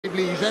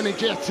He's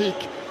energetic.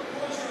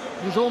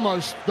 He's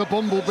almost the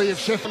bumblebee of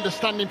Sheffield,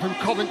 understanding from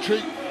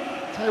Coventry.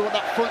 Tell you what,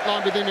 that front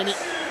line with him in it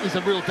is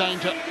a real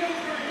danger.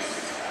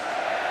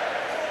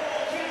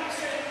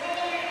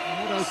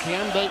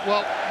 Kayembe,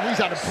 well, he's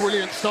had a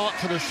brilliant start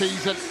to the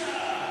season.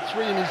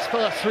 3 in his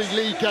first 3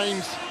 league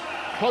games,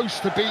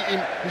 close to beating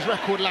his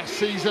record last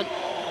season.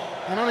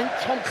 And I think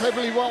Tom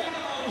Cleverley, well,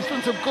 he's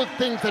done some good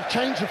things. They've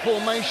changed the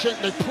formation,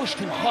 they've pushed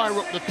him higher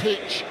up the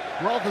pitch,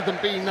 rather than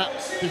being that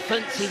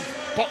defensive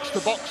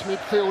box-to-box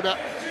midfielder,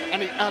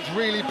 and it has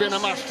really been a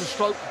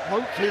masterstroke.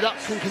 Hopefully that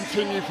can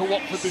continue for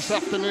Watford this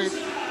afternoon.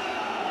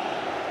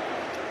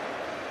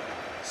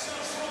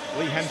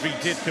 Lee Hendry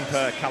did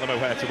compare Callum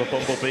O'Hare to a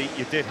bumblebee.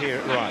 You did hear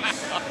it right.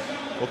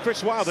 Well,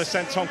 Chris Wilder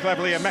sent Tom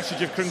Cleverley a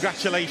message of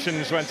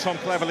congratulations when Tom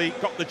Cleverley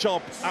got the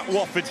job at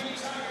Watford.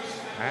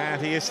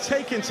 And he is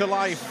taken to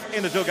life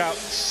in the dugout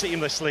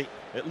seamlessly.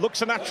 It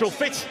looks a natural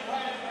fit.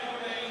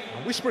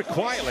 And whisper it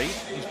quietly,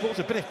 he's brought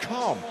a bit of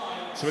calm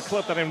to a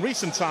club that in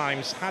recent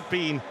times had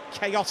been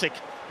chaotic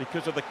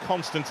because of the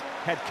constant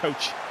head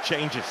coach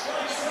changes.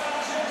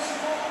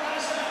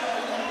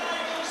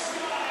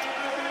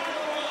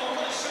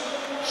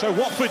 So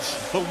Watford,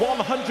 the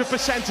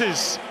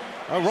 100%ers,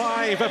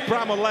 arrive at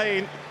Bramall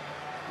Lane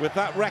with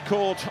that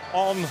record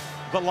on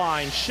the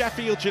line.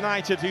 Sheffield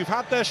United, who've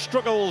had their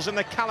struggles in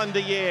the calendar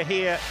year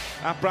here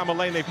at Bramall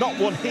Lane. They've not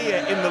won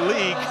here in the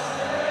league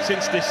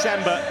since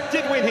December.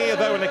 Did win here,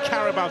 though, in the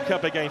Carabao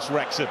Cup against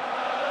Wrexham.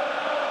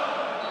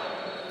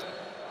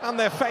 And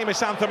their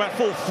famous anthem at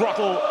full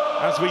throttle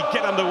as we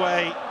get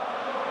underway.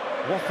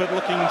 Watford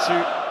looking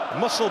to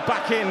muscle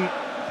back in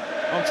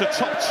onto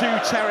top 2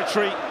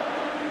 territory.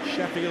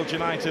 Sheffield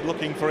United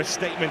looking for a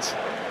statement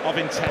of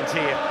intent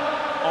here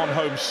on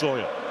home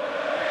soil.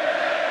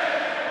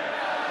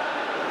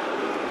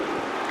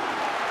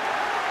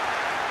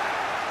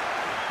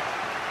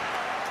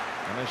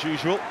 And as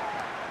usual,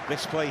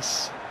 this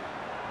place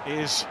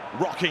is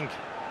rocking.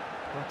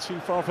 Not too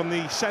far from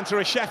the centre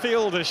of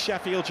Sheffield, as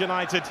Sheffield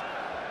United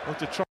look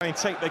to try and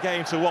take the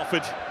game to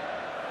Watford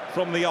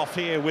from the off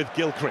here with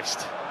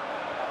Gilchrist.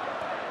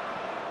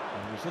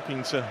 He was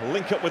looking to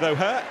link up with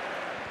O'Hare.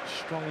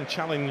 Strong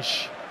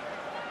challenge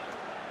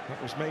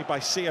that was made by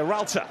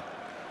Sierralta.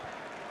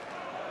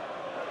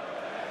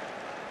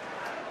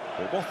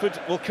 But Watford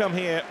will come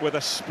here with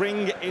a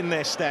spring in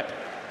their step,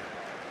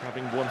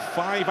 having won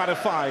 5 out of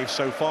 5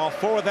 so far.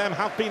 4 of them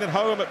have been at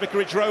home at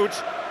Vicarage Road,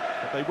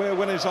 but they were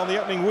winners on the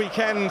opening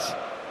weekend.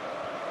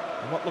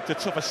 And what looked a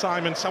tough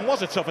assignment, and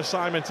was a tough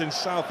assignment, in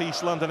South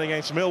East London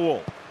against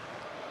Millwall.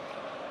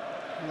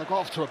 And they got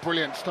off to a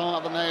brilliant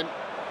start, and then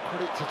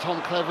credit to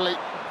Tom Cleverley,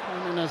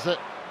 coming in as a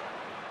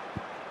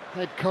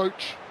head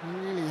coach. He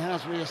really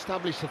has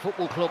re-established the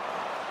football club.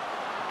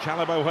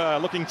 Callum O'Hare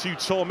looking to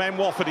torment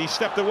Watford. He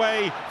stepped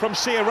away from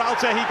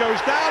Sierralta. He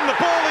goes down. The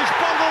ball is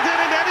bundled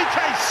in any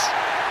case.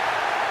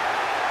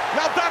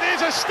 Now that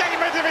is a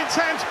statement of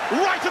intent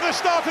right at the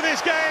start of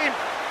this game.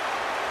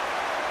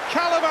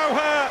 Callum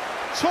O'Hare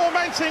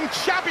tormenting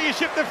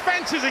Championship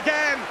defences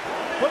again,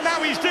 but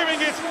now he's doing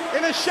it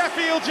in a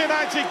Sheffield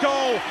United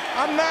goal,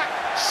 and that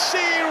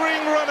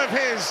searing run of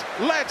his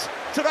led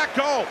to that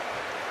goal.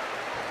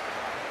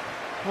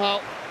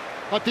 Well,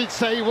 I did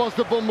say he was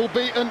the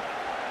bumblebee, and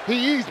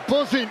he is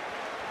buzzing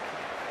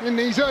in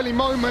these early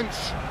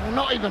moments. We'll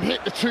not even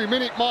hit the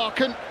 2-minute mark,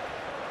 and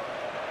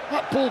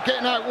that ball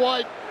getting out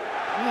wide,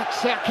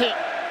 Rak-Sakyi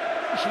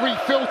is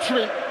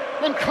refiltering,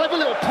 and clever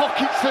little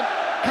pockets that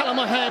Callum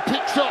O'Hare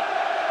picks up.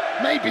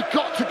 Maybe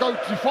got to go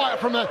to fight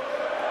from a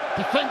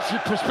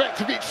defensive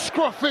perspective. It's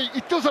scruffy,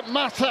 it doesn't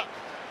matter.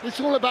 It's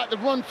all about the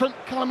run from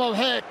Callum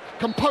O'Hare.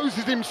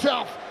 Composes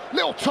himself,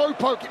 little toe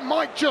poke. It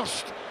might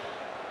just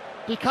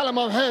be Callum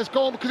O'Hare's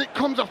goal because it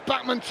comes off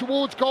Bachmann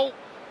towards goal.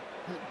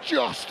 It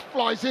just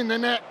flies in the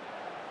net.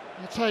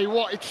 I tell you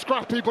what, it's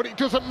scrappy, but it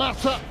doesn't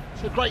matter.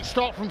 It's a great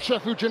start from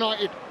Sheffield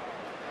United.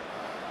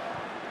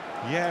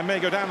 Yeah, it may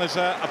go down as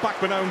a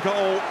Bachmann own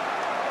goal.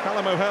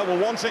 Callum O'Hare will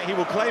want it, he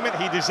will claim it,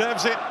 he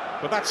deserves it.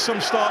 But that's some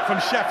start from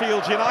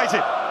Sheffield United.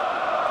 Well,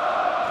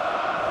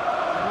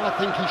 I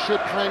think he should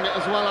claim it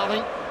as well. I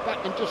think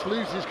Bachmann just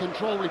loses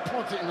control. He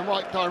points it in the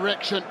right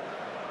direction.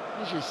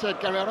 As you said,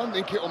 Gary, I don't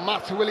think it'll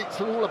matter, will it?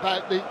 It's all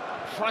about the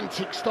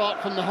frantic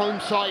start from the home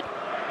side.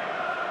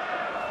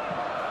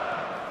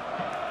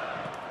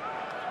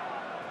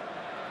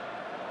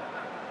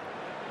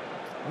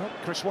 Well,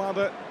 Chris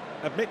Wilder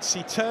admits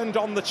he turned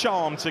on the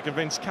charm to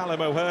convince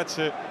Callum O'Hare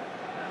to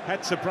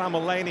head to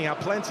Bramall Lane. He had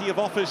plenty of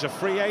offers, a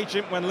free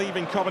agent when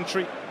leaving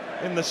Coventry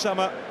in the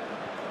summer.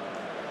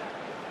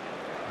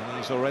 And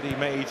he's already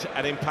made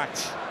an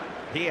impact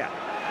here.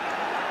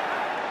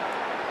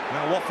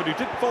 Now Watford, who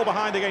did fall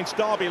behind against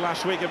Derby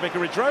last week at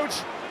Vicarage Road,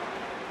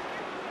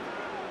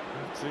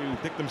 to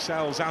pick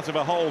themselves out of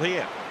a hole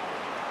here.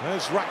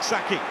 There's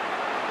Rak-Sakyi,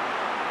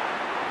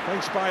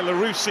 faced by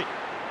Larouci.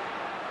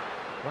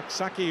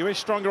 Rak-Sakyi, who is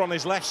stronger on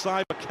his left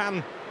side, but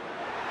can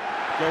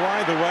go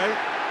either way.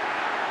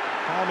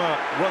 Hamer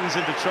runs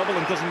into trouble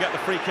and doesn't get the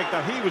free kick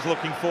that he was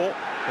looking for.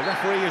 The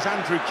referee is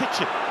Andrew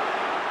Kitchen.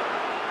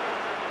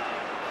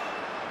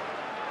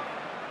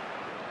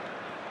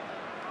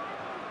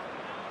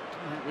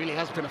 It really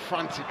has been a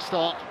frantic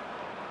start.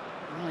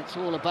 It's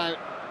all about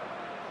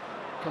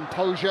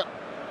composure.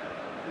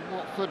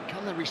 Watford,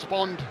 can they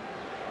respond?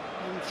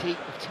 Plenty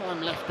of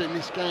time left in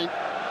this game.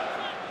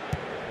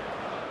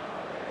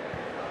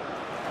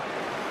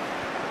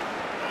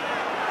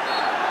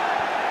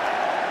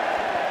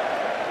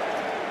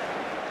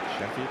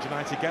 Sheffield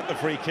United get the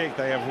free kick.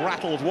 They have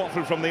rattled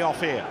Watford from the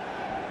off here.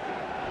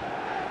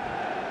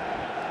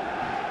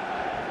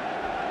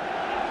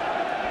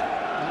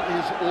 It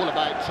is all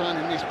about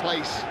turning this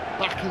place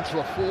back into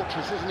a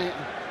fortress, isn't it?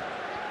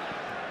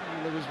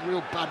 There was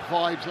real bad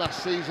vibes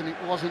last season. It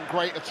wasn't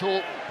great at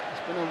all.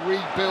 It's been a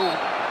rebuild.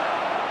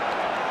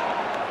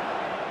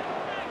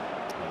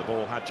 The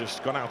ball had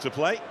just gone out to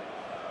play.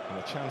 And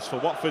a chance for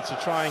Watford to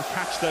try and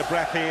catch their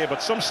breath here.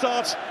 But some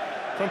starts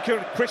from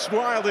Chris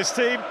Wilder's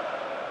team.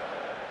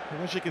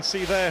 And as you can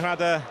see there,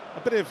 had a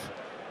bit of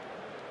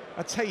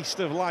a taste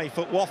of life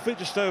at Watford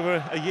just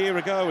over a year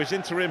ago as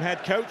interim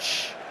head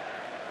coach.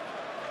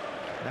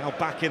 Now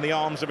back in the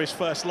arms of his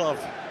first love.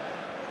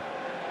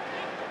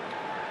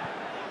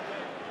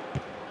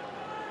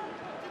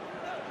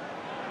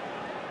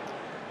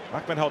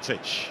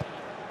 Ahmedhodžić.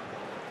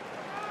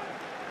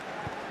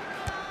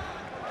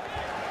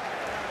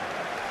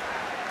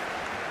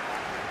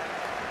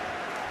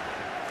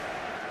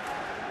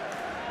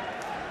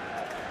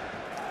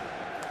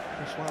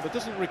 Wilder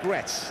doesn't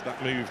regret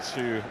that move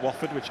to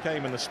Watford, which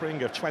came in the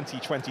spring of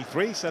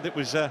 2023. Said it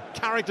was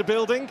character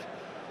building,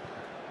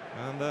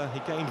 and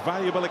he gained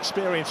valuable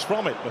experience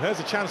from it. But here's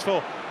a chance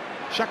for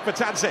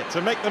Shackleton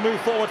to make the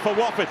move forward for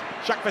Watford.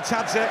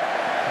 Shackleton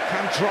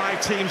can drive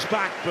teams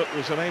back, but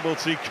was unable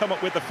to come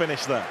up with the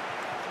finish there.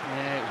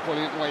 Yeah, it was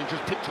brilliant the way he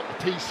just picked up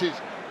the pieces.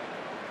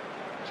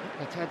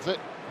 Shackleton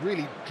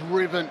really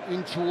driven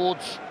in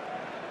towards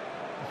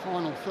the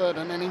final third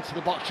and then into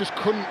the box. Just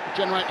couldn't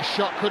generate a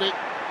shot, could it?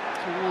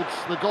 Towards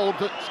the goal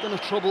that's going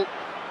to trouble.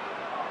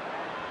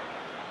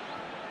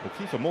 Well,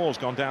 Kieffer Moore's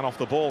gone down off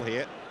the ball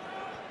here.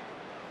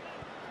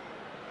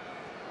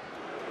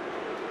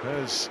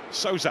 There's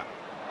Souza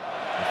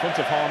in front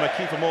of Hamer.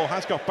 Kieffer Moore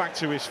has got back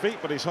to his feet,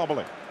 but he's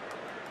hobbling.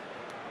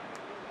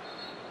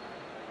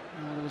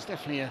 Well, there was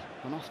definitely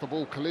an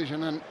off-the-ball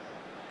collision, and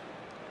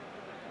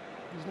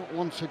he's not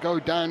one to go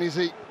down, is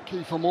he,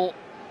 Kieffer Moore?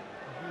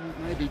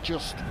 Maybe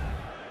just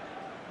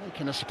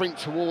making a sprint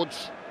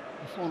towards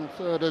the final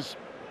third as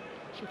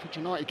Sheffield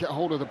United get a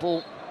hold of the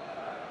ball.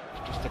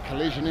 It's just a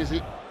collision, is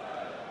it?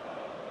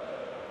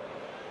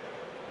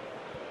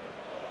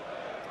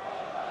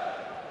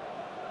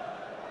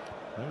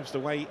 Moves the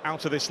way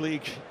out of this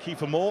league,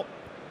 Kieffer Moore.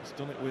 He's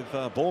done it with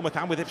Bournemouth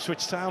and with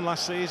Ipswich Town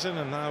last season,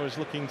 and now is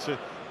looking to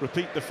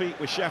repeat the feat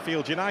with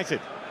Sheffield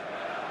United.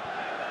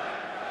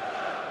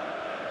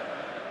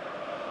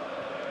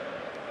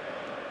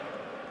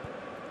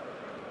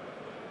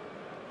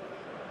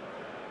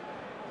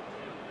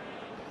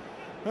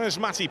 There's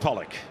Matty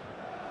Pollock,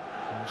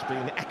 who's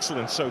been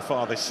excellent so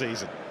far this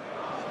season.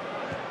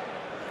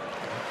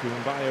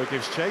 Baah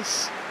gives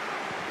chase.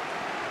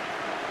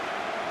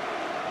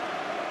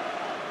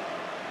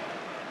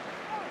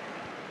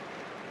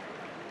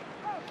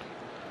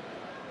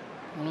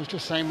 Well, I was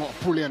just saying what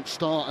a brilliant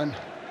start, and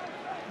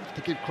I have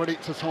to give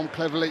credit to Tom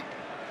Cleverley.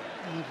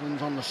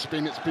 Everyone's on the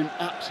spin. It's been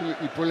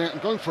absolutely brilliant.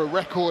 And going for a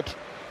record,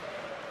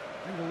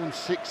 number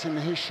 1-6 in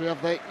the history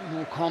of the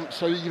comp.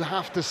 So you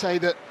have to say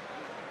that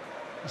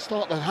the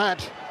start they've had,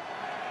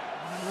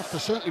 they have to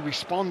certainly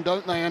respond,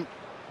 don't they? And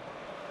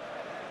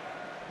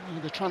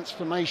the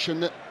transformation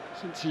that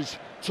since he's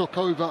took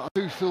over, I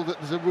do feel that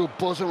there's a real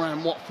buzz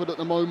around Watford at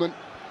the moment.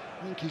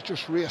 I think he's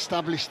just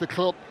re-established the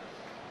club.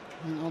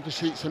 And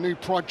obviously it's a new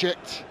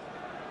project.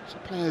 So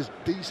players,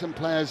 decent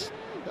players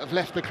that have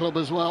left the club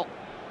as well.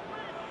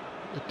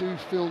 I do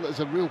feel there's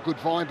a real good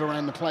vibe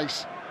around the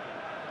place.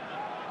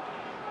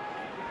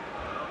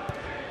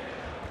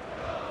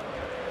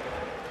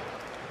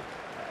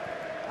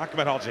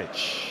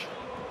 Ahmedhodžić.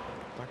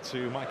 Back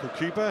to Michael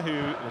Cooper, who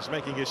is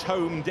making his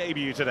home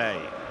debut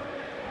today.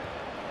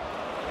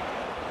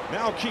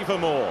 Now Kieffer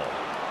Moore.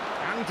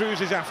 Andrews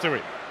is after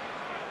him.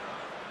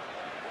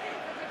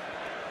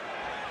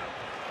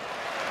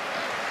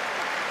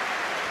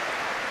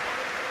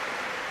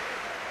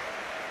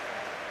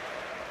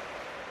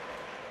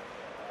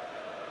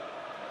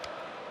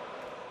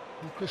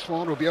 Well, Chris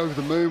Wilder will be over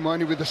the moon,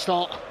 only with the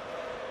start.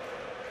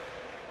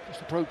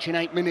 Just approaching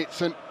 8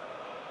 minutes, and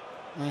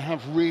they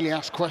have really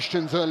asked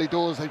questions early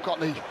doors. They've got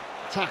the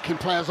attacking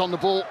players on the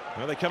ball.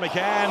 Well, they come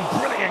again.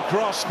 Brilliant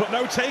cross, but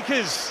no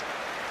takers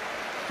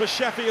for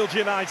Sheffield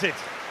United.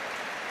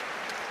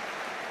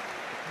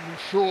 I'm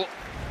sure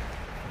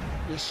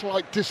a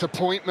slight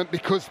disappointment,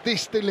 because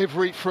this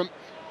delivery from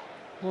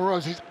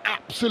Burrows is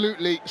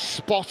absolutely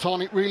spot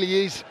on. It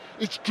really is.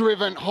 It's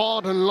driven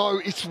hard and low.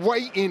 It's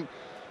waiting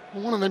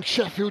on one of them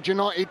Sheffield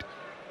United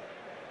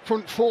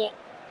front four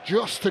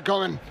just to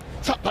go and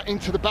tap that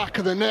into the back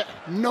of the net.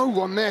 No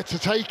one there to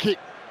take it.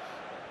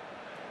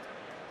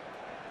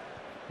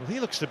 Well, he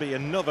looks to be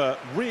another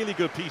really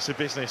good piece of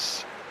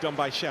business done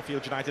by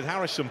Sheffield United.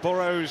 Harrison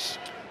Burrows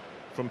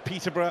from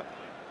Peterborough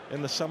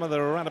in the summer.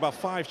 There were around about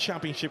 5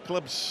 championship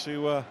clubs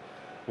who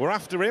were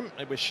after him.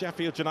 It was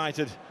Sheffield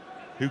United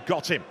who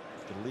got him,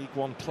 the League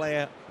One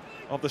player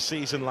of the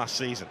season last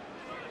season.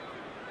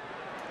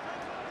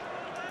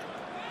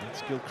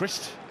 That's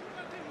Gilchrist.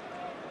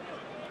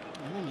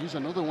 He's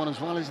another one as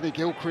well, isn't he,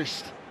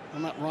 Gilchrist,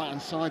 on that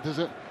right-hand side. There's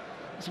a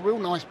real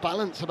nice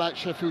balance about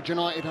Sheffield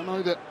United. I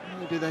know that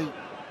maybe they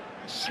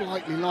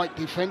slightly like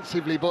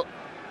defensively, but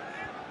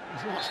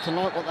there's lots to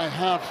like what they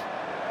have.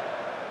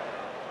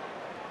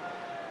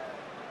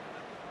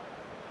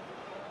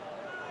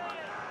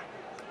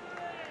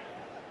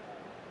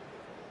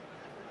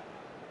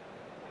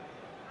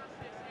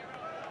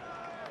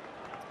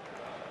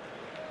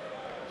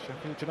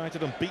 Sheffield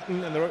United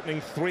unbeaten in their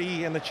opening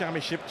 3 in the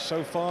Championship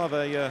so far.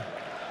 They had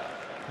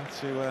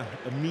to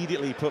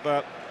immediately put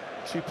that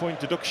 2-point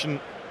deduction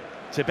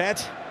to bed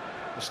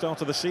at the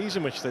start of the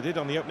season, which they did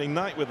on the opening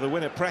night with the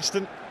win at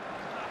Preston.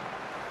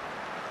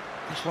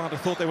 Chris Wilder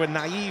thought they were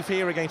naive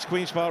here against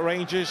Queen's Park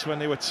Rangers when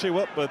they were 2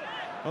 up, but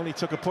only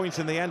took a point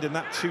in the end in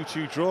that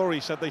 2-2 draw. He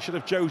said they should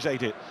have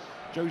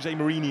Jose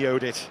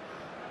Mourinho'd it,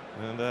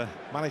 and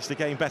managed the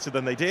game better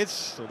than they did,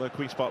 although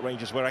Queen's Park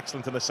Rangers were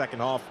excellent in the second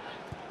half.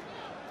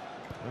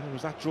 And there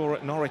was that draw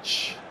at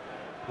Norwich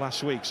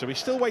last week, so he's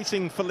still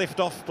waiting for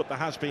lift-off, but there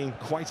has been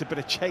quite a bit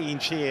of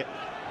change here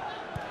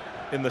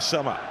in the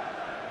summer.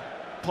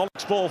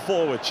 Pollock's ball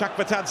forward,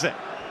 Chakvetadze.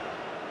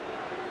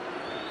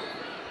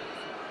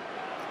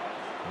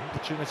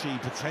 Opportunity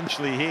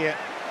potentially here.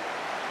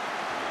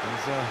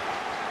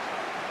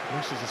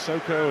 There's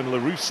Sissoko and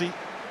Larouci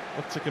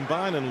up to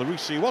combine, and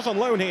Larouci was on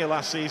loan here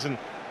last season,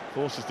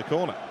 forces the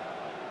corner.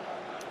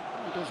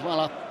 He does well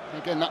up.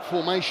 Again, that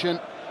formation,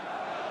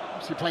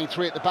 obviously playing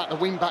 3 at the back, the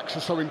wing-backs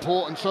are so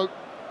important, so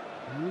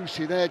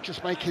Larouci there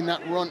just making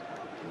that run.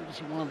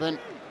 One of them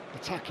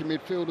attacking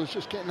midfielders,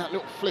 just getting that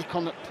little flick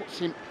on that puts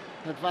him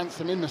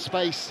advancing in the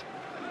space.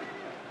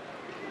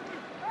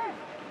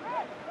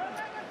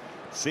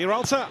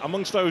 Sierralta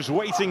amongst those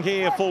waiting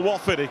here for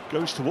Watford. It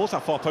goes towards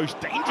that far post,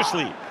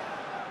 dangerously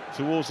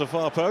towards the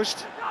far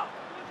post.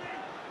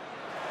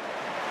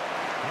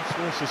 That's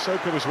where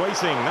Sissoko was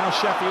waiting. Now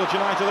Sheffield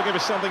United looking for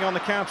something on the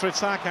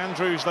counter-attack.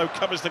 Andrews, though,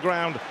 covers the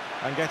ground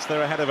and gets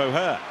there ahead of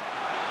O'Hare.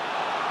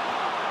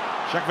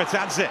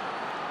 Chakvetadze.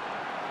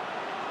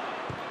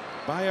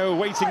 Baah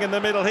waiting in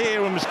the middle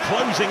here and was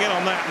closing in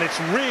on that, and it's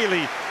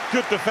really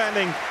good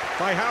defending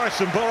by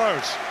Harrison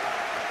Burrows.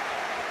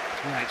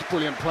 Yeah, it's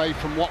brilliant play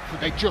from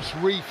Watford. They just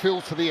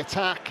refill to the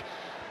attack.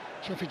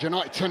 Sheffield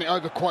United turn it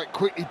over quite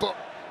quickly, but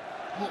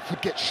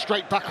Watford gets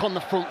straight back on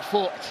the front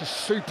foot. It's a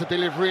super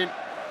delivery.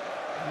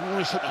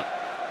 Nice at that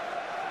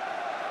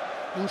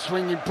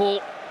in-swinging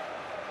ball.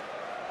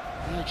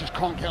 They just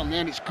can't get on the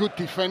end. It's good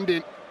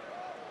defending.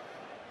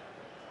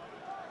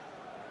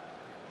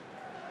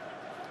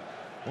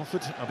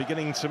 Watford are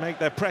beginning to make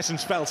their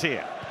presence felt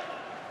here.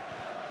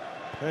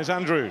 There's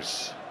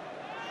Andrews.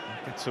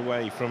 Gets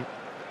away from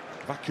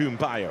Vakoun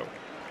Baah.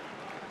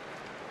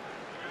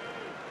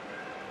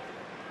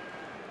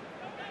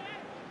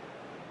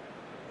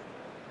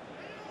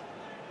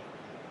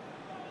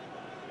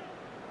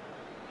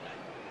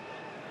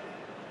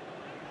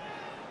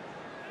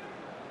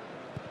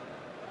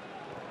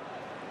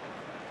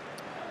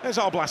 There's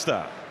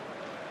Arblaster.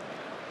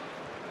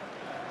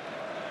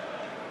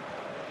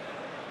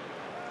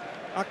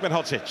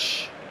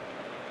 Ahmedhodžić.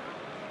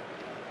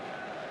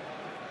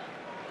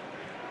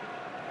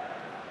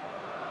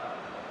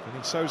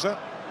 Souza.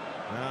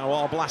 Now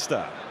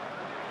Arblaster.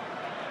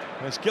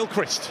 There's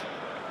Gilchrist.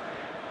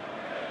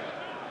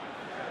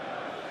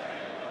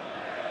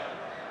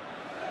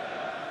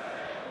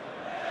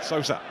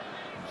 Souza.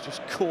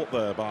 Just caught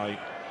there by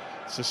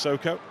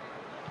Sissoko.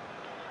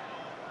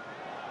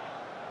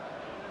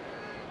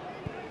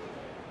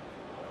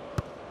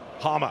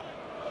 Hamer.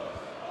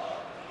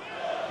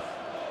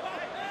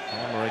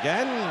 Hamer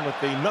again with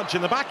the nudge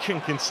in the back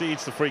and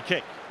concedes the free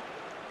kick.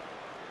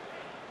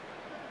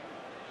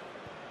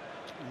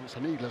 It's a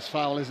needless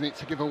foul, isn't it,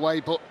 to give away,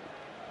 but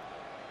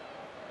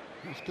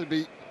has to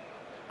be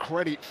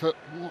credit for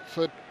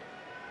Watford.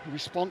 The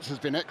response has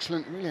been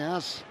excellent, really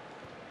has.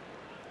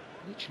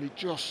 Literally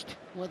just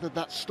weathered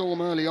that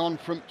storm early on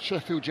from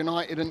Sheffield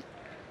United, and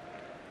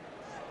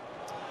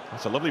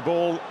that's a lovely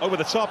ball over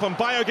the top, and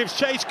Baah gives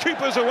chase.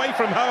 Cooper's away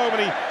from home,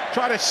 and he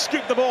tried to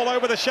scoop the ball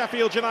over the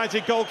Sheffield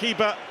United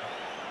goalkeeper,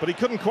 but he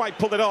couldn't quite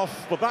pull it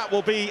off. But that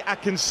will be a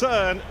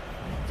concern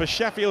for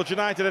Sheffield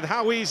United, and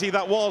how easy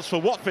that was for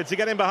Watford to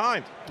get in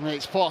behind.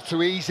 It's far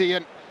too easy,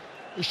 and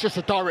it's just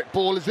a direct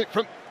ball, is it,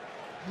 from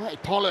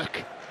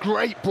Pollock.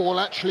 Great ball,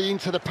 actually,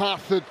 into the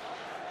path of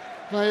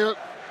Baah.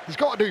 He's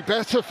got to do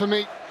better for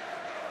me.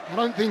 I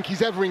don't think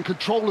he's ever in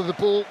control of the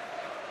ball.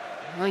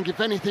 I think, if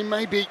anything,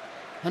 maybe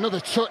another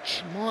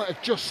touch might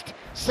have just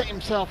set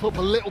himself up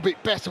a little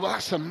bit better. Well,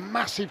 that's a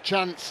massive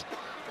chance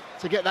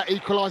to get that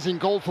equalising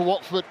goal for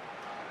Watford.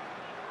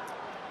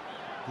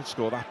 Did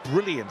score that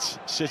brilliant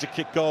scissor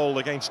kick goal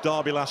against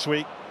Derby last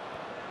week.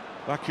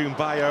 Vakoun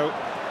Baah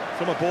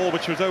from a ball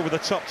which was over the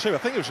top too. I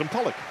think it was from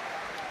Pollock.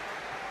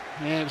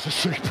 Yeah, it was a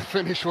super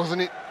finish,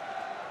 wasn't it?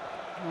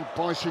 Oh,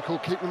 bicycle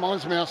kick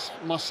reminds me of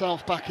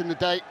myself back in the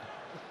day.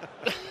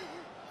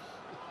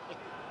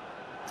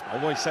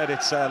 Always said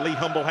it's Lee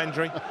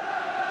Humble-Hendry.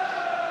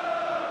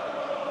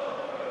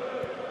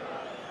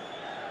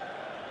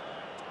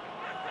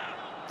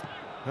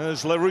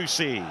 There's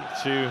Larouci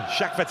to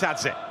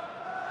Shakvatadze.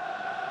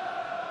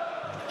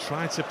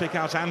 Tried to pick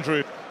out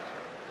Andrew.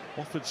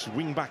 Watford's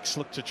wing-backs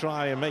look to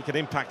try and make an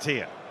impact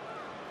here.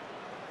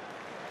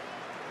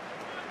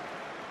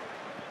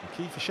 The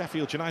key for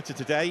Sheffield United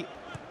today,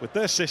 with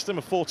their system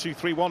of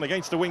 4-2-3-1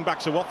 against the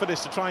wing-backs of Watford,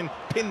 is to try and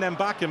pin them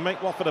back and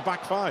make Watford a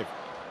back five.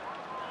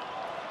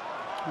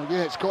 Well,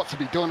 yeah, it's got to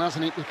be done,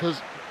 hasn't it? Because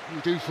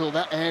you do feel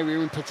that area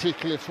in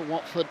particular for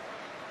Watford,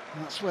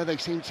 that's where they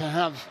seem to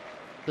have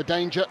the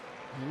danger.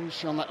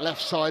 Larouci on that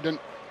left side, and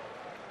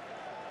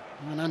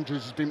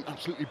Andrews has been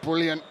absolutely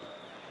brilliant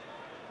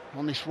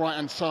on this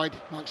right-hand side.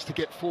 Likes to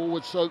get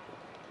forward, so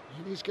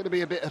it is going to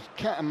be a bit of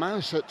cat and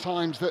mouse at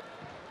times, that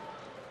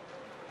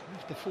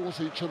have to force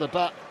each other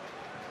back.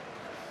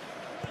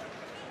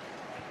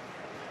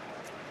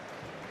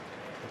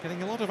 We're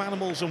getting a lot of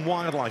animals and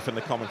wildlife in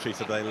the commentary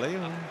today, Lee.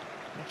 I'm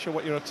not sure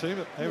what you're up to,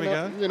 but here we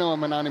go. You know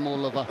I'm an animal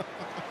lover.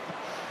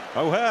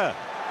 O'Hare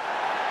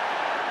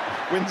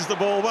wins the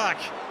ball back.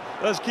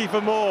 There's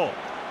Kieffer Moore.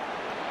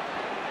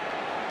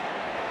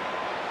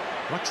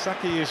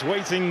 Rak-Sakyi is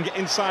waiting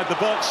inside the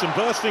box and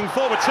bursting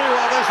forward too.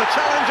 Oh, there's the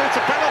challenge, it's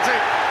a penalty.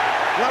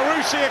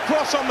 Larouci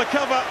across on the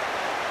cover.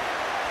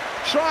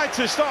 Tried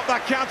to stop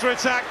that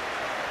counter-attack.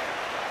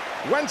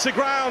 Went to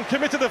ground,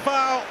 committed the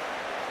foul.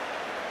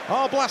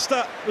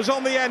 Arblaster was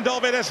on the end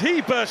of it as he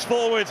burst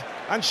forward,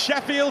 and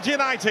Sheffield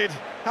United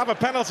have a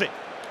penalty.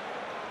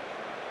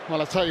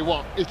 Well, I tell you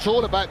what, it's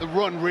all about the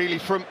run really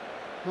from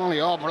not only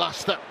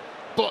Arblaster,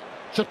 but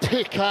to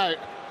pick out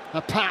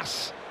a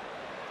pass.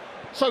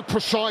 So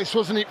precise,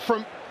 wasn't it,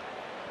 from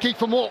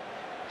Kieffer Moore?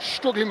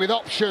 Struggling with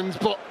options,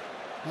 but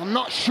I'm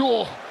not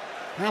sure,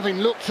 having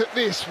looked at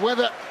this,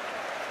 whether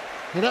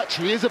it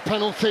actually is a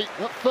penalty.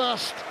 At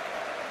first,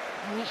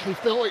 I actually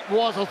thought it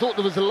was. I thought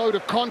there was a load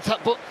of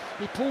contact, but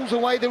he pulls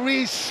away. There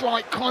is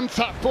slight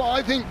contact, but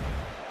I think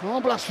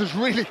Arblaster's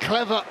really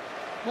clever.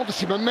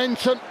 Obviously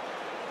momentum.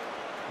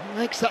 He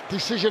makes that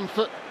decision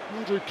for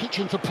Andrew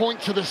Kitchen to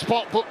point to the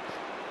spot, but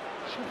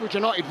Sheffield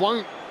United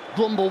won't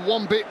grumble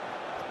one bit.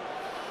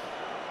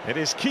 It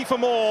is Kieffer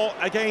Moore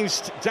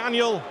against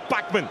Daniel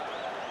Bachmann.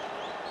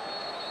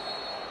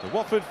 The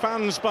Watford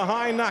fans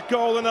behind that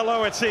goal in the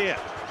lower tier.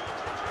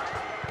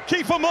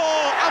 Kieffer Moore,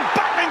 and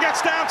Bachmann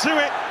gets down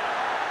to it.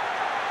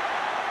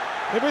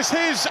 It was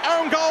his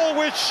own goal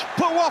which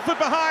put Watford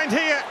behind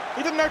here.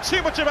 He didn't know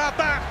too much about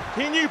that.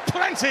 He knew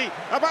plenty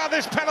about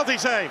this penalty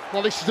save.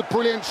 Well, this is a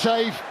brilliant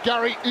save,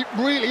 Gary. It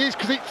really is,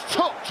 because it's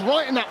tucked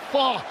right in that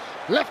far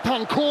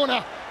left-hand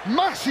corner.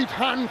 Massive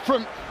hand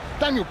from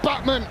Daniel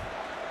Bachmann.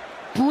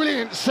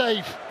 Brilliant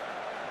save.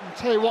 I'll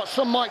tell you what,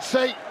 some might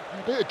say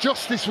a bit of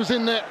justice was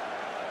in there.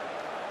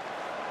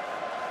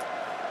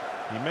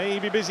 He may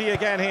be busy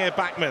again here,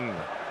 Bachmann.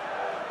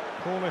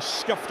 Corner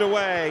scuffed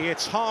away.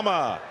 It's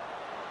Hamer.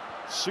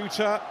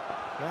 Souttar,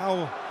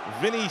 now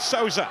Vinny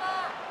Souza.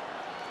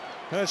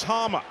 There's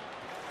Hamer.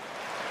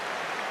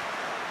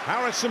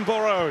 Harrison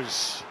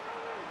Burrows.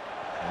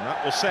 And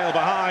that will sail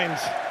behind.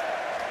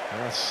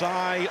 And a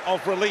sigh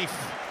of relief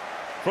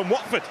from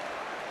Watford.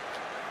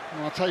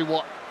 Well, I'll tell you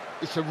what,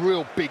 it's a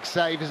real big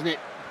save, isn't it?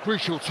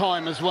 Crucial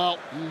time as well.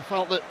 You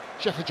felt that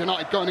Sheffield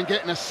United going and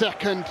getting a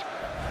second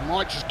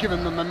might just give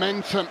him the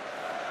momentum.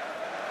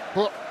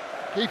 But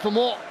Kieffer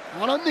Moore,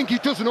 I don't think he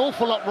does an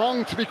awful lot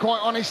wrong, to be quite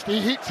honest. He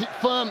hits it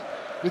firm,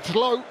 it's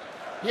low.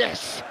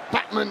 Yes,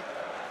 Bachmann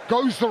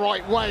goes the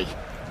right way,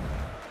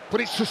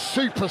 but it's a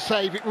super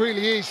save, it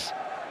really is.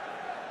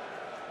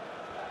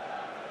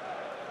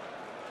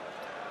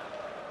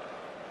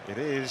 It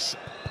is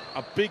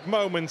a big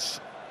moment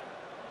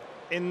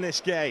in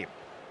this game.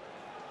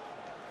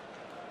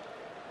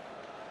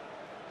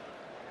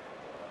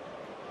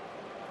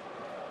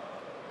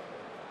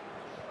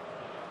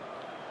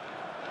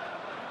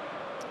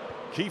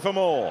 Kieffer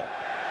Moore.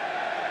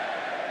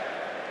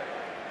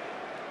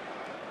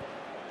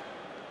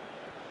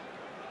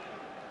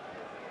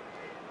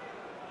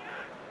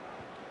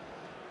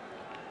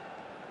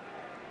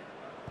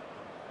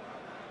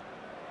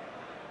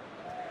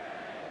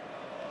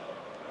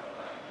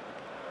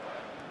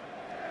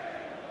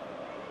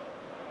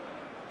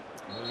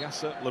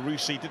 Yasser,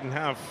 Larouci didn't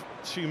have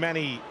too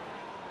many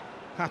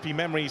happy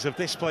memories of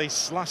this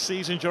place last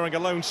season during a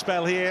loan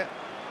spell here.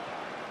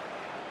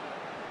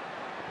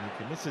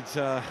 He committed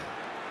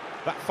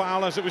that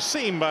foul as it was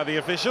seen by the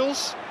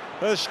officials.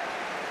 I'll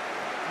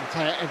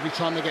tell you, every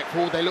time they get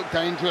forward, they look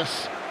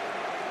dangerous.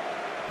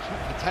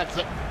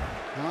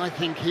 And I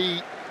think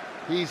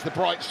he's the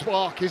bright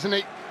spark, isn't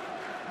he?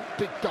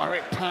 Big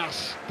direct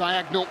pass,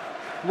 diagonal,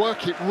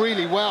 work it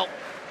really well.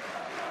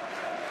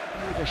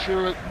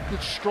 Dele-Bashiru,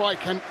 good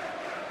strike and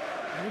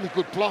really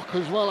good block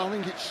as well. I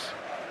think it's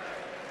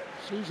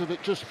Souza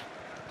that just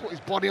put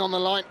his body on the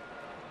line.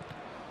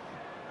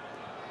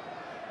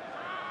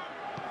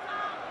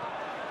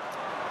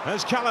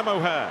 There's Callum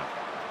O'Hare.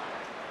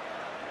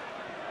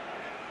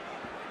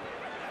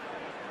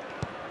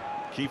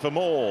 Kieffer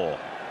more.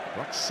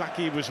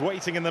 Rak-Sakyi was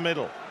waiting in the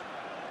middle.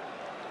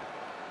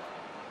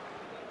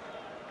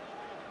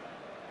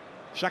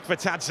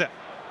 Shackleton,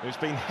 who's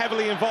been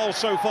heavily involved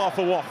so far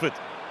for Watford.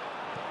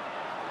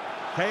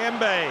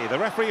 Kayembe, the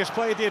referee has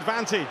played the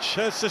advantage.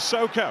 Here's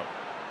Sissoko.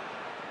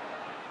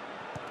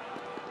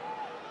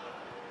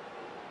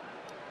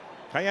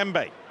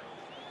 Kayembe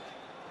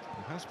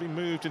has been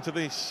moved into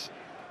this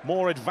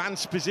more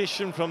advanced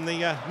position from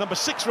the number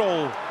 6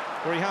 role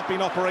where he had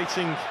been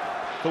operating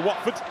for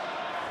Watford.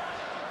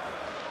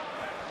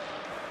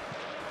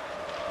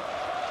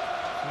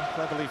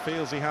 Cleverly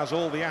feels he has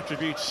all the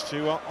attributes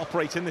to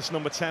operate in this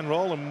number 10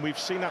 role, and we've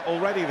seen that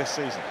already this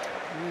season.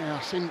 Yeah,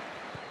 I've seen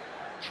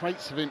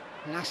traits of him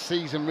last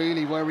season,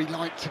 really, where he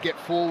liked to get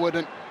forward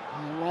and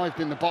arrived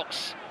in the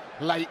box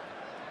late.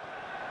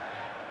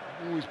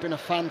 Always been a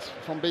fan,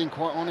 if I'm being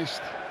quite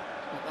honest.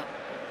 That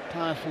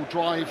powerful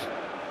drive.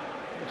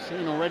 We've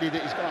seen already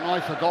that he's got an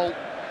eye for goal.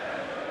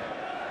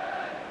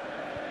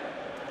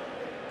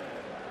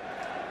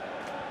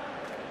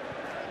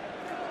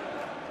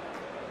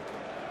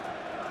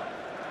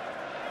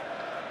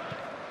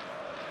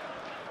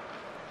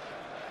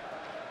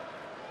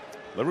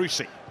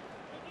 Larouci.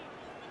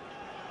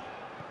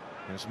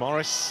 There's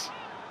Morris.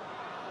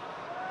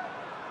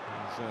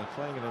 He's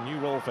playing in a new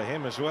role for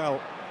him as well.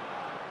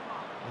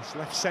 This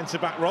left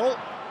centre-back role.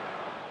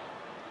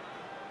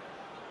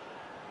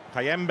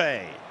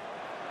 Kayembe.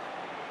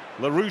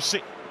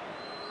 Larouci.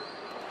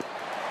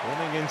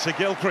 Running into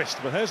Gilchrist,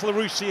 but here's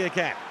Larouci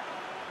again.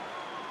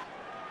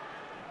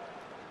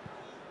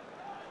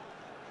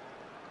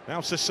 Now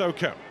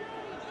Sissoko.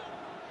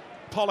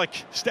 Pollock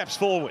steps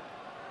forward.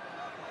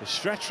 The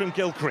stretch from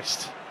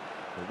Gilchrist.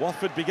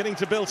 Watford beginning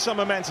to build some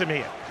momentum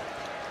here.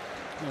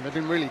 Yeah, they've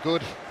been really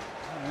good.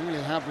 They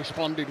really have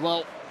responded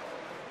well.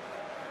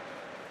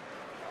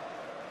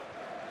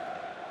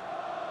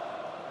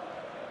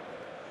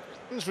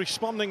 He's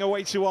responding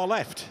away to our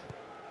left.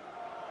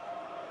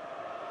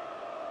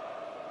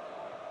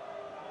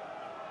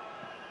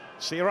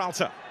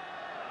 Sierralta.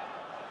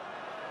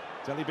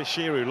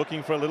 Dele-Bashiru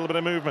looking for a little bit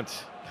of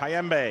movement.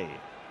 Kayembe.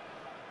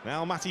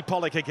 Now Matty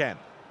Pollock again.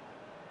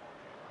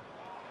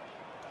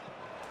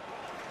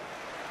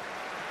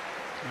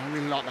 I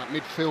really like that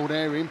midfield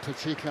area in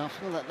particular. I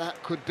feel that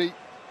that could be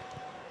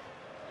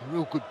a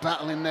real good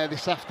battle in there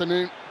this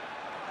afternoon.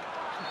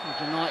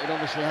 Sheffield United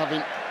obviously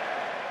having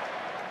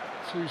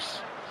two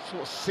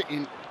sort of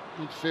sitting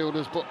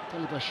midfielders, but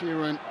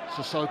Dele-Bashiru and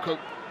Sissoko.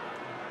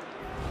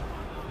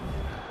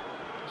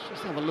 Let's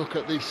just have a look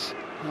at this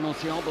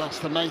penalty.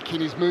 Arblaster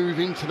making his move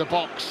into the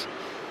box.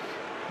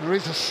 There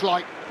is a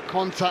slight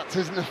contact,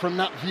 isn't there, from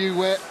that view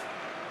where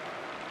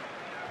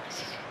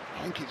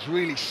I think it's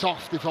really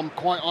soft, if I'm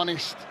quite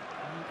honest.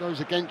 It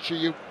goes against you.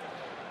 You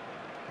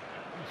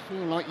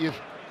feel like you've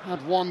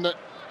had one that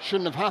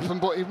shouldn't have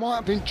happened, but it might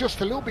have been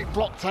just a little bit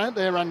blocked out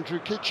there, Andrew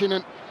Kitchen,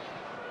 and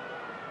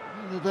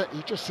that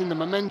you've just seen the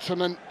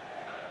momentum and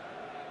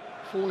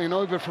falling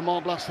over from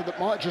Arblaster that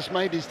might have just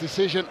made his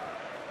decision.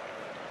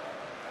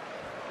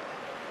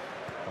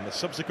 And the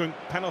subsequent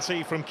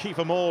penalty from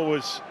Kieffer Moore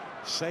was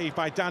saved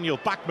by Daniel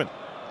Bachmann.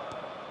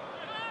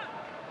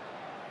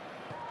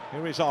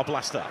 Here is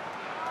Arblaster.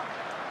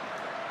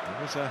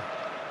 He was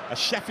a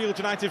Sheffield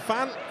United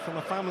fan from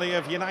a family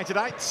of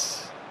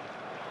Unitedites.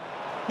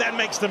 Then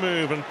makes the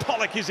move, and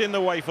Pollock is in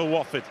the way for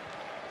Watford.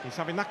 He's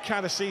having that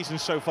kind of season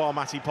so far,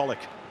 Matty Pollock.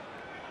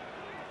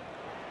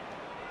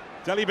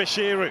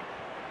 Dele-Bashiru.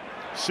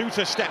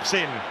 Souttar steps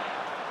in.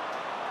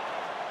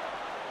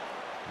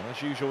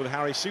 As usual with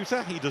Harry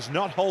Souttar, he does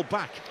not hold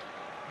back.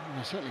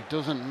 He certainly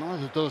doesn't,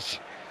 neither does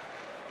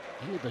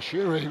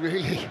Dele-Bashiru. He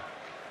really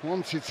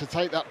wanted to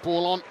take that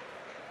ball on.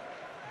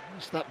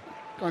 Just that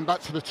going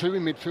back to the two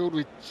in midfield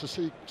with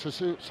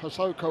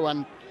Sissoko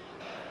and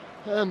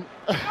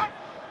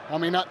I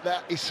mean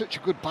that is such a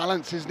good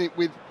balance, isn't it,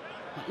 with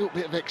a little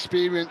bit of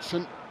experience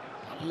and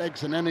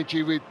legs and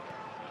energy with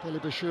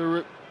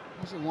Dele-Bashiru.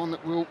 He's the one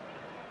that will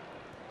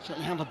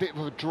certainly have a bit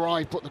of a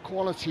drive, but the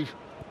quality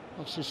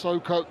of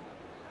Sissoko,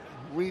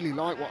 really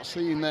like what I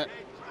see in there.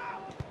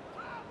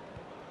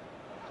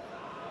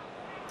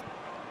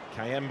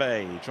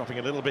 Kayembe dropping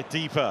a little bit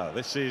deeper.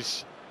 This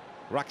is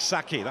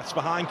Rak-Sakyi, that's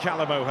behind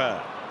Callum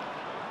O'Hare.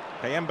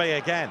 Kayembe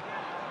again.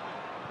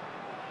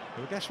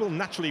 Who I guess will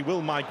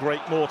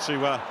migrate more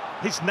to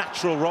his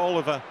natural role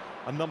of a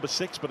number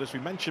 6, but as we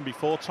mentioned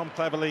before, Tom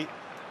Cleverley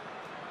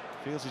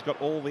feels he's got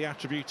all the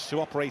attributes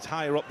to operate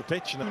higher up the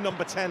pitch, and the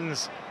number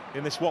 10s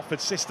in this Watford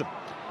system.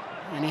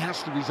 And he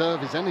has to reserve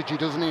his energy,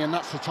 doesn't he? And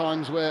that's the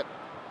times where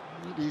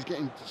maybe he's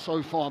getting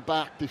so far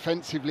back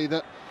defensively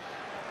that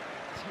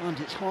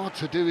sometimes it's hard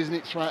to do, isn't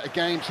it, throughout a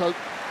game? So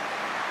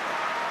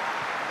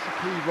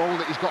key role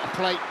that he's got to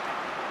play.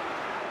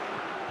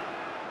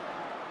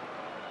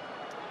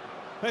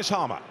 There's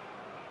Hamer.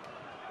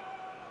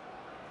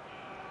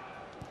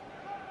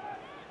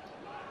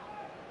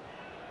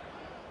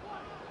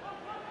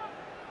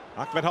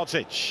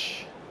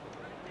 Ahmedhodžić.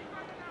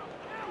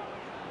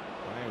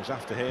 Who's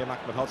after him?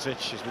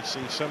 Ahmedhodžić, as we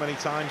see so many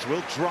times,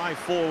 will drive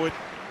forward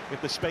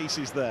if the space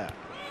is there.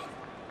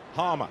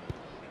 Hamer.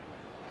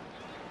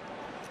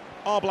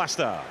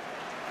 Arblaster.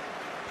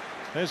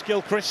 There's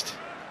Gilchrist.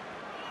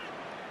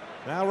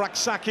 Now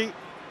Rak-Sakyi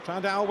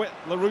trying to outwit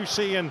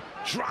Larouci and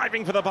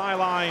driving for the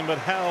byline, but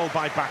held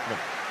by Bachmann.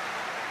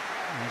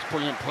 That's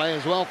brilliant play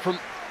as well from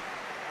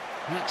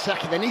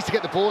Rak-Sakyi. They need to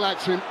get the ball out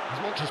to him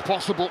as much as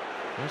possible.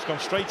 He's gone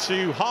straight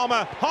to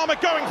Hamer. Hamer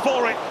going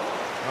for it.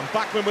 And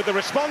Bachmann with the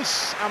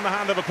response and the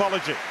hand of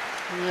apology.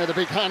 Yeah, the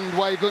big hand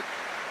wave.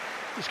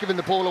 Just giving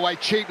the ball away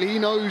cheaply, he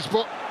knows,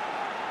 but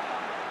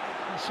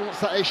he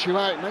sorts that issue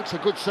out. Makes a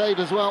good save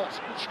as well. It's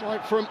a good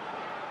strike from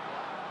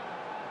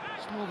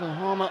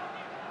Hamer.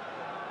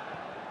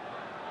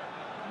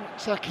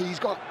 Rak-Sakyi's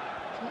got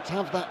to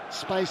have that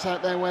space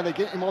out there where they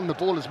get him on the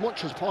ball as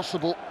much as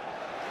possible.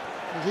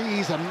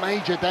 He's a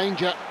major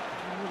danger.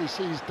 You really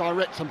see he's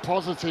direct and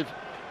positive.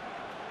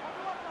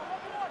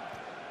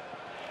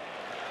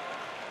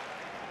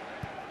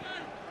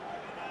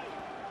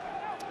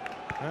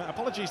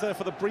 Apologies there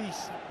for the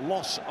brief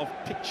loss of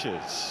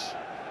pictures.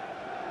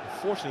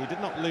 Unfortunately, he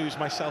did not lose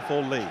myself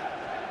or Lee.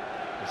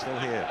 We're still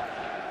here.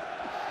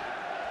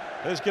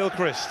 There's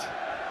Gilchrist.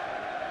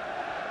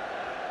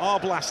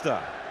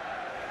 Arblaster.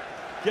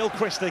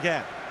 Gilchrist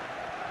again.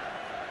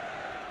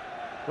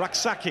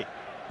 Rak-Sakyi.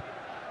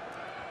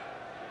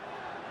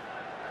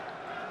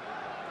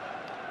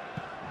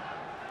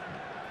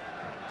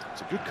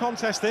 It's a good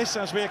contest this,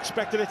 as we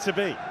expected it to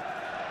be.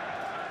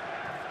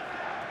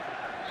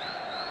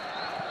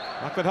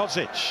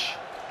 Ahmedhodžić.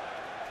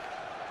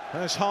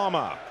 There's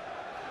Hamer.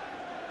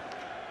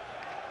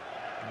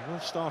 He will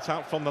start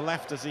out from the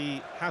left as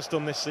he has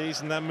done this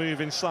season, then move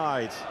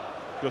inside.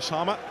 Gus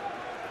Hamer,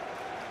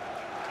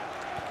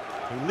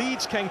 who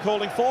leads Ken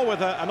calling for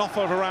with an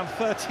offer of around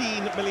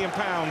 £13 million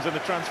in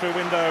the transfer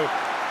window,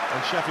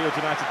 and Sheffield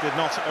United did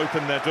not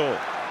open their door.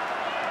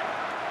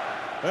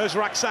 There's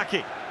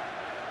Rak-Sakyi.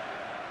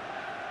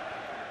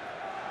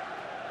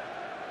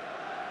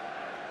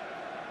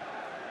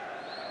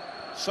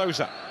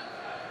 Souza.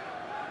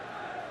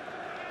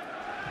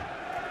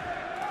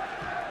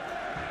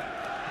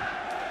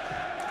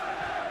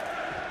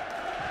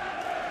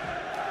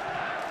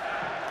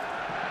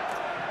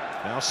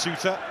 Now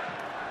Souttar.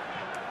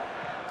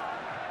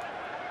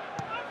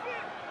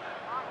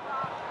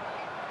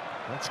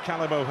 That's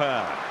Callum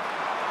O'Hare.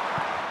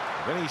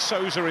 Then he's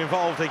Souza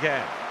involved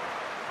again.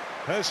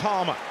 There's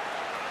Hamer.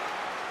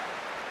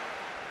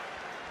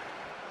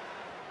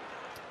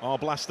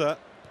 Arblaster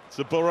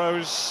to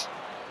Burrows.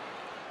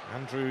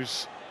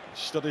 Andrews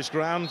stood his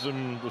ground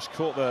and was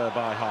caught there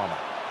by Hamer.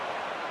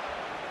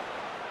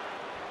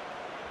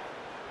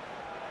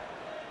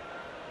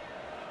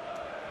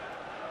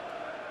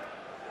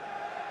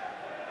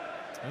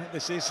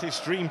 This is his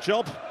dream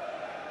job.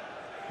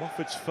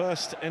 Watford's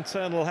first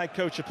internal head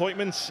coach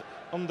appointment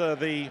under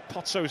the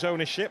Potso's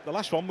ownership. The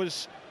last one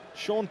was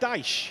Sean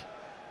Dyche.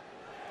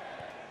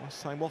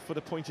 Last time Watford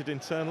appointed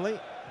internally.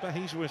 But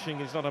he's wishing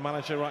he's not a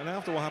manager right now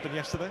after what happened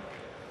yesterday.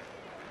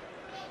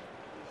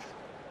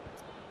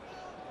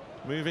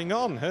 Moving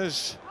on,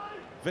 here's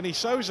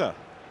Vinícius.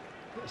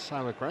 Bit of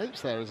sour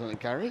grapes there, isn't it,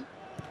 Gary?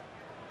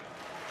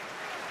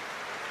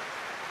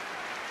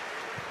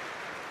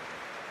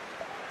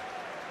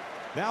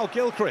 Now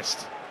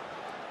Gilchrist.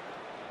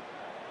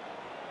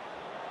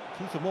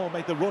 Kieffer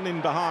made the run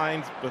in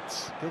behind,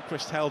 but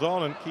Gilchrist held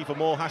on, and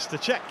Kieffer has to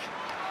check.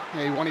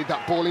 Yeah, he wanted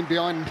that ball in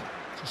behind.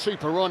 It's a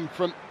super run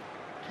from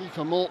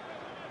Kieffer.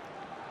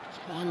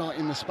 Just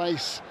highlighting the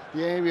space,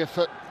 the area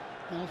for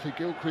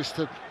Gilchrist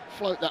to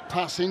float that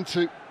pass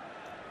into.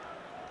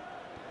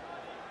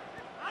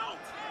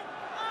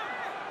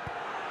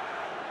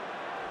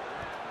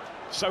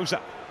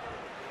 Souza.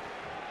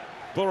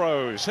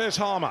 Burrows, here's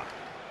Hamer.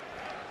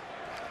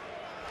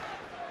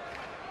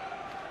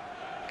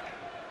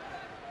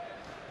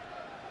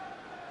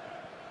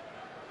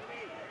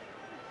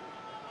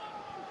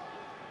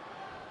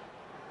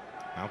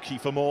 Now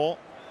Kieffer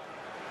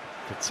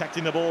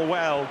protecting the ball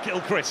well.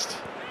 Gilchrist.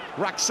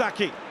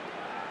 Rak-Sakyi.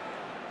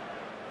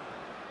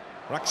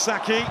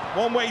 Rak-Sakyi,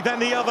 one way then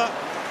the other.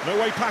 No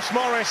way past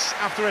Morris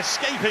after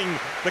escaping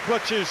the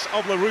clutches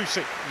of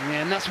Larouci.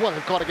 Yeah, and that's why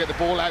they've got to get the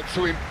ball out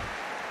to him.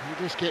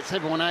 He just gets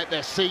everyone out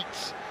their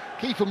seats.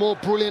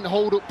 Kieffer brilliant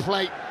hold-up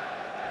play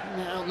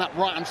on that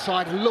right-hand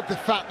side. I love the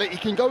fact that he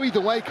can go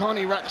either way, can't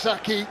he,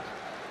 Rak-Sakyi?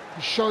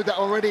 He showed that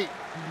already. He's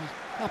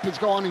happy to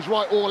go on his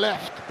right or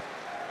left.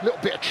 A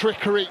little bit of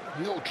trickery, a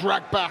little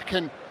drag back,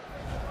 and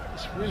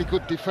it's really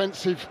good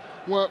defensive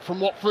work from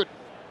Watford.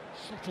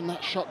 Stopping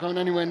that shot going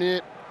anywhere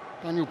near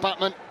Daniel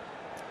Bachmann.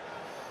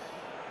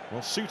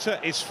 Well,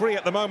 Souttar is free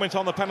at the moment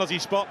on the penalty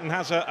spot and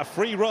has a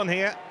free run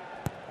here.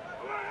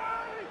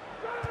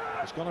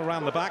 He's gone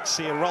around the back.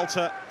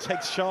 Sierralta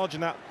takes charge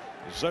in that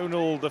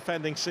zonal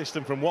defending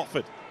system from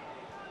Watford.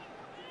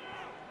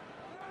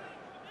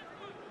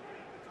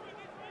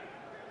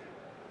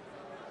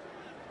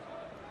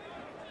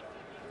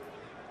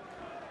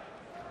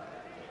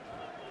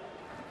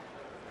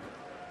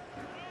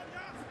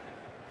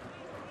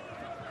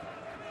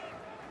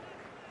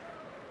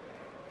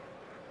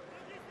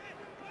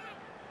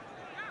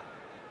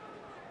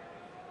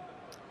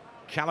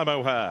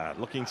 Callum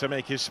looking to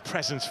make his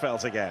presence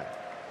felt again.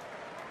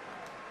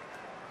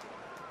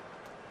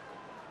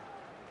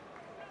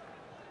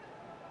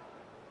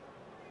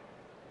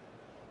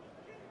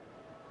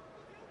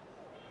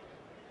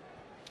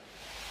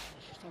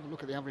 Just have a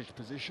look at the average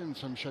positions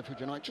from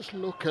Sheffield United. Just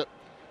look at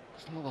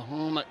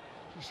Hamer.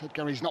 You said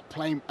Gary's not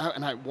playing out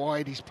and out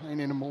wide. He's playing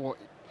in a more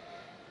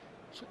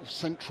sort of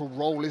central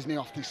role, isn't he,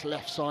 off this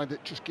left side,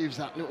 that just gives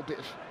that little bit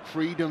of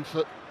freedom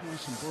for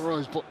some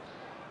Burrows. But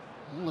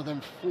all of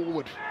them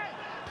forward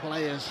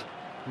players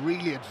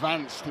really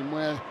advanced in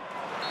where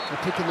they're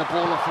picking the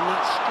ball off, and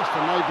that's just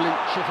enabling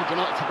Sheffield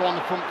United to go on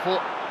the front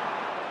foot.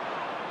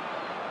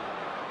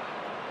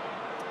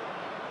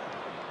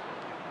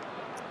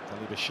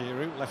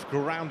 Dele-Bashiru left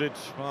grounded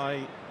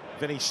by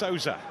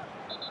Vinícius.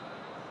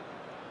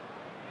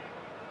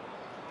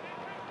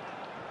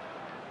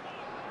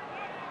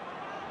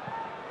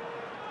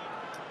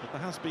 There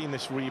has been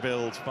this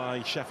rebuild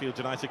by Sheffield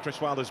United, Chris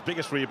Wilder's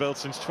biggest rebuild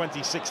since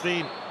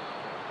 2016.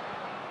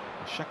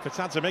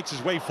 Shackleton makes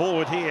his way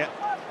forward here.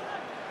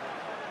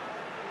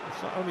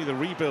 It's not only the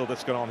rebuild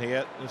that's gone on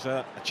here, there's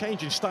a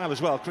change in style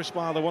as well. Chris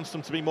Wilder wants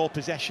them to be more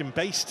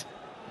possession-based,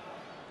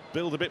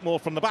 build a bit more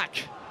from the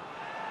back.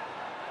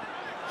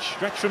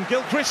 Stretch from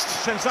Gilchrist,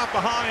 sends that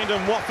behind,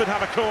 and Watford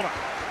have a corner.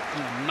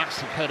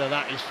 Massive header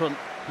that is from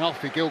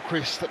Alfie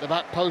Gilchrist at the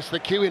back post. They're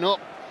queuing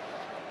up.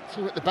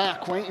 Two at the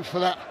back, waiting for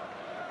that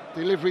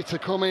delivery to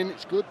come in.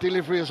 It's good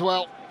delivery as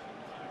well.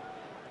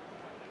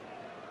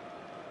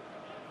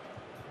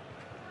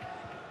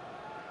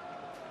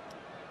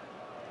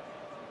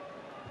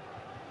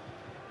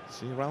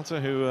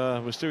 Sierralta,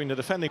 who was doing the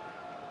defending.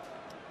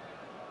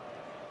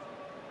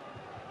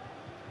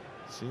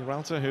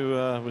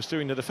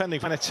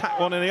 And attack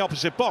one in the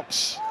opposite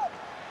box.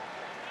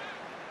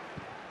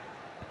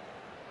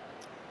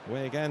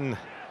 Away again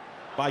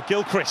by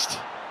Gilchrist.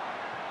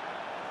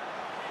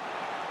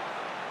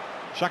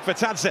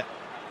 Shackleton.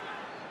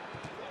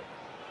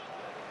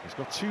 He's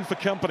got two for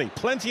company.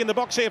 Plenty in the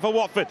box here for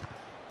Watford.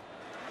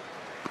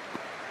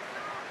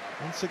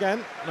 Once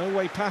again, no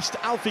way past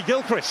Alfie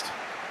Gilchrist.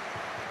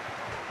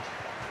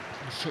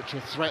 He's such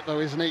a threat,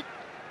 though, isn't he?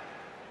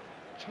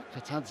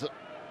 Shackleton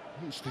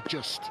wants to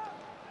just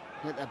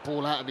get that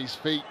ball out of his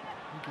feet.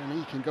 Again,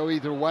 he can go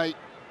either way.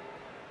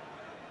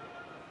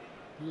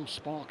 Real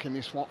spark in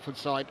this Watford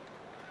side.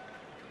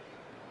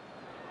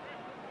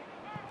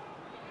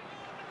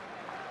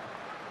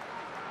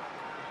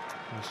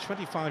 He's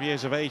 25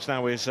 years of age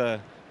now, is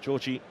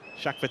Giorgi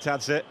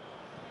Shackleton.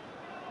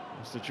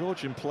 Was the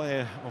Georgian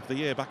Player of the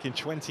Year back in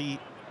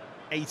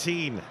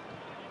 2018.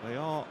 They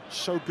are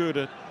so good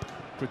at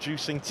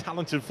producing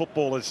talented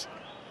footballers.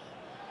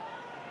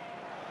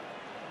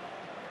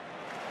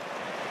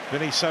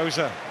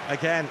 Vinícius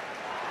again,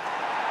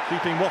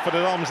 keeping Watford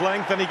at arm's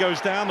length. Then he goes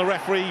down. The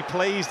referee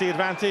plays the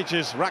advantage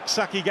as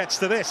Rak-Sakyi gets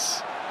to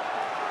this.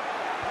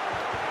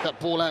 That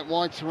ball out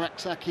wide to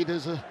Rak-Sakyi.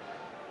 There's a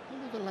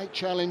late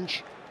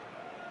challenge.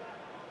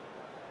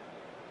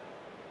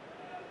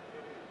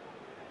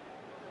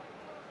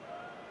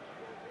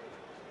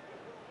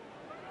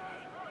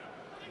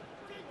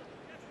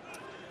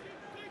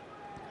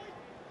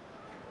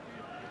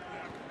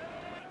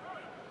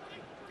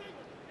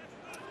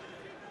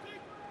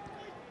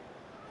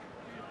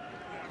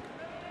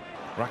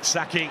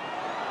 Rak-Sakyi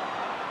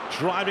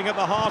driving at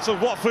the heart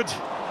of Watford.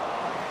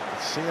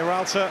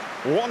 Sierralta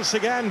once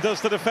again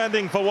does the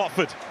defending for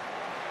Watford.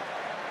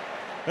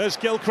 There's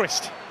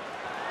Gilchrist.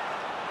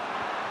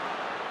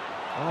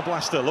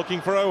 Arblaster looking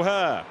for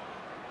O'Hare.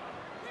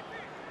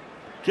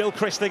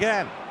 Gilchrist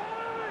again.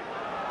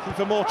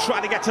 Kieffer more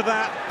trying to get to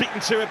that.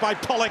 Beaten to it by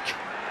Pollock.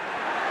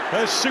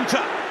 There's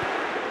Souttar.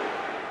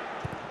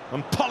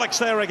 And Pollock's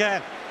there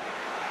again.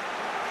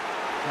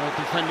 Well,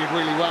 defended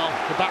really well.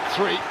 The back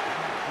three.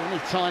 The only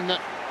time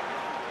that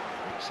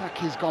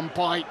Sakyi's gone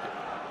by.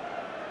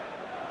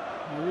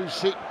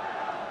 Larouci,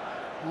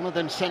 one of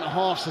them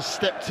centre-halves, has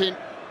stepped in.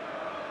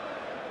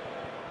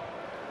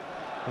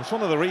 It's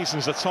one of the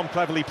reasons that Tom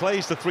Cleverley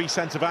plays the three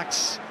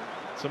centre-backs,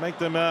 to make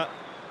them a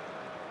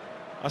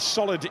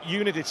solid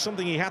unit. It's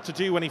something he had to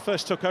do when he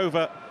first took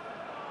over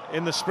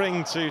in the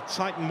spring, to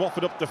tighten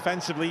Watford up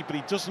defensively, but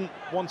he doesn't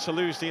want to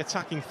lose the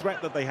attacking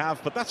threat that they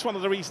have. But that's one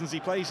of the reasons he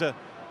plays a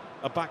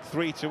back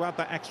three, to add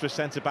that extra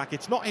centre-back.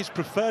 It's not his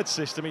preferred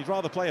system. He'd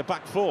rather play a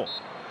back four.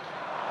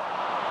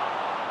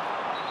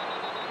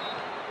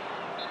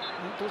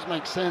 It does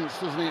make sense,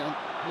 doesn't it?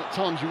 At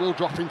times you will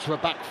drop into a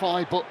back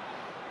five, but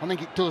I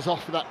think it does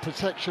offer that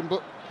protection.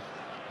 But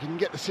if you can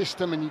get the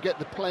system and you get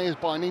the players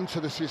buying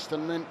into the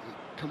system, then it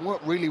can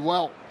work really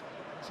well.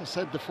 As I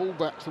said, the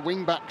fullbacks, the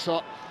wing-backs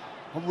are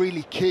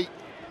really key.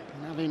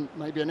 And having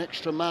maybe an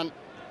extra man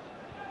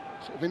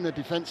sort of in the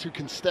defence who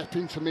can step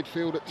into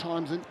midfield at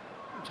times, and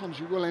sometimes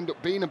you will end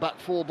up being a back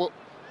four. But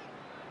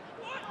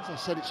as I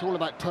said, it's all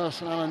about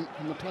personnel and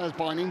the players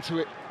buying into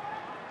it.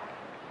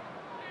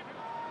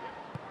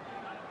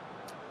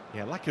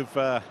 Yeah, lack of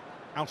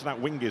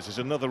out-and-out wingers is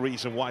another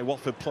reason why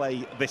Watford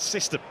play this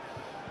system.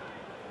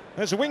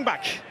 There's a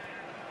wing-back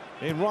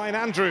in Rhian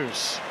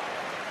Andrews.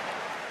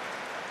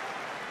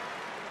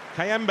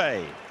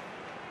 Kayembe.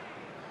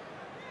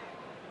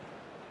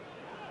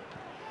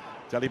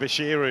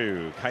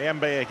 Dele-Bashiru.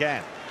 Kayembe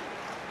again.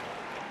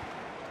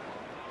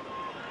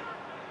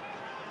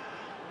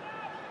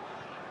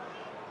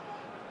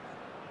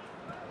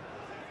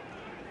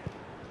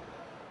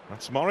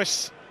 That's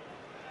Morris.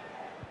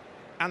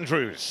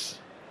 Andrews.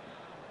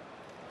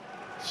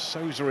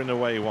 Souza in the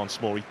way once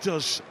more. He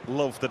does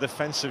love the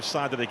defensive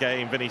side of the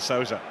game, Vinny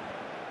Souza.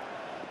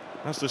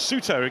 As the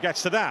Souttar who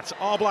gets to that.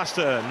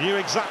 Arblaster knew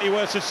exactly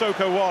where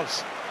Sissoko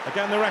was.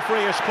 Again, the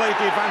referee has played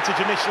the advantage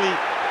initially,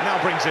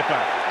 now brings it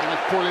back. And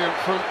it's brilliant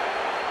from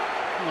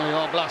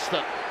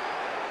Arblaster.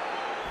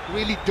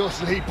 Really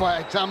does lead by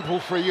example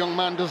for a young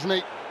man, doesn't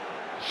he?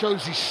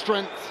 Shows his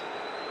strength.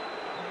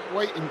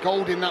 Weight and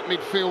gold in that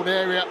midfield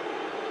area.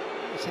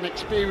 It's an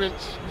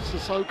experience.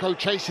 Sissoko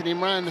chasing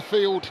him round the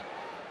field.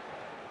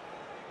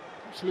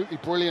 Absolutely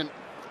brilliant.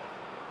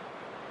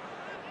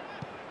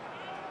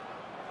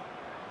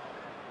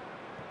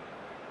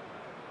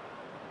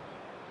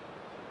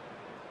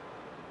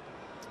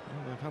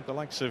 Well, they've had the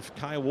likes of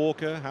Kyle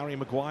Walker, Harry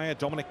Maguire,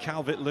 Dominic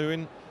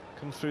Calvert-Lewin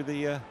come through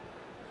the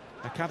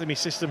academy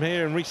system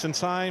here in recent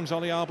times.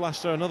 Ollie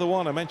Arblaster, another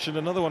one. I mentioned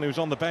another one who was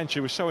on the bench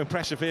who was so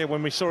impressive here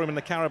when we saw him in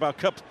the Carabao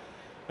Cup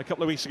a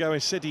couple of weeks ago in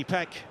Sydie,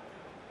 Peck.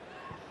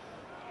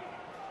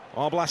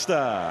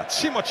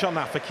 Arblaster, too much on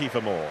that for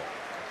Kieffer Moore.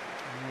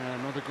 Yeah,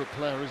 another good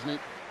player, isn't he?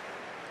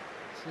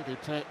 Sydie,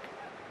 Peck,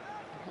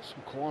 got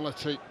some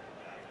quality.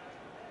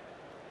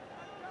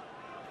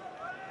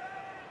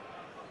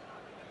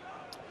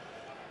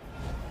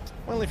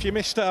 Well, if you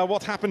missed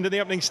what happened in the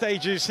opening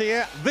stages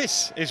here,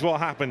 this is what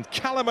happened.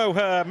 Callum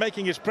O'Hare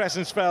making his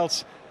presence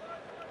felt.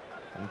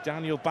 And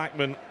Daniel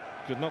Bachmann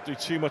could not do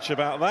too much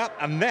about that.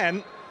 And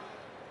then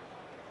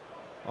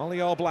Ollie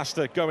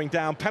Arblaster going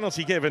down,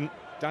 penalty given.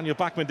 Daniel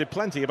Bachmann did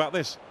plenty about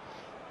this.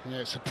 Yeah,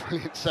 it's a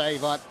brilliant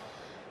save. I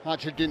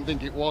actually didn't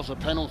think it was a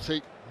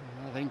penalty.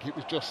 I think it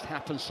was just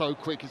happened so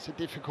quick. It's a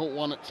difficult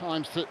one at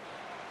times to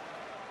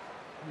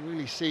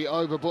really see it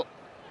over, but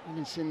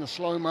having seen the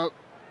slow-mo,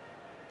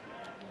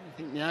 I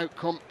think the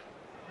outcome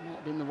might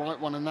have been the right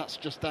one, and that's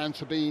just down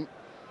to being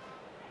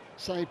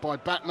saved by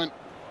Bachmann.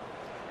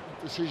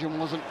 The decision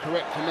wasn't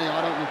correct for me.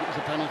 I don't think it was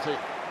a penalty.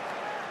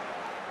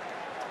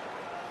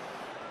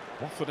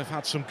 Watford have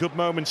had some good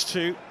moments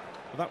too.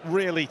 That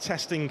really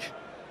testing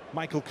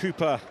Michael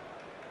Cooper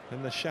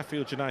in the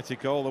Sheffield United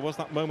goal. There was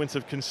that moment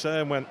of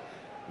concern when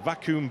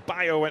Vakoun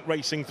Baah went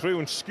racing through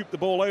and scooped the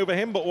ball over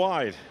him, but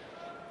wide.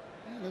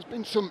 Yeah, there's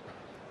been some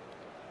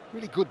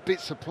really good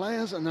bits of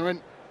players, and they're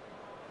in.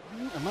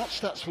 The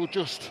match stats will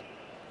just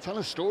tell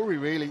a story,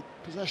 really.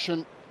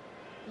 Possession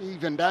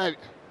evened out.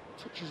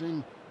 Touches in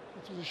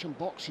the possession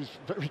box is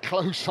very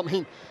close. I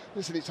mean,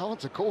 listen, it's hard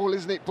to call,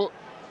 isn't it? But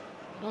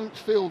I don't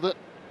feel that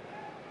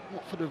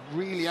Watford have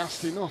really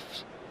asked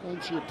enough.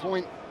 Going to your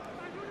point,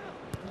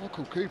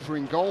 Michael Cooper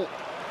in goal.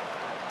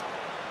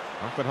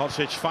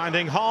 Ahmedhodžić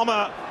finding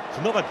Hamer. It's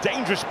another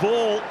dangerous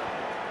ball.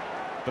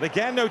 But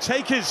again, no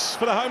takers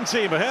for the home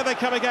team. But here they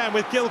come again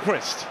with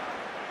Gilchrist.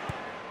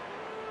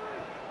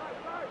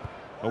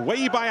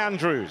 Away by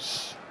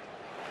Andrews.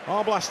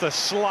 Arblaster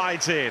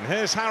slides in.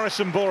 Here's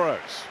Harrison Burrows.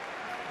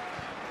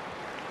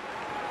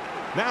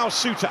 Now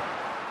Souttar.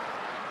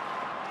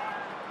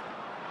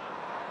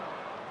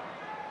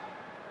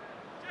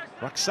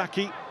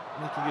 Rak-Sakyi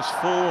making his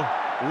full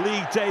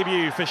league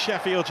debut for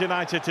Sheffield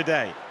United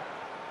today.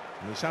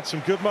 And he's had some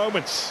good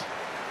moments.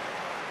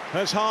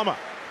 There's Hamer.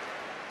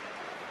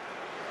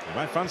 He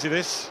might fancy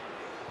this.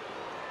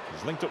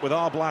 He's linked up with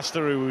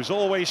Arblaster, who's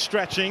always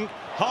stretching.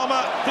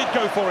 Hamer did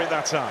go for it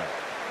that time.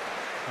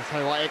 I'll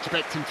tell you what, I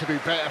expect him to do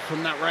better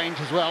from that range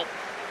as well.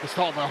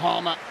 Gustavo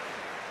Hamer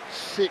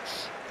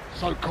sits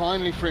so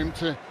kindly for him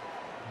to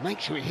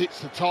make sure he hits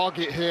the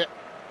target here.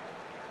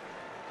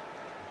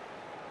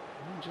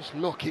 And just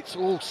look, it's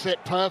all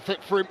set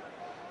perfect for him.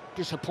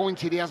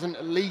 Disappointed he hasn't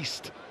at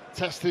least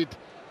tested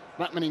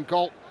Bachmann in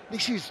goal.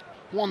 This is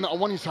one that I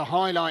wanted to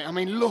highlight. I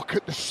mean, look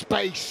at the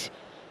space.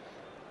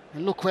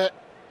 And look where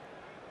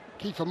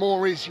Kieffer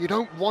Moore is. You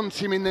don't want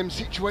him in them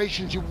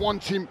situations. You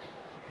want him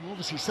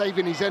obviously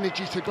saving his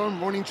energy to go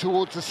and running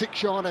towards the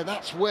 6-yarder.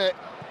 That's where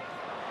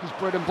his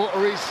bread and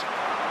butter is.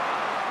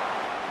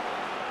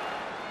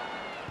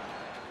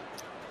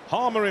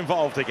 Hamer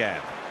involved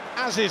again,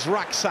 as is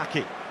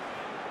Rak-Sakyi.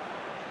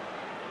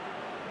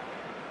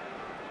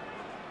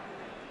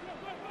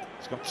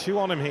 He's got 2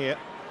 on him here,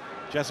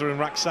 Jesurun and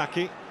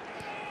Rak-Sakyi.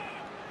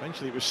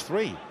 Eventually it was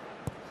 3.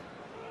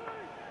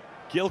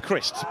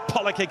 Gilchrist,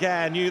 Pollock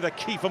again, knew that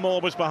Kieffer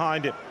Moore was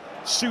behind him.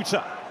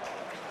 Souttar.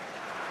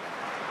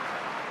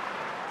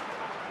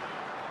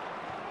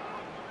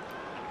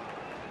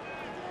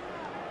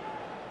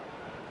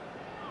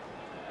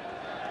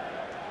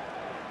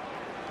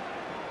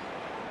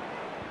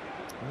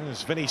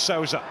 There's Vinny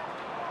Souza.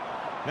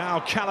 Now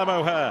Callum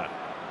O'Hare,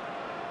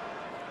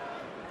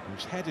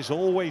 whose head is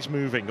always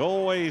moving,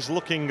 always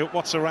looking at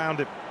what's around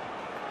him.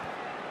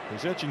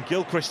 He's urging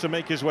Gilchrist to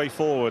make his way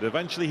forward.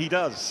 Eventually he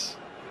does.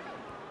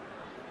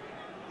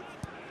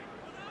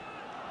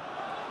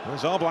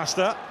 There's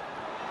Arblaster.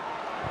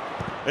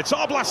 It's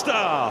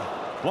Arblaster,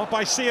 blocked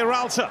by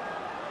Sierralta.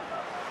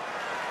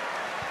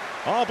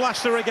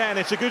 Arblaster again.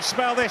 It's a good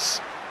spell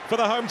this for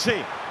the home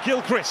team.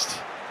 Gilchrist.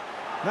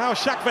 Now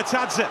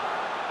Shackleton.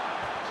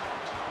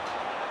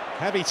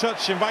 Heavy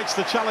touch invites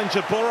the challenge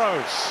of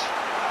Burrows.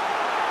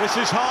 This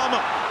is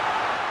Hamer.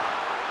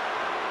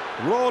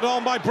 Roared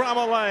on by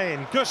Bramall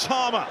lane. Gus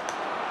Hamer.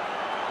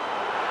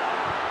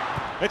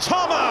 It's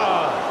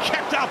Hamer!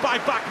 Kept out by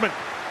Bachmann.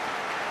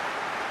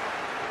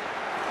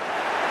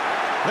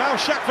 Now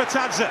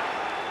Shackleton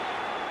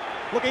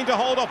looking to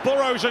hold off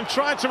Burrows and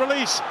tried to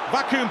release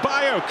Vakoun.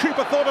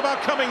 Cooper thought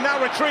about coming,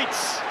 now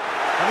retreats.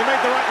 And he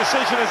made the right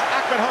decision as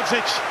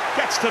Ahmedhodžić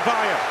gets to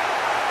Baah.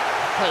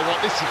 Tell you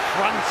what, this is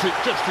frantic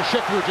just to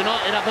Sheffield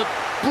United. Have a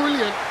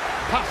brilliant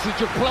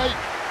passage of play.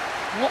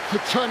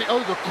 Watford turn it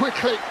over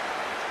quickly.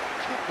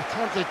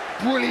 Shackleton,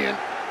 brilliant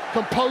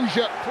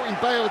composure, putting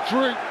Baah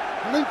through.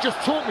 And then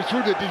just talk me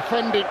through the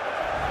defending.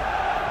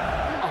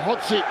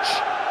 Ahmedhodžić,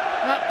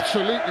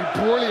 absolutely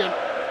brilliant.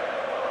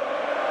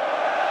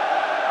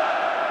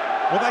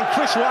 Well, then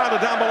Chris Wilder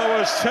down below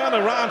us turned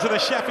around to the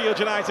Sheffield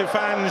United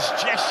fans,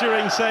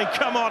 gesturing, saying,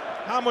 come on,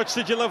 how much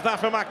did you love that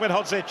from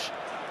Ahmedhodžić?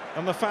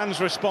 And the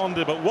fans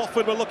responded, but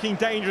Watford were looking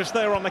dangerous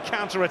there on the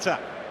counter-attack.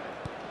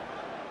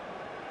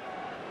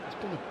 It's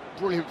been a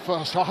brilliant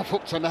first half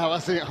up to now,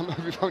 hasn't it? I know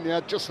we've only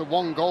had just the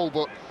one goal,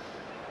 but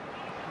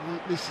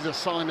this is a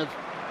sign of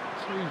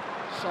two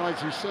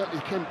sides who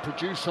certainly can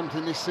produce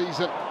something this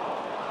season.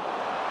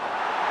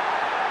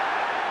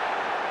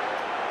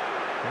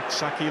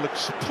 Rak-Sakyi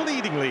looks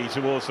pleadingly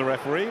towards the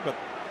referee, but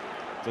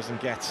doesn't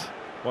get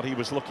what he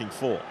was looking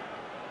for.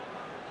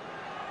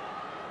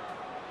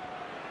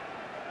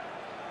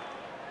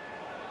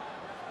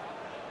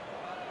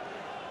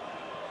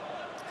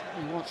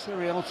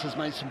 Sierralta's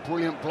made some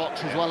brilliant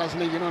blocks as well,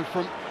 hasn't he? You know,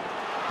 from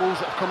balls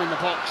that have come in the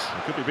box.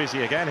 He could be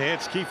busy again here.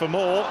 It's Kieffer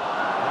Moore.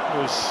 That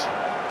was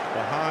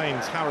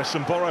behind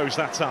Harrison Burrows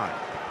that time.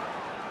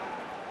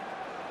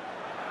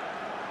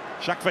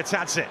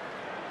 Shackleton.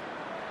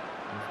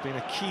 Been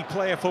a key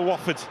player for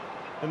Watford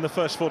in the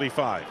first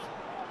 45.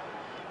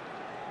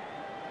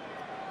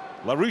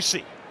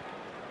 Larouci.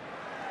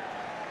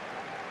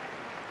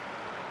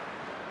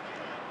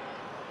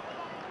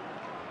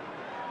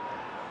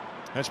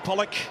 There's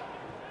Pollock.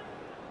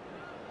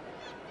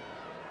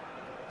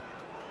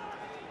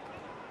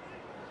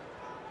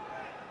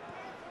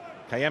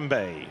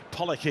 Kayembe,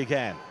 Pollock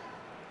again.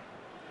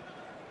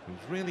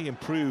 He's really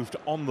improved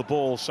on the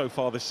ball so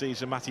far this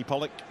season, Matty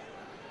Pollock.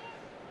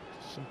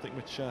 Something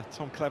which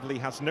Tom Cleverley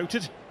has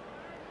noted.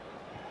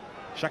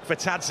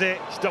 Shackleton,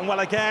 he's done well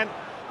again.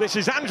 This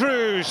is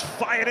Andrews,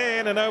 fired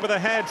in and over the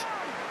head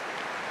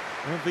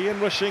of the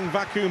inrushing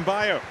Vakoun.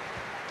 I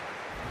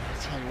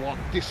tell you what,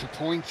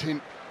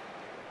 disappointing.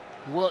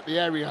 They work the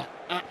area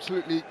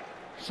absolutely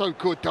so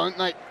good, don't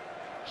they?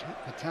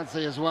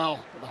 Shackleton as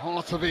well, at the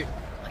heart of it.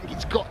 I think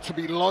it's got to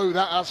be low,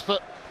 that has, for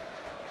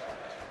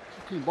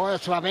Vakoun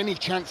to have any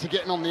chance of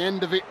getting on the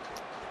end of it.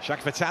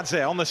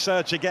 Shackleton on the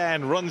surge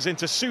again, runs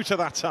into Souttar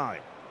that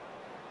time.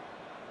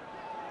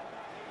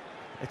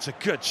 It's a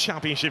good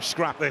championship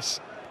scrap, this.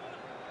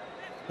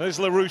 There's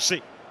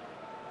Larouci.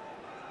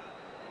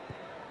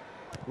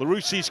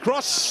 Larouci's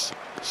cross.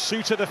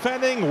 Souttar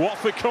defending,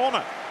 Watford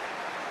corner.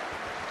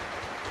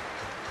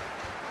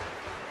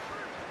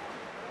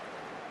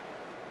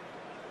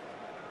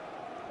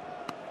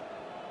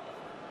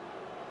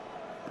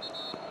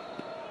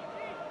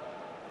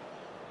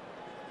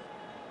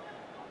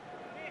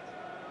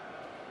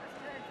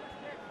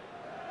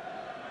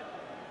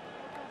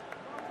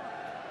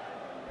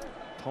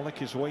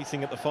 Pollock is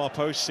waiting at the far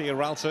post.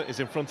 Sierralta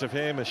is in front of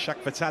him as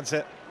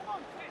Shackleton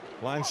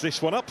lines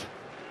this one up.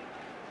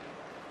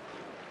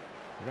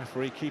 The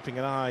referee keeping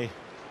an eye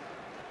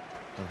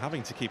and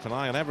having to keep an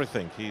eye on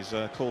everything. He's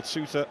called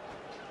Souttar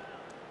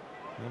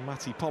and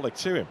Matty Pollock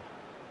to him.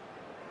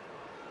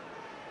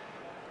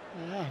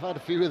 Yeah, I've had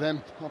a few of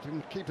them. I've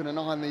been keeping an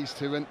eye on these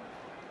two, and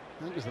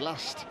I think it was the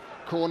last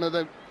corner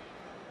they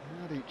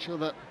had each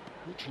other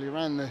literally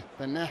around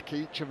the neck,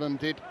 each of them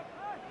did.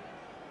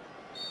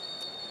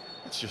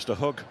 It's just a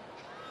hug.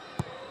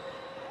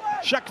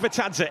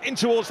 Shackleton in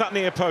towards that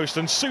near post,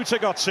 and Souttar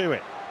got to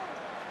it.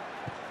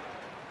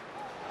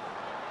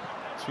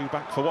 Two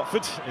back for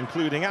Watford,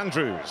 including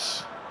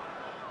Andrews.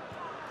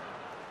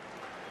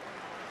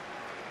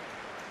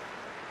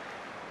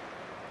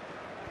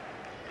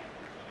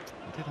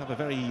 They did have a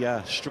very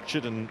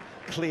structured and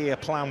clear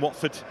plan,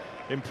 Watford,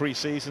 in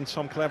pre-season.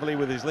 Tom Cleverley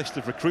with his list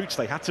of recruits.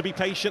 They had to be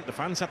patient. The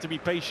fans had to be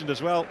patient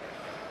as well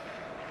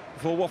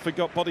before Watford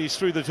got bodies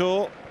through the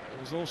door. There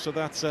was also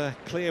that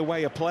clear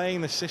way of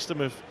playing, the system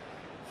of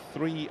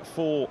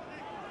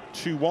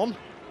 3-4-2-1.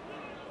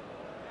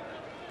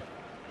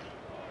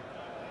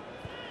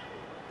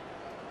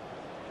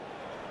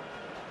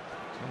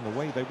 And the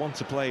way they want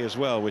to play as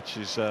well, which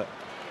is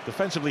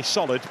defensively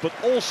solid, but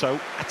also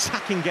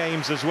attacking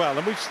games as well.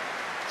 And we've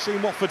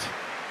seen Watford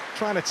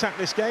try and attack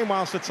this game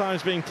whilst at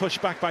times being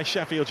pushed back by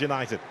Sheffield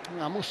United.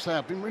 Yeah, I must say,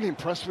 I've been really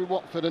impressed with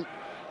Watford and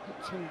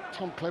what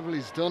Tom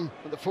Cleverley's done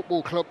at the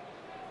football club.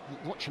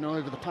 Watching her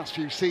over the past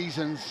few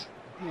seasons,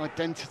 the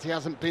identity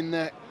hasn't been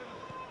there.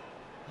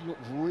 They look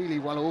really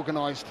well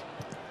organised.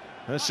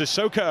 There's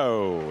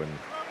Sissoko, and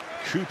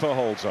Cooper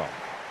holds on.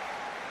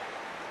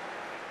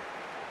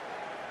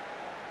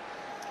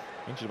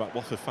 Mentioned about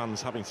Watford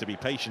fans having to be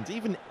patient.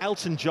 Even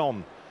Elton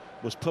John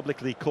was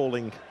publicly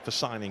calling for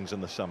signings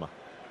in the summer.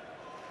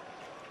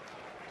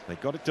 They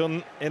got it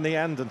done in the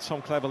end, and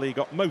Tom Cleverley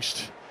got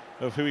most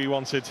of who he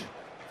wanted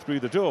through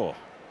the door.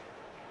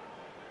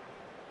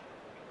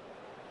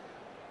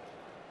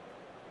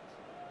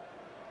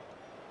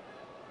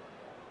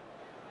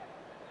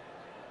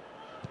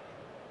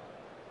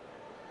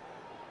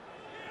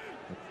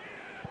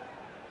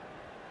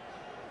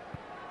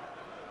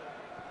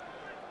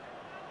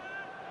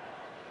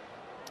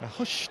 A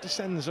hush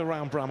descends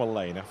around Bramall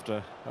Lane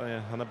after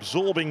an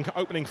absorbing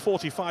opening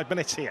 45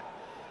 minutes here.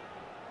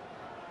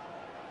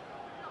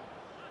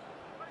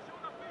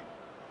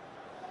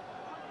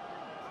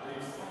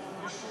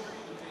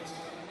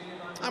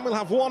 And we'll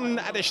have one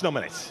additional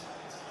minute.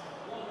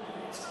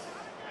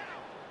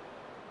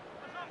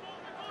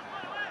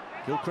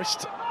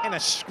 Gilchrist in a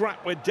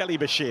scrap with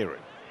Dele-Bashiru.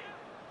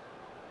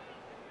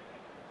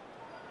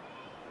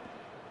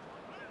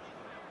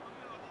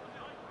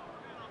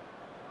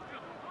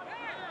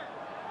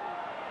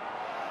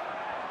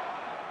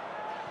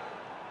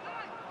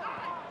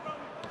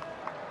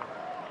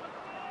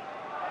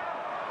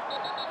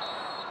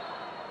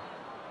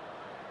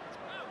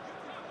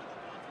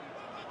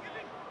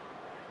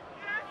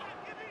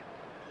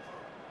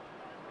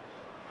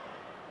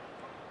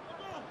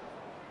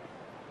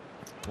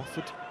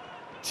 Watford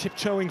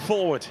tiptoeing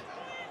forward.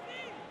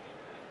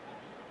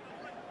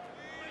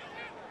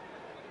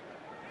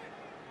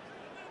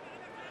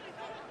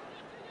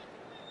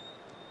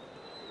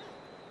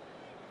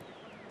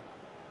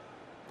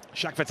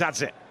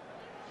 Shackleton.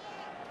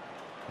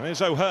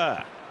 There's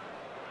O'Hare.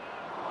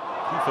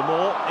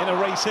 Kieffer in a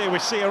race here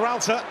with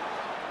Sierralta.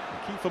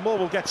 Kieffer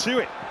will get to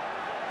it.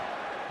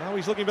 Now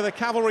he's looking for the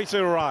cavalry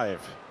to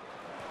arrive.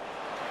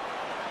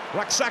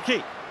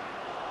 Rak-Sakyi.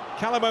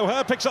 Callum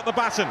O'Hare picks up the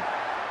baton.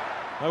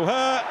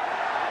 O'Hare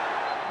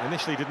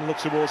initially didn't look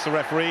towards the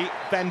referee,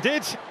 then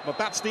did, but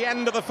that's the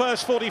end of the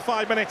first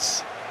 45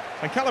 minutes.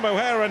 And Callum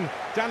O'Hare and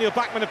Daniel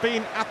Bachmann have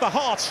been at the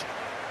heart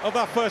of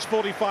that first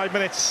 45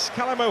 minutes.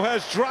 Callum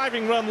O'Hare's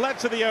driving run led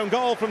to the own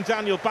goal from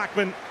Daniel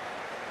Bachmann.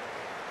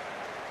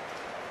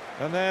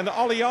 And then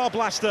Ollie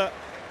Arblaster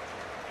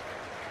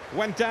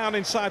went down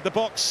inside the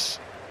box,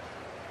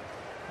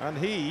 and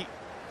he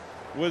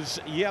was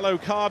yellow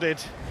carded.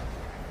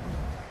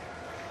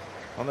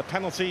 And the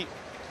penalty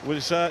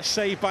was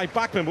saved by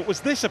Bachmann, but was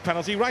this a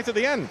penalty right at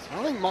the end?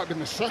 I think it might have been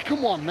the second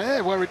one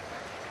there, where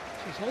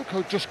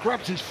Sissoko just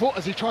grabs his foot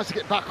as he tries to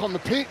get back on the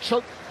pitch.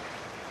 So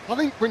I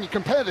think when you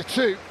compare the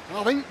two,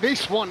 I think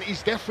this one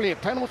is definitely a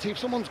penalty. If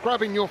someone's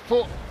grabbing your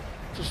foot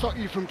to stop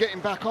you from getting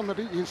back on the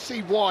pitch, you can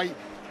see why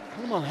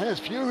Callum O'Hare's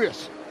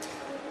furious.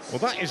 Well,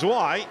 that is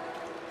why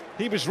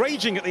he was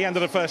raging at the end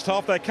of the first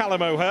half there,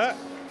 Callum O'Hare.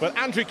 But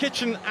Andrew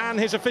Kitchen and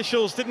his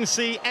officials didn't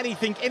see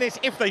anything in it,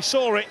 if they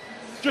saw it.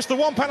 Just the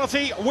one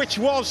penalty, which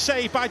was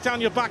saved by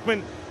Daniel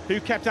Bachmann, who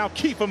kept out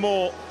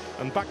Kieffer,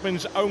 and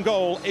Bachmann's own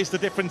goal is the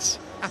difference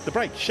at the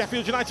break.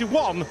 Sheffield United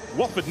 1,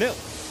 Watford 0.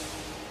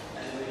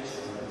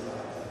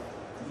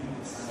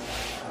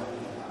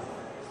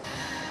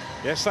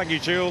 Yes, thank you,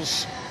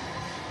 Jules.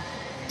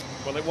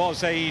 Well, it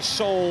was a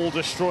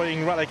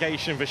soul-destroying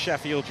relegation for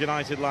Sheffield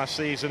United last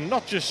season.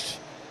 Not just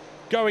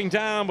going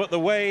down, but the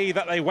way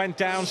that they went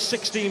down.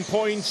 16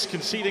 points,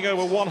 conceding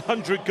over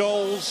 100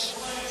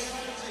 goals.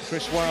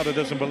 Chris Wilder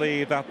doesn't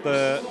believe that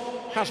there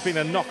has been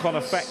a knock-on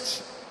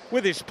effect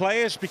with his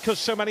players because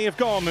so many have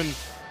gone and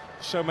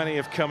so many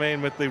have come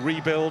in with the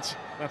rebuild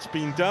that's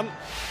been done.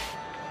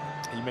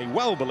 He may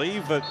well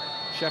believe that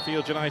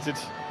Sheffield United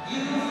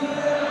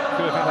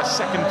could have had a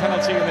second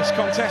penalty in this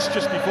contest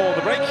just before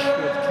the break,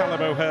 with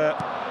Callum O'Hare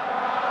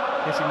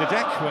hitting the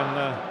deck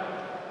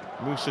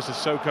when Moussa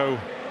Sissoko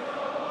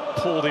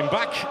pulled him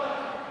back,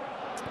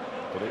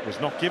 but it was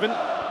not given.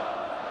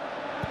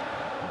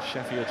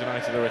 Sheffield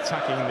United are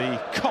attacking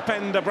the cop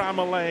end of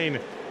Bramall Lane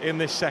in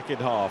this second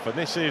half, and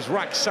this is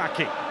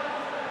Rak-Sakyi.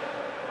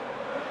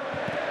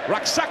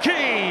 Rak-Sakyi,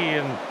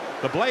 and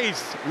the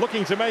Blades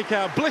looking to make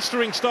a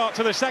blistering start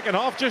to the second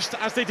half, just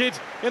as they did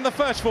in the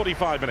first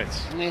 45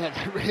 minutes. Yeah,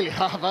 they really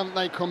have, haven't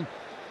they? Come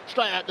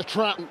straight out the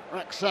trap.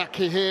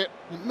 Rak-Sakyi here,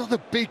 another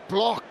big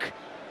block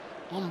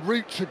en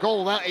route to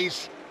goal. That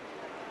is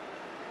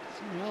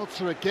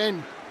Sierralta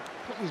again,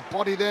 putting his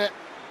body there.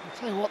 I'll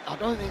tell you what, I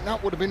don't think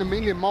that would have been a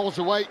million miles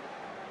away.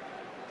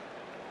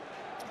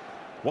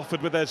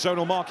 Watford with their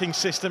zonal marking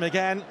system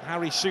again.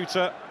 Harry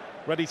Souttar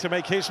ready to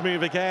make his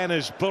move again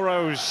as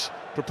Burrows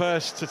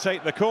prepares to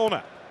take the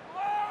corner.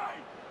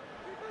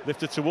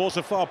 Lifted towards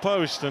the far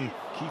post, and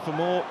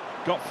Kieffer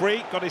got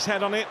free, got his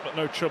head on it, but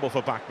no trouble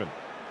for Bachmann.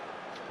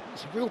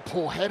 It's a real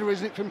poor header,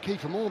 isn't it, from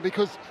Kieffer,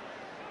 because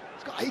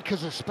he's got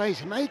acres of space.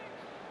 He may have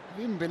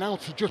even been able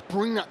to just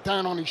bring that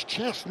down on his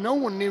chest. No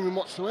one near him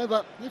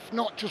whatsoever. If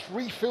not, just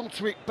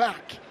refilter it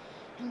back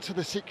into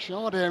the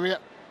 6-yard area.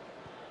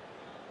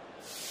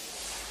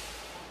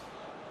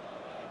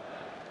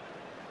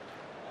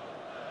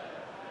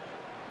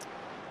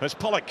 There's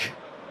Pollock.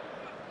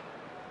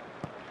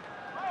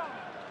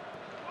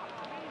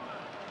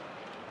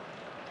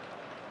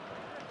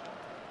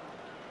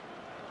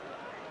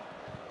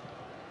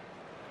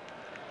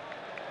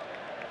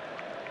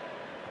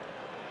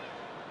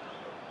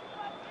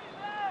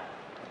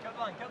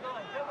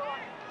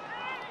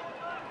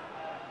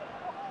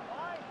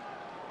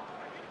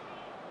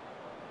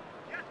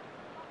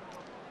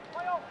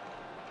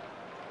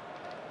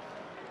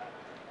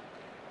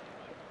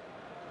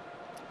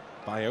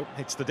 Baah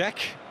hits the deck.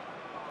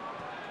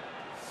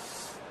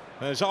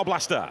 There's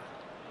Arblaster.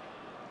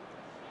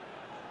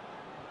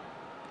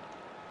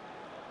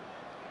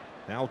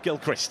 Now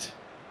Gilchrist.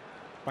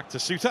 Back to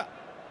Souttar.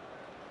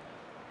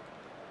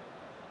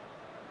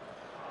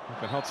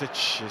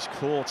 Ahmedhodžić is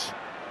caught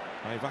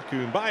by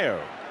Vakoun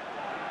Baah.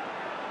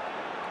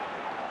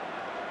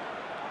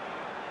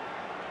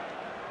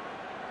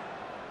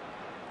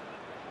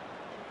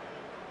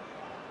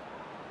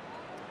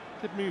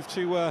 Did move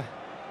to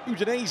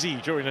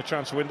Udinese during the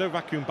transfer window.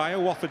 Vakoun Baah,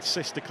 Watford's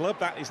sister club.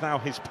 That is now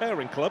his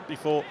parent club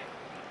before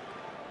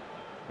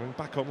going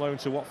back on loan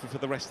to Watford for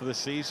the rest of the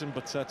season.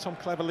 But Tom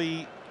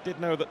Cleverley did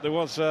know that there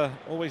was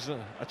always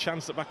a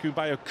chance that Vakoun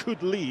Baah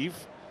could leave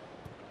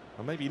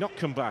and maybe not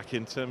come back,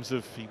 in terms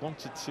of he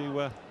wanted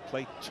to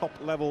play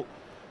top-level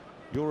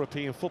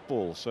European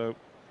football. So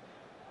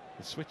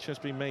the switch has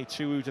been made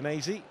to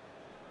Udinese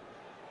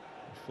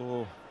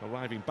before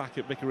arriving back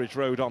at Vicarage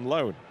Road on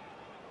loan.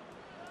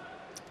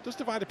 Does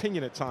divide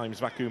opinion at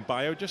times, Vakoun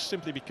Baah, just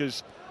simply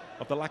because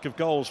of the lack of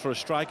goals for a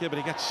striker, but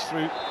he gets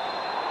through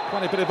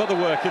quite a bit of other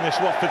work in this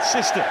Watford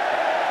system.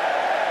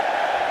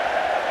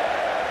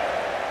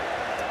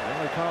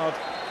 Yellow card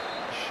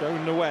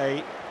shown away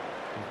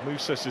with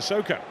Moussa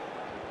Sissoko.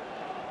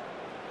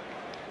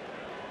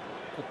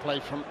 Good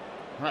play from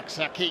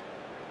Rak-Sakyi.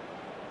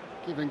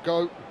 Give and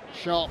go,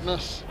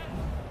 sharpness.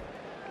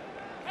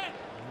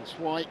 That's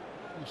White,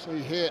 you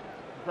see here,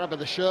 grab of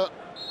the shirt.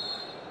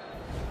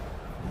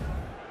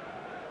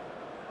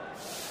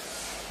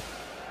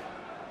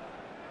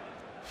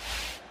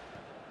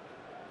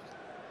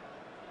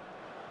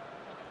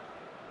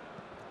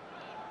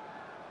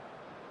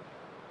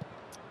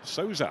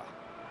 Souza.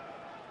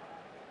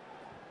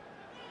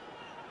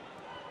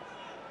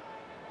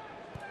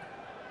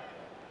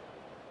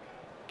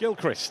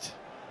 Gilchrist.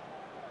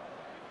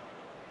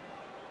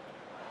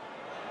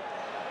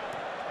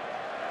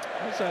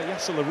 There's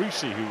Yasser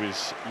Larouci, who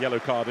was yellow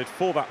carded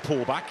for that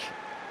pullback.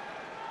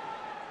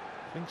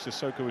 I think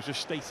Sissoko was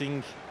just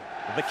stating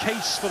the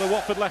case for the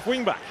Watford left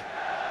wing back,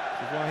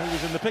 which is why he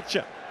was in the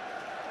picture.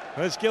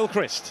 There's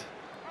Gilchrist.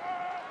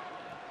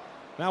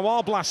 Now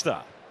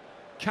Arblaster.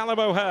 Callum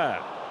O'Hare.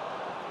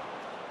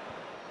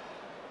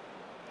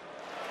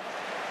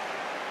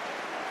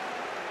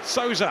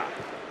 Souza.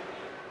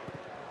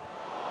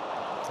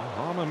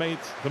 Hamer made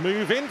the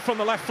move in from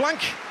the left flank.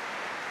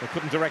 They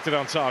couldn't direct it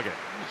on target.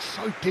 It's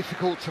so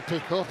difficult to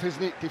pick up,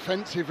 isn't it,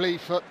 defensively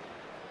for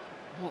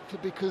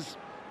Watford, because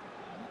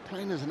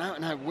playing as an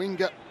out-and-out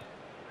winger,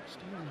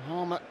 Steven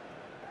Hamer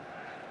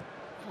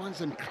finds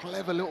them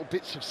clever little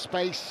bits of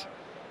space,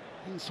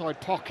 inside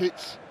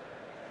pockets.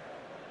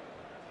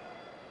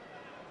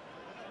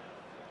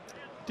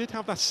 Did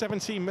have that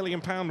 £17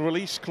 million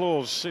release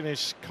clause in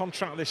his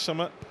contract this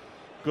summer.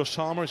 Gus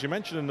Hamer, as you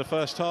mentioned in the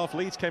first half,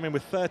 Leeds came in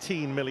with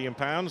 £13 million,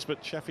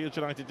 but Sheffield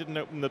United didn't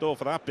open the door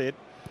for that bid.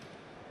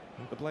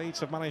 And the Blades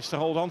have managed to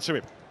hold on to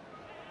him.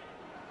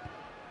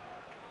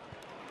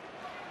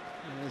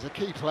 He's a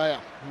key player,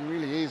 he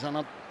really is, and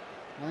I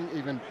think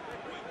even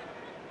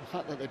the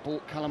fact that they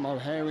bought Callum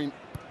O'Hare in,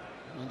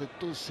 there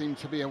does seem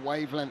to be a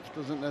wavelength,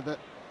 doesn't there, that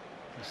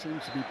they seem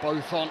to be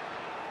both on.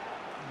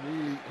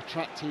 Really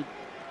attractive,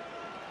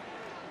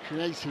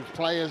 creative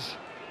players.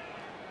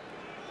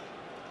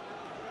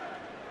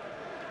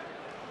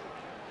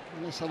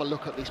 Let's have a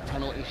look at this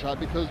penalty shot,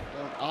 because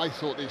I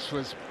thought this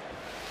was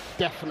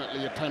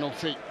definitely a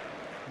penalty.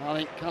 I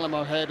think Callum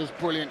O'Hare does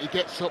brilliant. He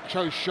gets up,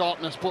 shows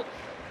sharpness, but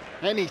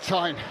any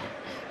time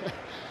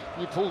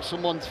you pull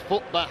someone's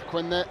foot back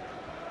when they're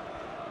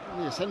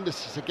the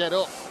ascendancy to get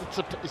up,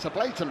 it's a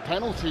blatant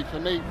penalty for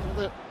me.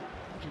 Whether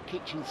Andrew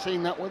Kitchen's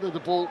seen that, whether the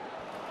ball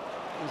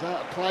was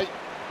out of play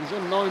is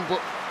unknown,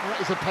 but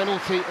that is a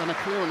penalty, and a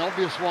clear and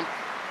obvious one.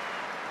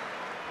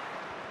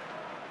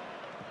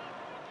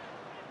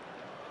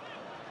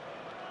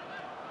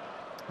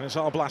 There's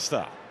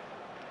Arblaster.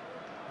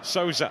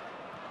 Souza.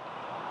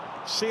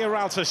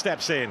 Sierralta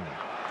steps in.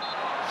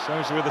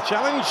 Souza with the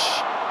challenge.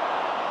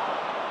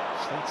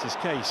 States his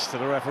case to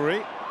the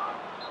referee.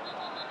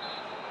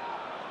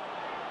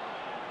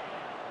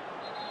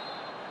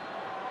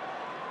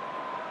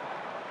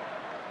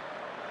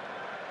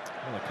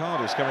 Well, the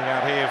card is coming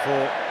out here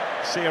for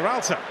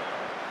Sierralta.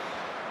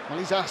 Well,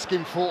 he's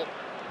asking for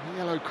a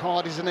yellow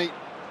card, isn't he,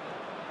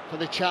 for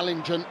the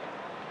challenge, and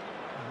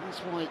that's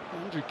why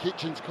Andrew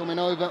Kitchen's coming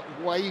over,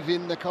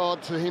 waving the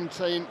card to him,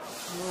 saying,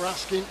 "You're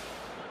asking,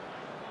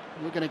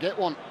 you're going to get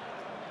one."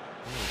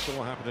 We saw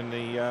what happened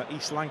in the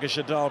East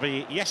Lancashire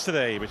derby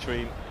yesterday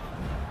between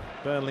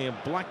Burnley and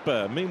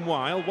Blackburn.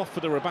 Meanwhile,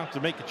 Watford are about to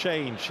make a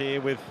change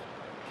here with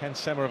Ken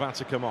Sema about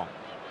to come on.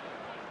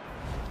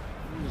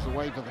 Here's the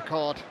wave of the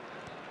card.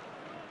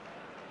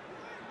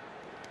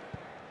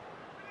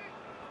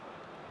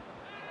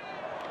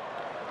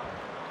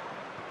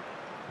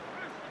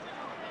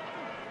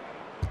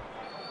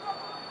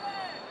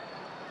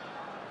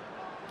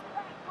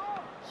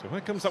 So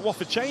here comes that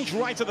Watford change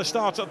right at the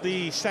start of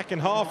the second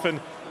half, and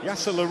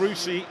Yasser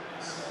Larouci,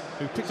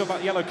 who picked up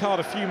that yellow card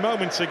a few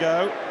moments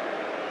ago,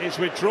 is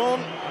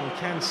withdrawn, and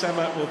Ken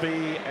Sema will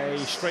be a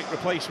straight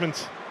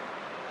replacement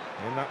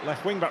in that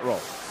left wing-back role.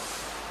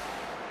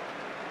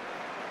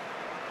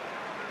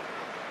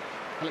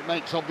 Well, it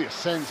makes obvious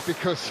sense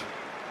because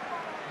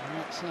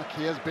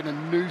Rak-Sakyi has been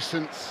a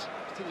nuisance,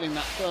 particularly in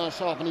that first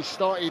half, and he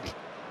started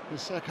the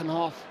second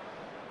half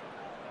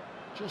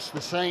just the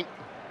same.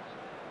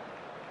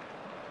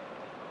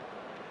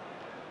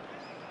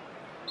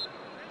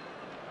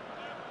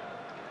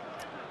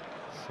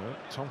 So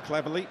Tom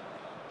Cleverley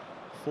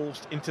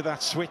forced into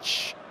that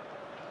switch.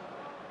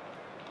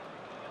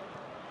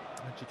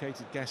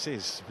 Educated guess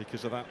is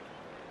because of that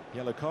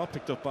yellow card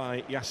picked up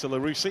by Yasser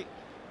Larouci.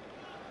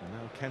 And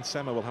now Ken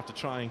Sema will have to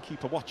try and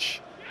keep a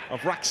watch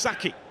of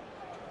Rak-Sakyi.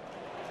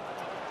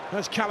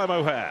 There's Callum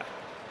O'Hare.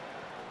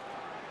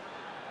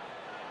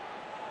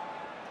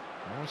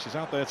 Oh, she's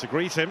out there to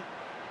greet him.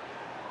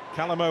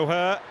 Callum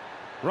O'Hare,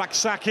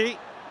 Rak-Sakyi. It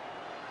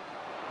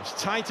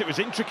was tight, it was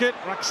intricate.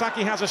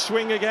 Rak-Sakyi has a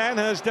swing again.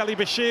 Here's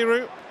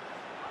Dele-Bashiru.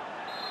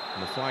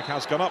 And the flag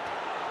has gone up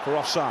for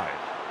offside.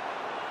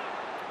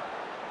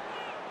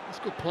 That's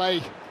good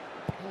play.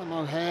 Callum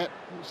O'Hare,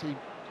 obviously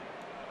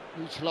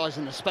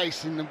utilising the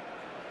space in the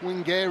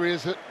wing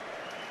areas that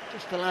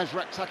just allows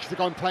Rak-Sakyi to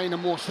go and play in a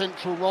more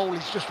central role.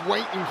 He's just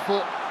waiting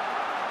for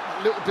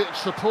a little bit of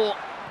support.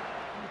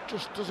 It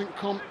just doesn't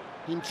come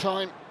in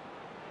time.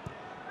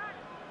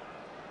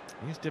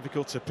 It's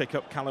difficult to pick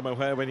up Callum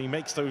O'Hare when he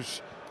makes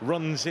those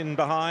runs in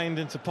behind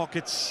into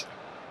pockets.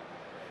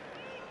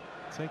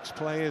 Takes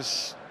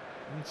players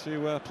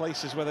into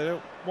places where they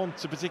don't want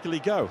to particularly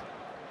go.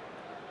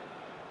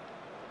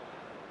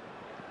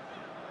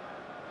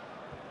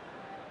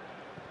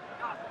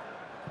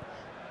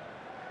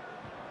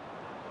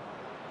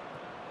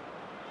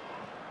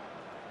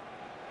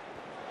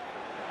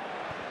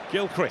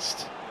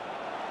 Gilchrist.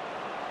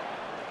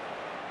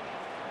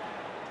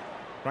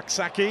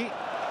 Rak-Sakyi.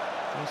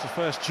 There's the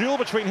first duel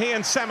between he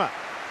and Sema.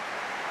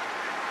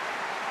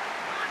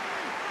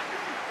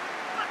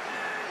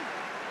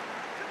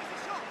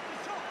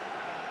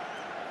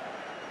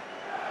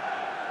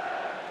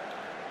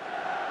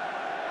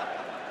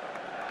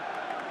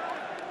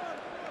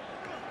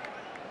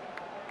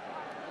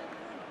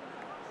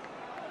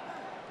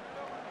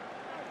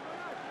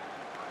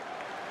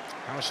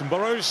 Harrison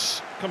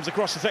Burrows comes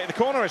across to take the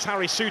corner as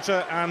Harry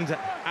Souttar and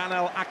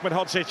Souttar-Anel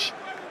Ahmedhodžić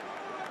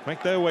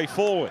make their way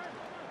forward.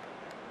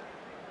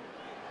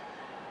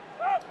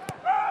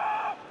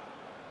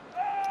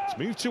 Let's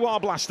move to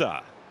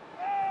Arblaster.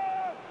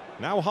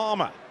 Now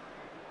Hamer.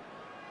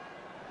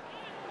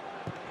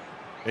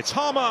 It's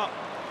Hamer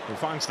who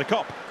finds the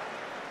cop.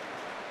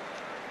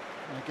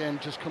 Again,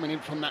 just coming in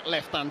from that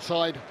left-hand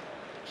side.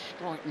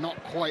 Strike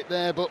not quite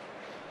there, but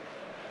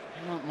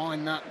I don't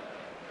mind that.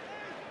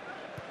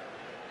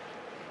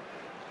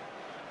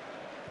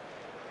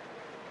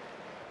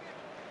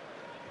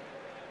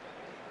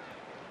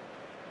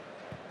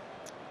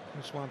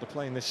 Just wanted to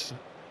play in this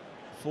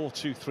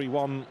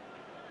 4-2-3-1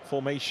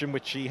 formation,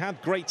 which he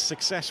had great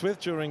success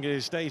with during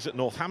his days at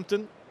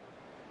Northampton.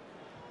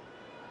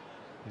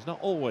 He's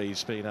not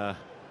always been a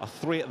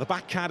three at the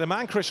back kind of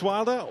man, Chris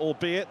Wilder,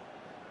 albeit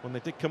when they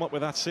did come up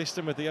with that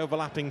system with the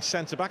overlapping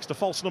centre-backs, the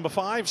false number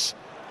fives,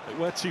 it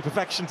worked to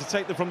perfection to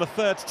take them from the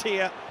third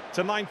tier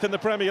to ninth in the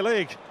Premier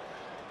League.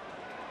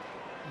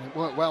 It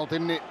worked well,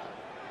 didn't it?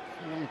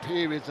 Long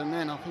periods, and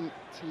then I think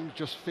teams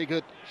just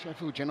figured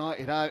Sheffield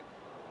United out.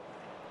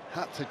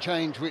 Had to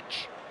change,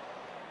 which,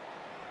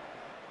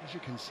 as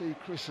you can see,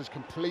 Chris has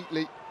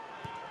completely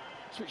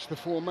switched the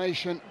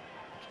formation,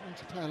 trying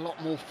to play a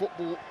lot more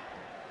football,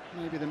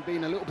 maybe than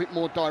being a little bit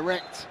more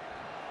direct.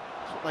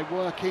 That's what they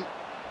work in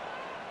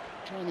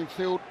training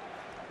field.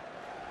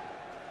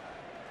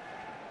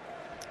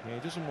 Yeah, he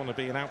doesn't want to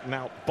be an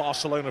out-and-out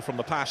Barcelona from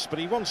the past, but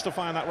he wants to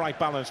find that right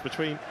balance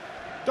between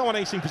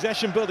dominating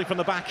possession, building from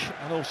the back,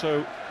 and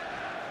also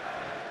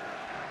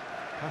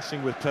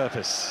passing with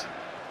purpose.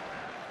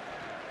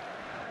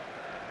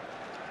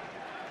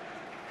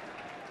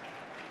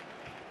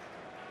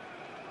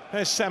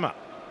 There's Sema.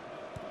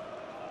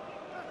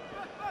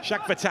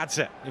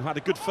 Shackleton, who had a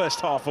good first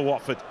half for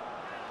Watford.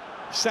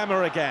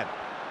 Sema again.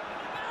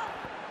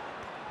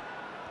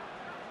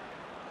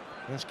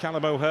 There's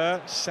Callum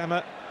O'Hare.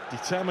 Sema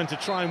determined to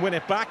try and win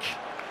it back.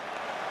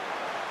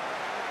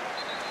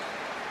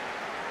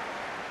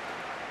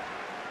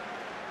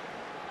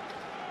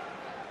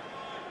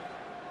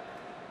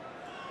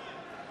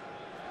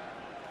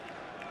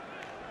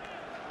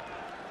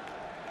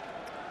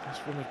 This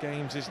run of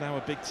games is now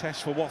a big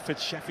test for Watford.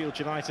 Sheffield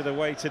United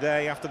away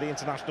today after the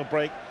international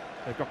break.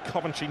 They've got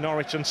Coventry,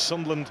 Norwich and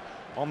Sunderland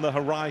on the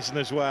horizon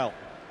as well.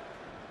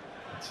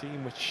 A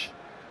team which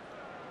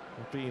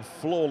have been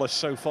flawless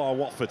so far,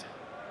 Watford.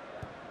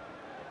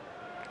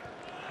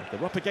 But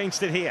they're up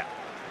against it here.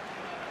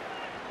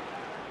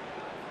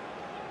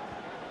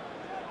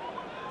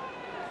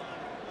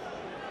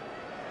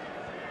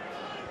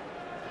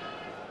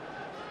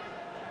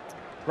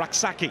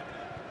 Rak-Sakyi.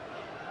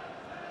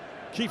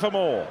 Kieffer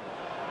Moore.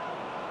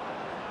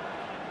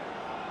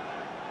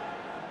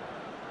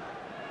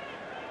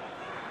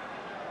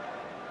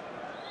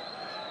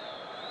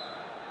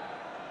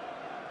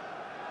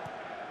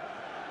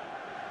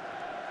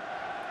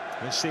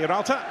 Here's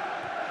Sierralta.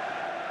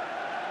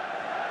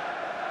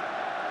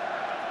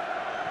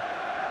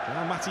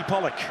 Now Matty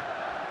Pollock.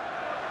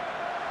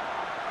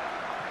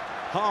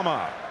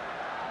 Hamer.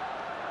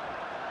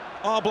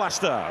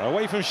 Arblaster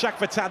away from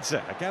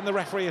Sheffield. Again, the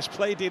referee has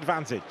played the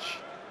advantage.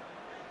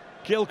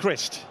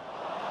 Gilchrist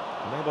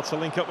unable to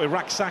link up with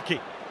Rak-Sakyi.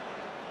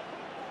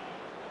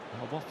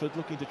 Well, Watford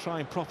looking to try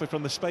and profit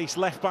from the space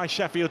left by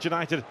Sheffield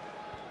United,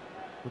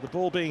 with the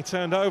ball being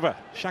turned over.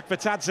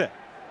 Sheffield.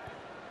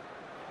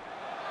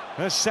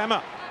 There's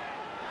Sema.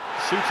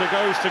 Soutar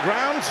goes to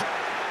ground.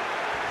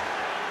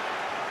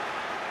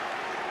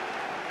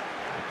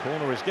 The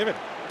corner is given.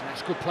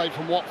 That's good play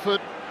from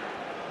Watford.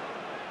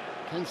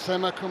 Ken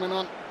Sema coming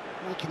on,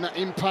 making that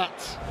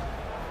impact.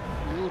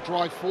 He'll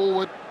drive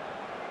forward.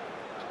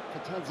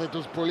 Sheffield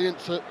does brilliant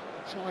to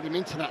slide him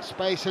into that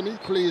space, and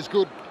equally as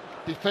good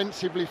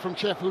defensively from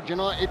Sheffield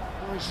United.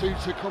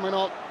 Soutar coming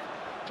on,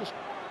 just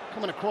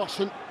coming across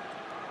and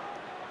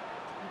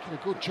making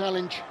a good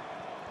challenge.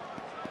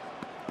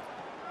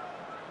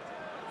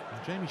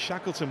 Jamie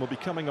Shackleton will be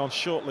coming on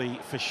shortly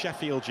for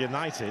Sheffield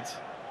United.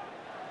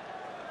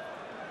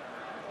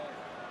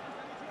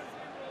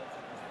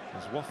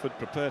 As Watford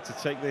prepared to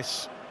take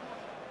this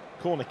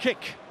corner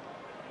kick.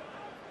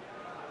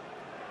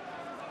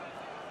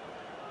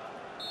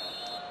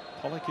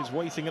 Pollock is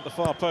waiting at the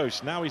far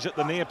post. Now he's at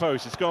the near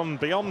post. It's gone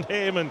beyond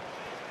him and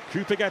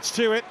Cooper gets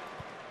to it.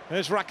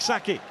 There's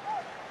Rak-Sakyi.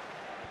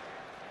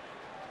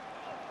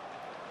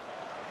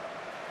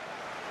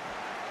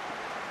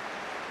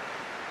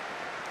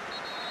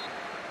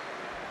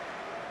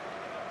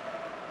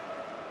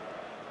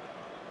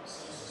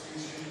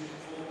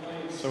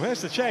 So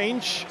here's the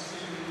change.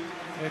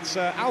 It's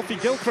Alfie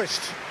Gilchrist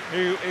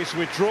who is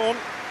withdrawn,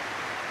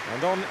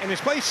 and on in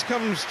his place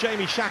comes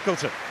Jamie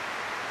Shackleton.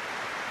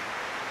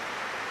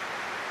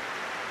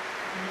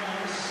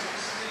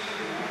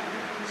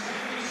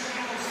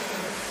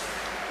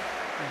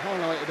 I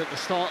highlighted at the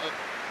start that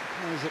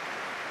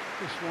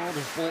Chris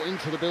Wilder's brought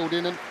into the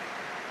building, and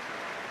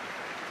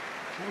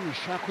Jamie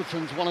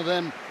Shackleton's one of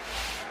them.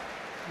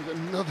 He's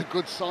another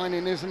good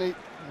signing, isn't he?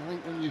 I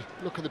think when you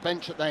look at the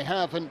bench that they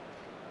have, and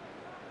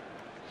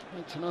it's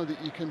great to know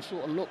that you can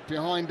sort of look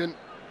behind and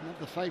have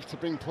the faith to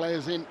bring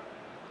players in.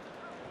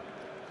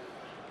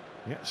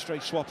 Yeah,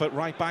 straight swap at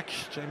right back.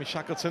 Jamie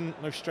Shackleton,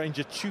 no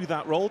stranger to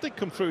that role, did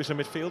come through as a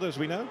midfielder, as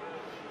we know.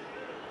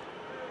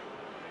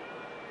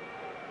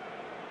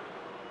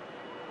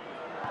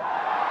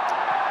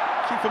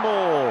 Kieffer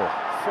Moore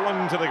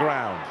flung to the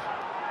ground.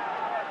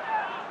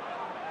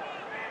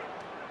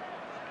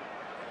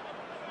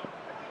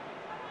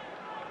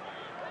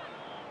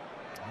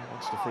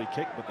 The free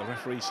kick, but the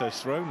referee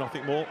says throw,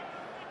 nothing more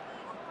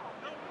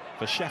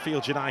for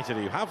Sheffield United,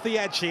 who have the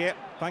edge here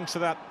thanks to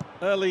that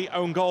early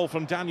own goal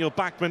from Daniel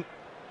Bachmann,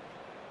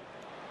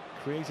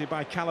 created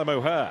by Callum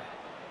O'Hare.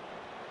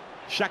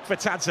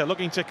 Sheffield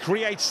looking to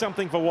create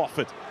something for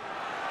Watford.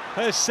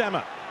 Here's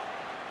Sema.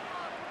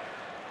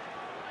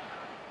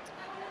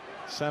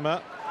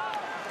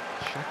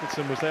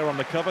 Shackleton was there on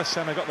the cover.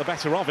 Sema got the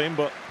better of him,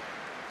 but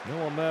no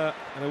one there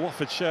in a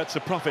Watford shirt to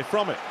profit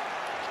from it.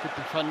 Good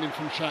defending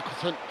from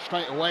Shackleton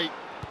straight away.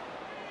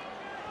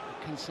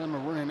 Can Sema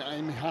running at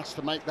him? He has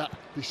to make that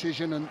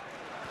decision and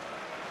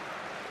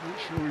make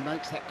sure he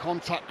makes that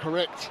contact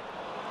correct.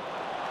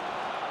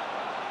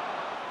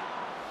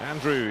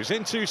 Andrews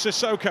into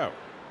Sissoko.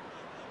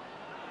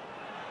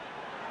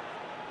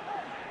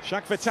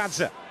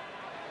 Sheffield.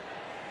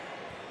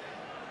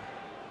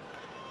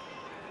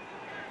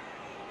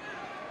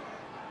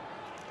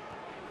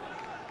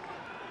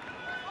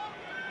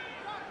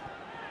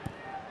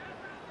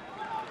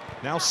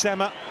 Now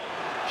Sema.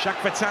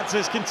 Sheffield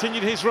has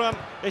continued his run.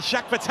 It's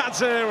Sheffield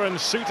and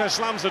Soutar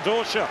slams the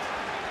door shut.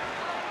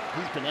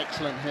 He's been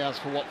excellent, he has,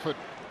 for Watford.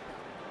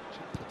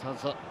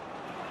 Sheffield.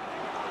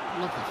 I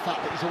love the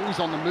fact that he's always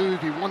on the move.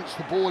 He wants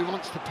the ball, he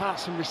wants to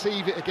pass and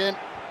receive it again.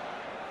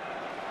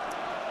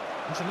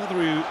 There's another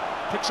who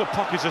picks up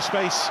pockets of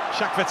space,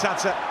 Sheffield. He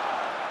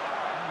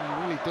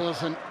really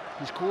does, and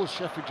he's caused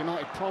Sheffield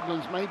United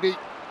problems. Maybe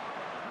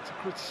to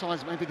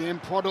criticise maybe the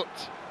end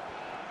product.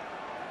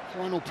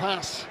 Final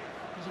pass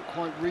hasn't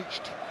quite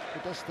reached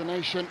the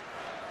destination.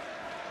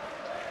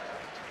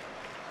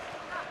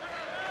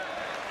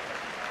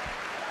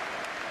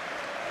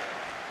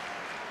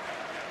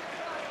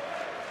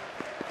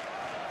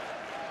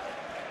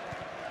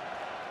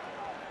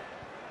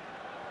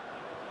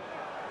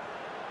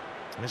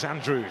 There's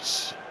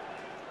Andrews.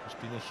 He's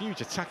been a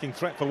huge attacking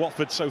threat for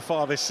Watford so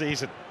far this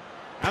season.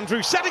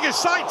 Andrews setting his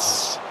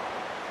sights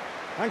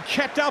and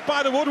kept out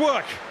by the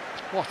woodwork.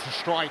 What a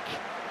strike.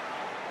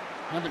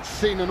 I haven't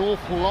seen an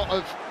awful lot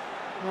of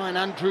Ryan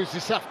Andrews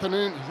this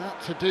afternoon. He's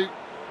had to do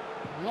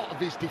a lot of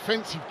his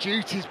defensive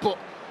duties, but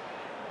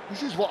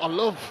this is what I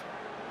love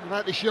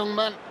about this young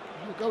man.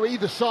 He'll go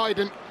either side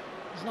and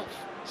he's not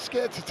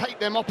scared to take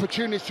them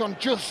opportunities on,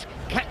 just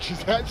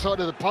catches the outside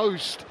of the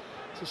post.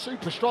 It's a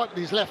super strike with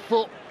his left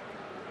foot.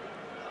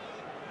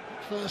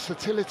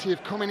 Versatility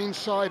of coming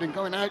inside and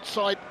going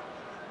outside,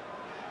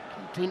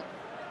 keeping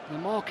the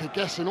marker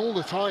guessing all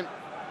the time.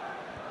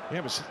 Yeah,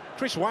 it was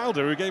Chris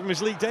Wilder who gave him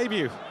his league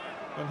debut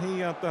when he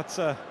had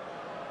that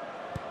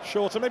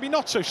shorter, maybe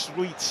not so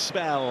sweet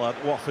spell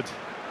at Watford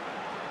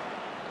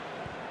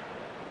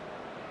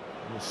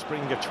in the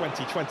spring of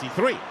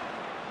 2023.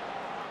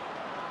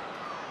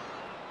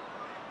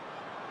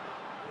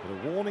 But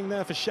a warning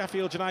there for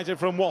Sheffield United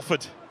from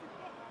Watford.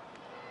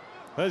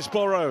 There's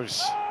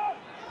Burrows.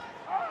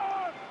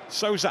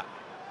 Souza.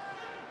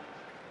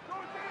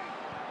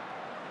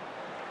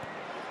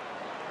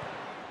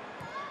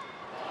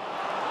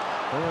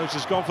 Burrows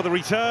has gone for the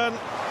return.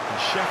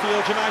 And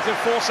Sheffield United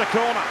force a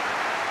corner.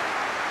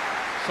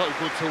 So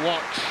good to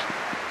watch.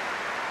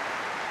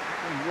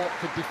 And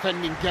Watford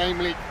defending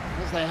gamely,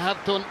 as they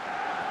have done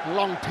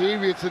long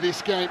periods of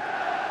this game.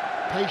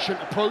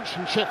 Patient approach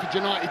from Sheffield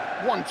United.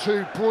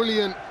 1-2,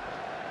 brilliant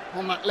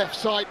on that left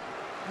side.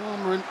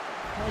 Hamer and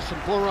Harrison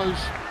Burrows.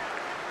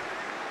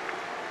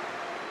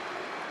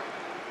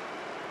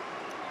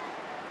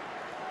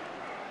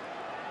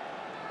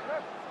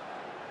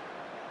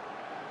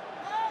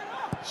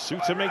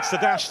 Souttar makes the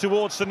dash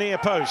towards the near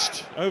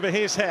post. Over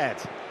his head.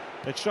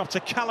 It's dropped to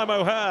Callum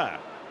O'Hare.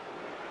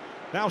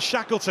 Now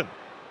Shackleton.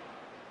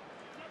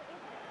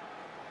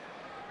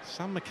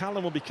 Sam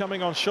McCallum will be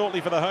coming on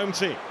shortly for the home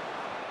team.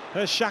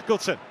 There's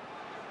Shackleton.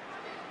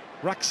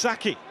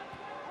 Rak-Sakyi.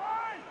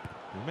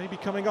 He may be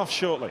coming off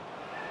shortly.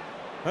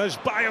 There's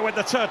Baah with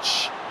the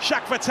touch.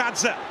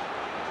 Shackleton.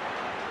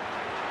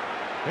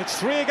 It's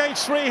 3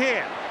 against 3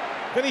 here.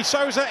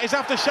 Vinícius is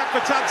after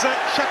Shackleton.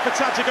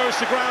 Shackleton goes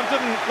to ground,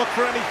 didn't look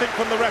for anything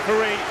from the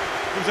referee.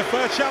 It was a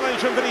fair challenge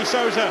from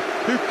Vinícius,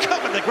 who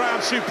covered the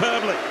ground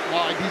superbly.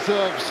 Oh, he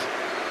deserves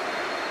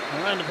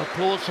a round of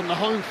applause from the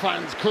home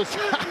fans, because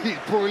that is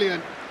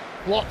brilliant.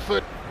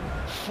 Watford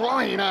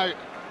flying out,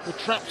 the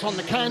traps on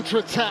the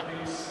counter-attack.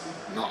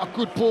 Not a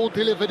good ball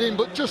delivered in,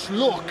 but just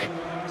look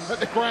at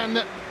the ground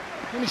that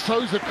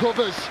Vinícius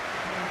covers.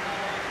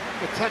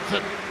 The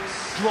Tedson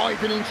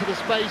driving into the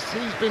space.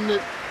 He's been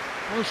the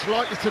most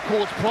likely to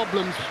cause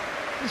problems.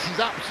 This is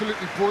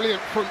absolutely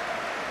brilliant from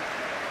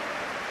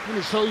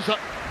Vinícius.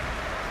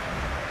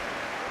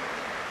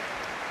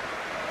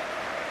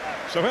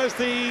 So here's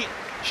the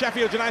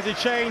Sheffield United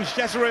change.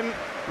 Jesurun,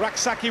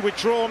 Rak-Sakyi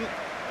withdrawn,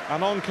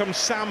 and on comes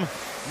Sam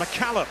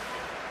McCallum.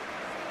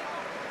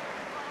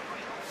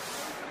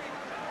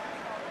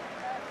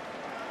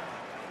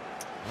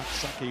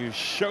 Rak-Sakyi, who's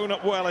shown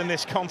up well in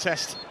this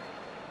contest.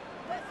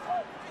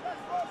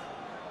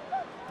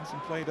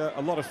 Hasn't played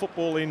a lot of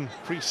football in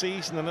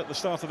pre-season and at the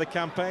start of the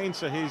campaign,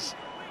 so his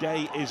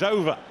day is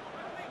over.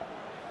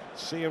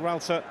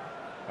 Sierralta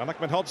and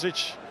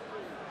Ahmedhodžić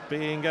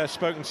being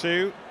spoken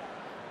to.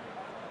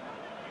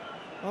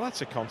 Well,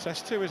 that's a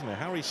contest too, isn't it?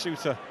 Harry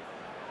Souttar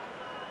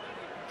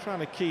trying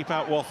to keep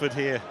out Watford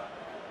here.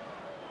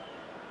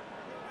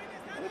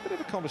 And a bit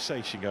of a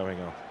conversation going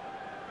on.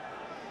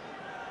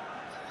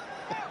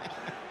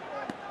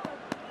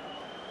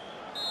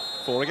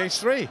 Four against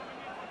 3.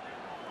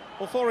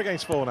 Or 4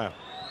 against 4 now.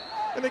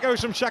 And it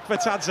goes from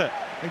Shackleton,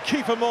 and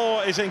Kieffer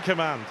Moore is in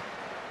command.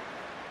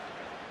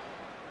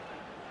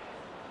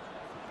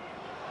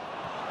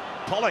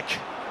 Pollock.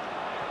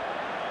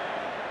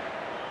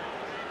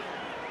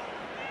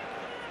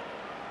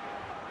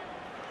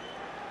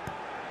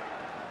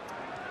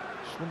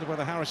 Just wonder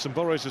whether Harrison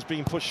Burrows has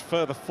been pushed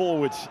further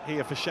forward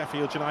here for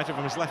Sheffield United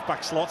from his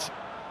left-back slot.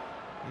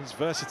 He's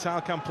versatile,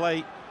 can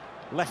play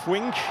left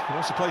wing. He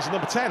also plays at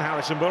number 10,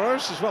 Harrison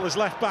Burrows, as well as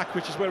left-back,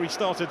 which is where he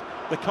started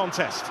the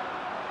contest.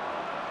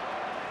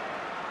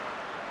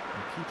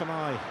 And keep an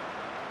eye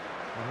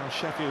on how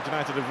Sheffield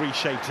United have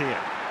reshaped here.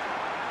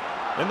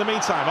 In the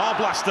meantime,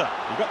 Arblaster,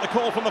 he got the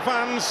call from the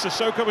fans.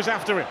 Sissoko was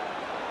after him.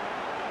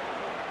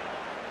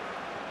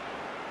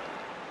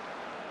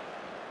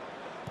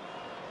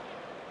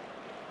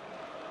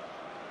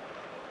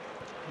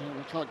 Yeah,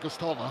 looks like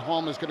Gustavo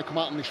Hamer's going to come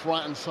out on this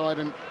right-hand side,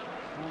 and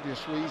for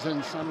obvious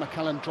reasons, Sam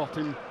McCallum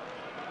dropping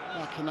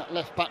back in that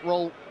left-back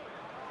role,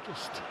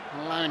 just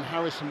allowing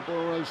Harrison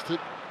Burrows to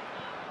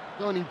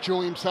go and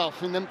enjoy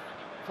himself in the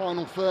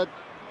final third.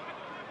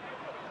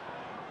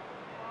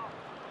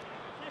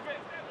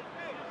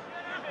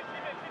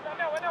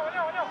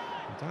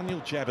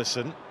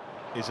 Andrews-Giorgi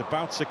is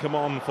about to come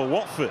on for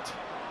Watford.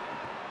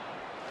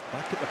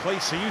 Back at the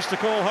place he used to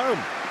call home.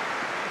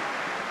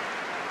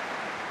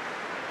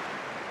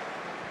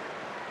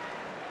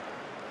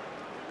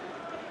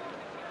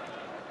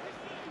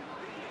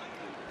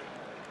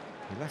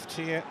 He left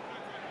here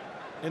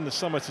in the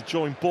summer to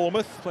join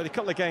Bournemouth. Played a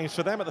couple of games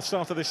for them at the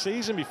start of this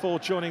season before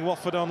joining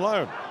Watford on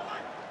loan.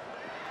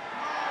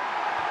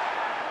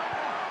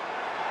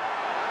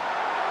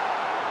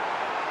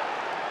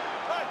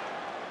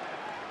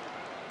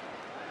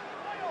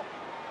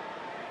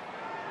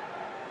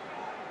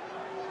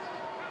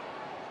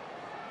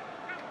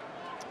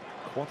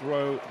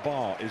 Kwadwo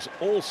Baah is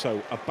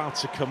also about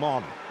to come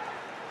on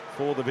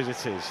for the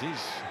visitors.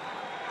 He's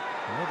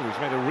another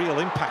who's made a real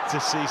impact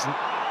this season.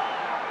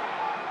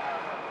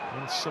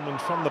 And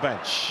summoned from the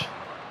bench,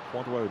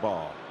 Kwadwo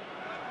Baah.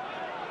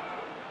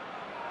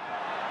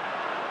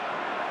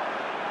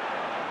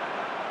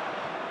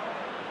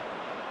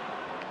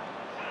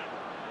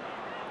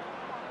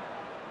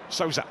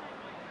 Souza.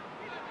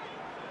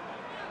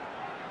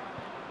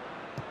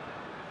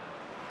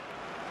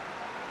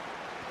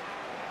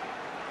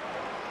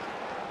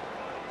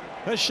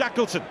 There's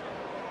Shackleton.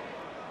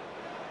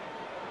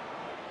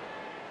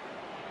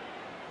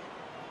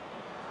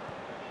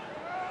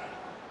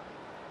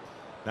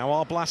 Now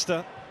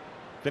Arblaster,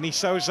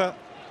 Vinícius.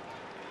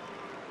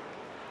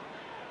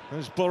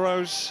 There's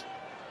Burrows.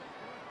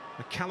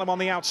 McCallum on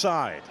the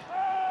outside.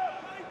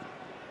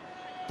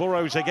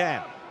 Burrows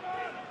again.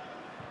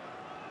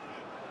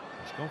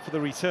 He's gone for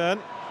the return.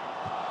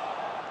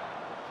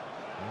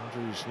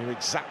 Andrews knew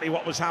exactly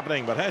what was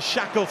happening, but here's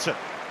Shackleton.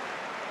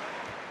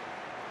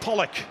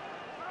 Pollock.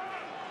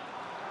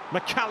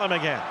 McCallum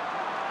again.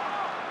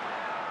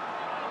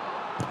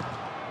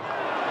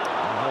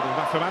 And holding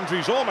back from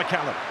Andrews or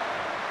McCallum.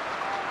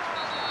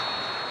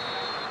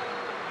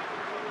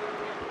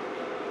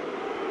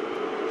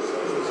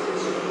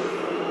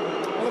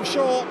 Well, I'm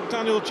sure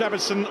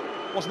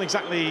Andrews-Giorgi wasn't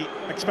exactly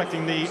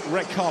expecting the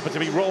red carpet to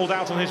be rolled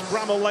out on his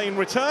Bramall Lane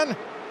return.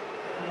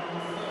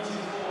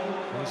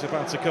 He's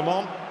about to come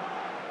on.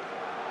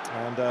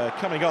 And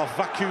coming off,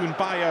 Vakoun,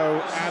 Baah,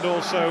 and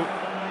also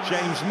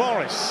James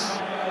Morris.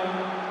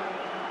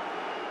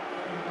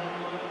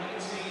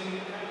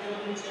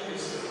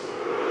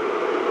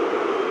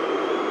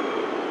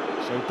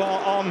 So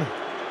Baah on,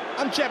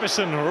 and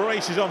Jesurun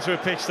races onto a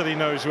pitch that he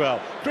knows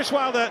well. Chris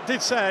Wilder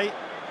did say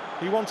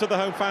he wanted the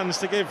home fans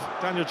to give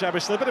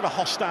Andrews-Giorgi a bit of a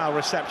hostile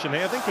reception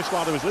here. I think Chris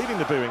Wilder was leading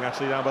the booing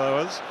actually down below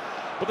us.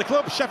 But the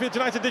club, Sheffield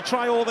United, did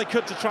try all they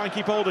could to try and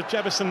keep hold of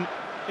Jesurun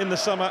in the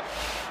summer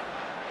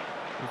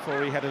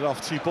before he headed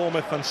off to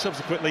Bournemouth and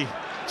subsequently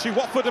to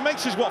Watford and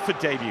makes his Watford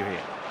debut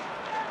here.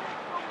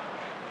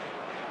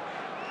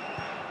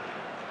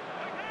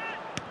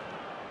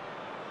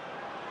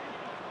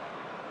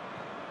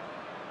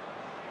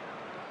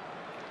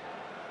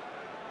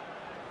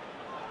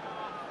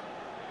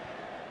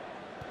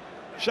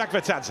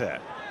 Shackleton.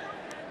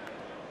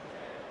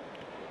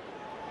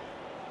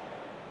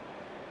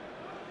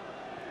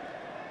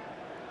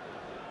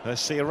 There's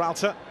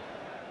Sierralta.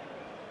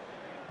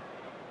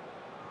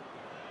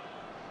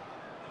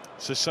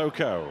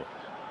 Sissoko.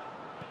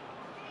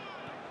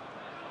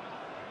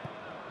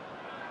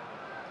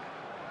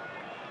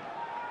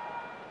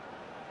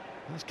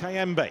 There's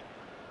Kayembe.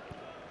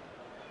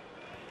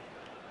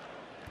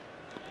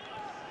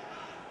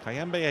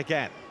 Kayembe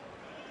again.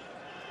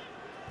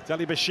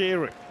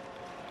 Dele-Bashiru.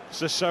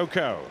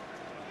 Sissoko.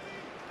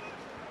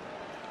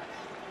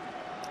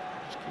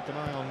 Just keep an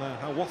eye on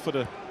how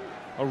Watford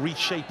are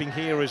reshaping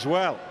here as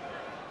well.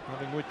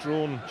 Having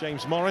withdrawn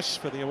James Morris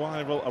for the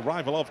arrival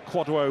of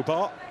Kwadwo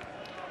Baah.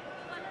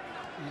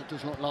 It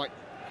does look like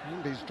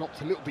Andy's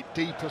dropped a little bit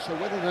deeper, so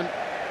whether than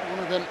one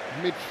of them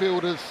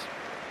midfielders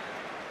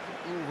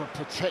over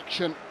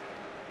protection,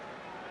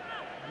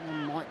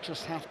 one might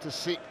just have to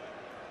sit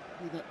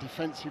with that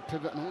defensive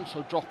pivot and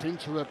also drop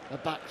into a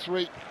back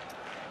three.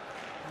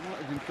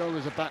 Might even go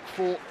as a back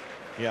four.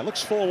 Yeah,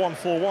 looks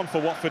 4-1-4-1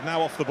 for Watford now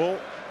off the ball.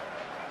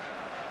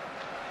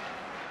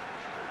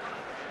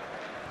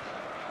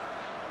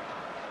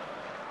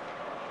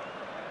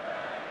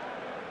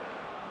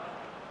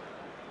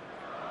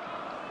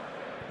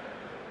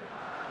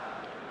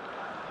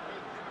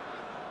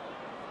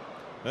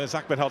 There's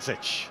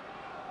Ahmedhodžić.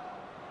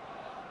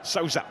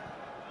 Souza.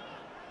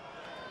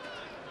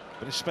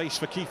 Bit of space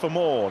for Kieffer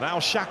more. Now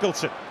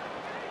Shackleton.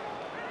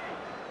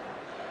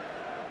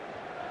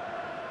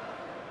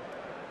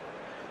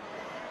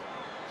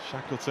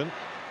 Shackleton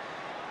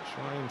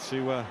trying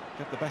to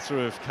get the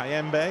better of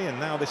Kayembe, and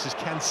now this is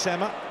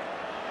Sema.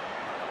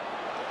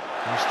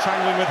 He's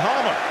tangling with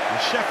Hamer,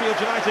 and Sheffield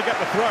United get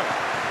the throw.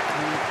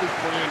 Big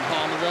brilliant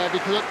Hamer there,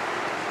 because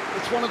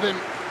it's one of them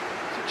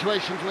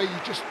situations where you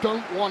just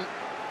don't want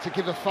to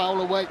give a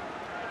foul away.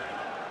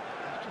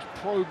 He's just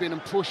probing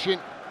and pushing.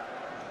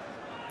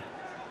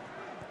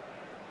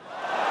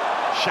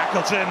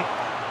 Shackleton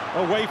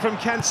away from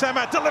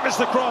Sema, delivers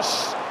the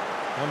cross,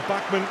 and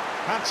Bachmann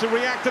had to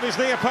react at his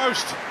near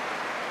post.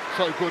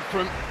 So good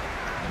from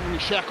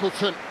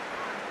Shackleton.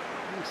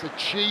 It's a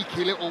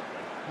cheeky little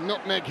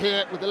nutmeg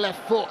here with the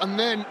left foot, and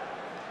then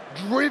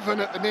driven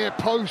at the near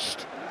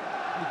post.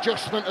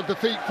 Adjustment of the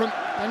feet from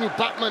Daniel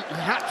Bachmann. He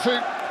had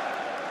to.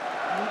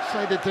 I wouldn't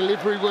say the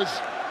delivery was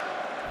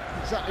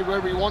exactly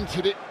where he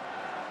wanted it.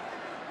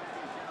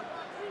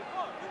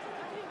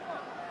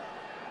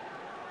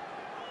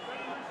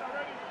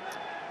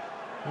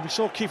 And we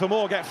saw Kieffer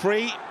Moore get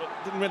free, but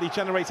didn't really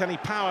generate any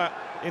power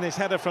in his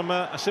header from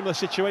a similar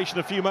situation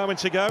a few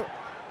moments ago.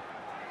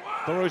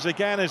 Burrows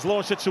again has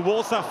launched it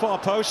towards that far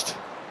post.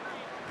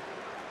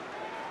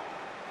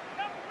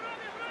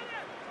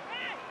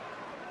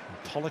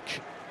 And Pollock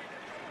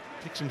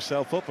picks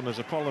himself up, and there's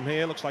a problem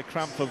here. Looks like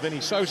cramp for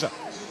Vinny Souza.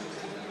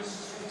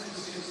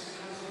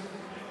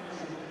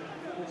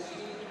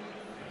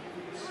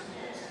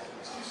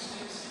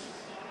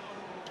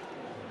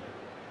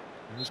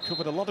 He's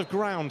covered a lot of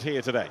ground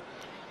here today.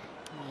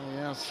 Oh,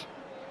 yes.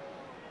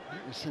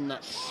 We've seen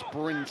that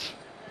sprint.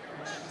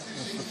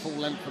 That's the full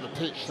length of the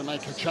pitch to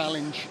make a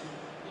challenge.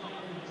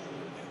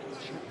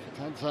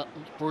 That's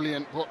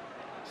brilliant, but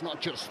it's not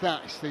just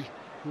that, it's the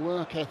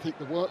work ethic,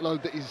 the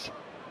workload that is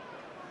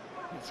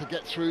to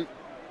get through.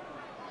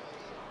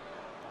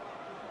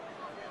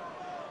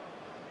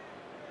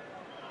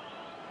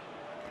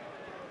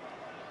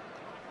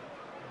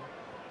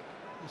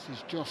 This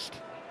is just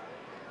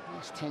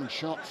last 10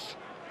 shots.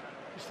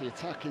 Just the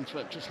attacking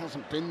threat just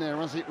hasn't been there,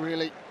 has it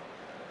really?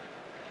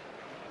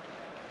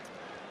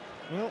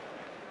 Well,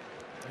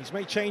 he's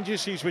made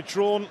changes, he's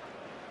withdrawn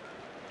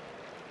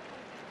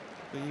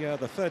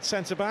the third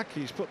centre-back.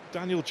 He's put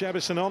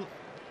Andrews-Giorgi on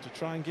to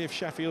try and give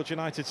Sheffield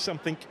United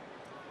something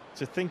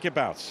to think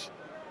about.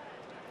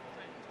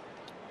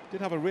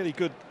 Did have a really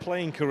good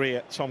playing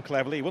career, Tom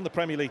Cleverley. He won the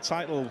Premier League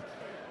title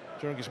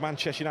during his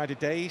Manchester United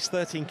days,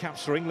 13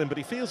 caps for England, but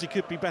he feels he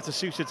could be better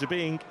suited to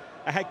being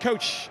a head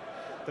coach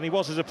than he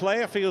was as a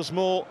player. Feels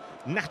more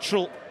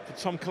natural for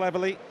Tom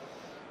Cleverley.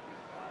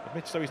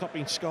 Admits though he's not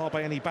been scarred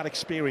by any bad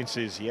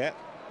experiences yet.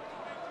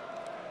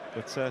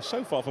 But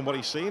so far from what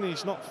he's seen,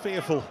 he's not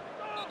fearful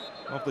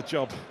of the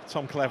job,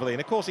 Tom Cleverley. And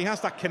of course he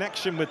has that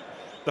connection with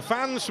the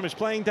fans from his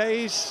playing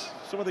days.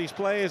 Some of these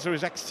players are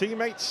his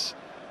ex-teammates,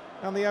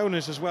 and the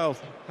owners as well.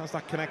 Has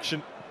that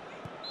connection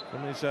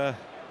from his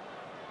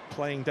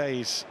playing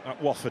days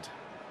at Watford.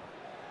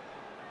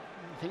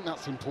 I think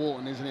that's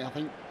important, isn't it? I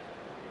think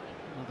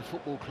the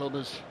football club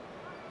is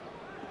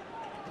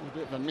a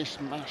bit of a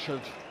mishmash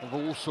of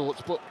all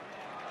sorts, but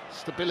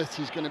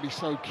stability is going to be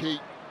so key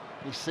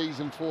this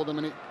season for them,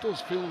 and it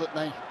does feel that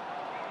they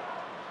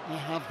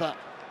have that.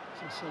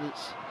 So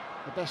it's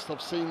the best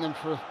I've seen them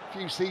for a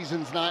few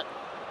seasons now.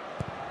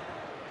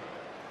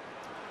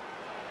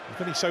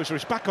 Vinny Souza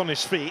is back on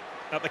his feet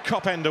at the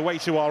Kop end away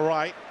to our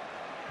right,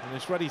 and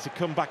is ready to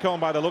come back on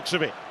by the looks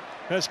of it.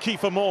 There's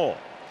Kieffer Moore.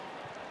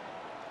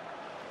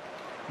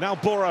 Now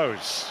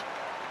Burrows.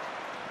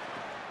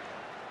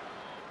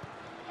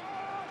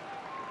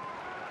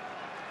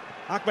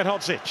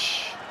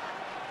 Ahmedhodžić.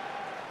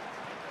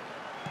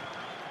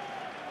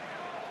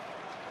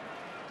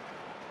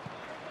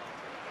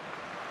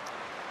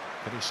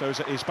 Vinny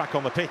Souza is back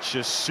on the pitch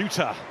as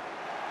Souttar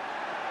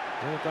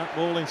brought that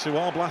ball into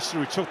Arblaster,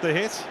 who took the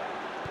hit.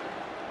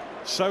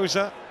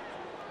 Souza.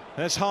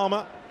 There's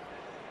Hamer.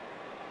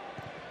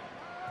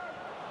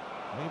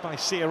 Made by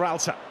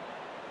Sierralta.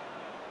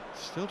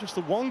 Still just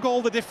the one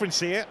goal the difference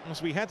here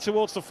as we head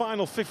towards the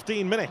final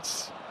 15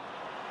 minutes.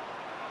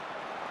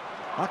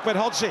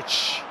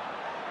 Ahmedhodžić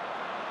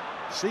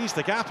sees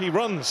the gap, he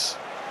runs.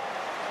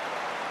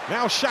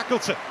 Now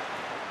Shackleton.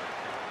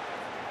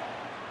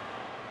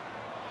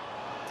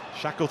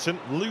 Shackleton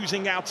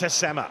losing out to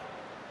Sema.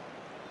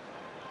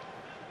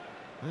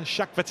 There's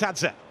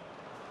Shackleton,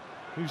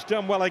 who's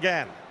done well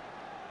again.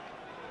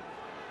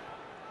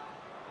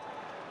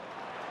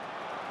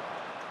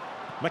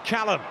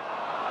 McCallum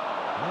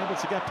able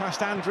to get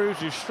past Andrews,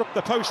 who struck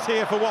the post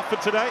here for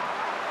Watford today.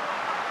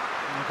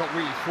 And got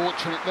really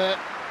fortunate there.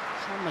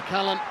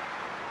 McCallum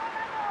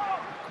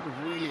could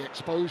have really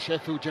exposed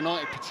Sheffield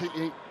United,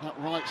 particularly that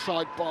right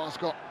side. Baah's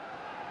got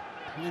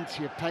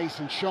plenty of pace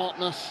and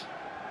sharpness.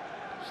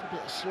 Just a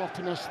bit of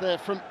sloppiness there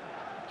from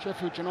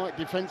Sheffield United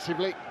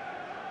defensively.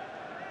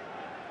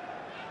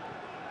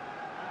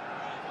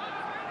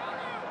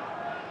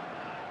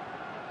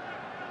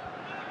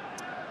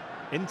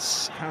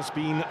 Ince has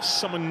been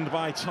summoned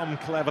by Tom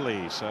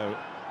Cleverley, so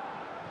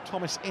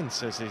Thomas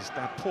Ince, as his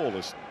dad Paul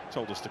has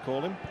told us to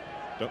call him.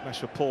 Don't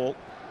mess with Paul,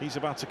 he's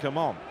about to come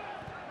on.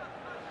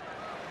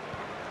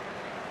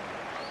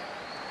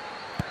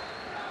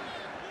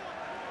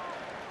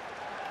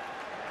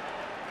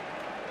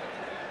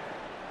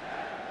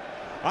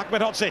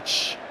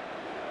 Ahmedhodžić.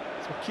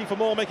 So Kieffer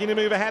Moore making a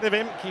move ahead of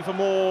him. Kieffer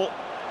Moore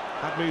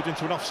had moved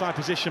into an offside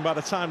position by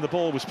the time the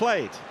ball was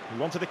played. He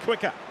wanted it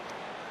quicker.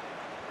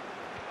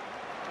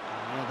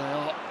 Yeah, they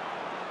are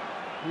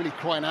really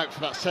crying out for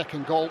that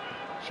second goal.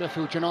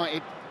 Sheffield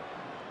United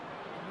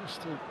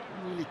just to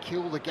really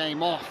kill the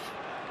game off.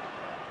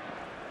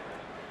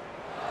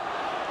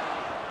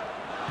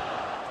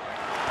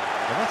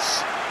 And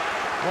that's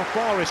what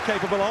Baah is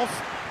capable of.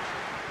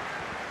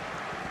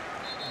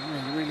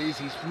 Yeah, he really is.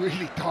 He's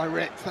really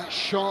direct. That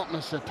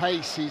sharpness of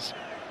pace is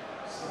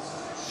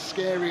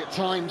scary at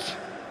times.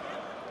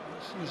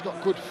 He's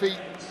got good feet,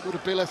 good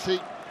ability.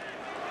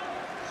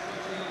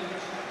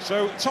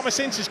 So Thomas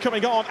Ince is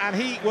coming on, and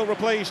he will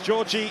replace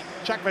Giorgi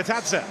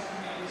Shackleton.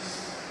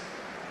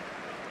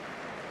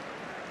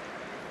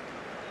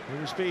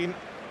 who's been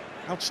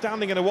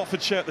outstanding in a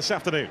Watford shirt this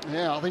afternoon.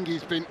 Yeah, I think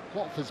he's been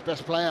Watford's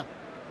best player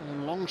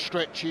in long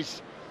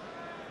stretches.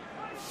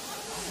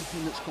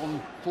 Anything that's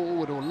gone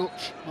forward or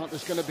looked like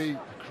there's going to be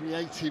a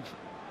creative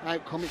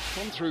outcome, it's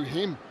gone through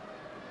him.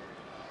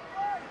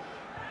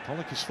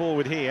 Pollock is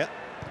forward here.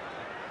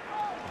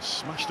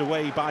 Smashed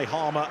away by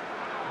Hamer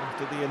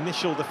after the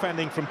initial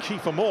defending from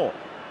Kieffer.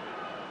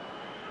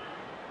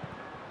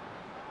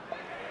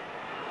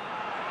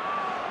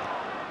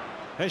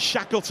 There's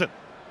Shackleton.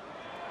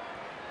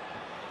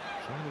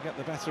 Trying to get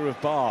the better of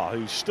Baah,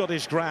 who stood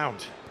his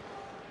ground.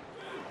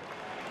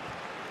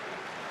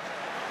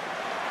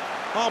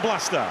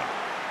 Arblaster.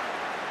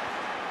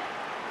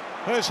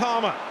 There's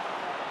Hamer.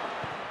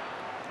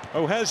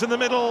 O'Hare's in the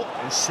middle,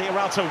 and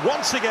Sierralta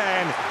once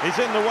again is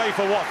in the way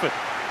for Watford.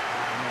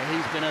 Yeah,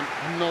 he's been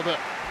another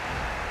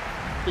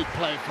big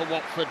player for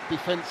Watford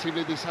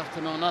defensively this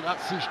afternoon. Now,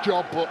 that's his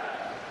job, but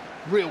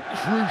real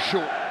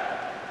crucial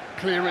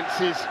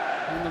clearances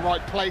in the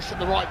right place at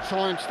the right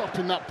time,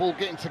 stopping that ball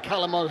getting to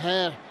Callum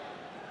O'Hare.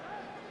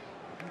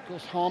 Of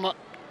course, Hamer.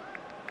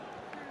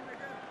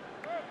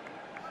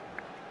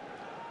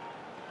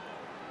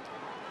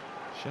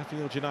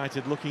 Sheffield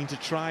United looking to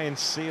try and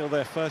seal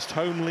their first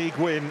home league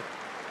win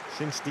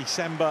since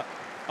December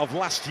of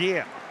last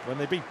year when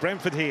they beat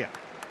Brentford here.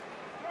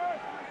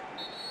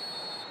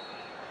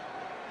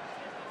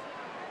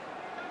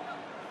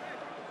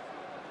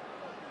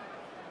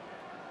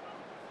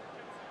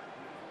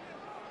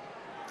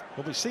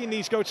 Well, we've seen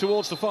these go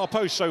towards the far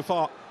post so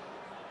far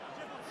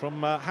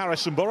from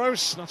Harris and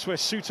Burrows. That's where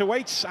Souttar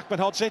waits.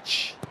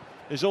 Ahmedhodžić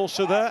is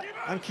also there,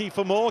 and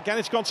Kieffer. Again,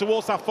 it's gone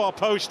towards that far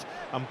post,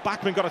 and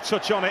Bachmann got a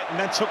touch on it and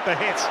then took the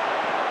hit.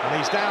 And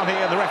he's down here,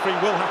 and the referee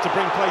will have to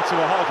bring play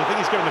to a halt. I think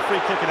he's given the free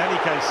kick in any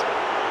case.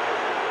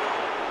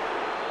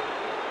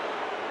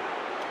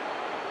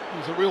 It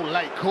was a real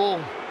late call.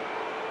 In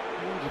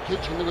the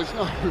kitchen, there was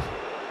no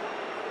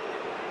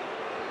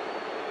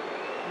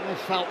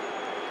foul.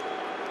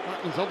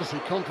 Bachmann's obviously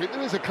confident.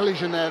 There is a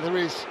collision there, there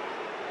is.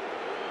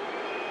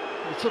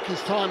 He took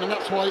his time, and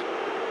that's why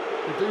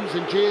the boos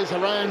and jeers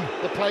around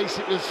the place,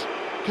 it was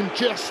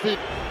congested.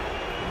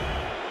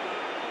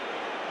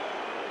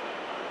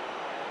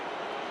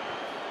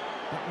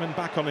 Bachmann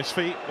back on his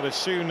feet, but as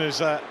soon as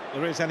there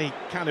is any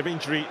kind of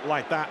injury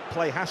like that,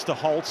 play has to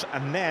halt,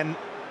 and then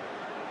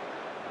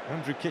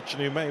Andrew Kitchen,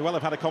 who may well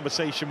have had a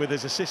conversation with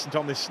his assistant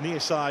on this near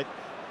side,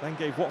 then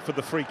gave Watford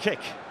the free kick.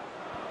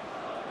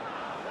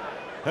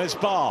 There's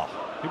Baah.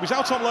 He was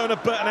out on loan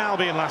at Burton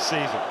Albion last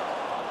season.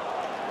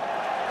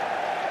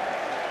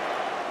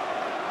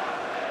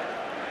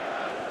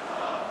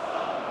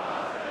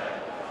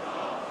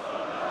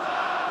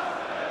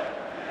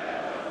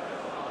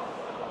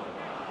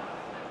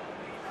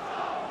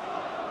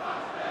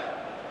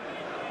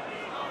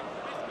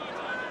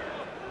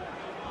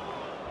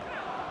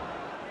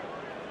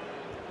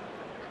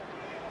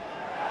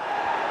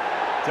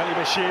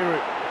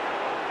 Dele-Bashiru,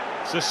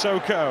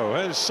 Sissoko,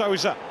 there's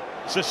Souza.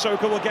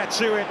 Sissoko will get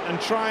to it and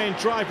try and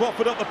drive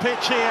Watford up the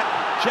pitch here.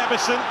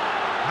 Jesurun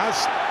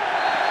has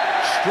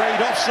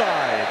strayed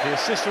offside. The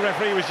assistant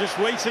referee was just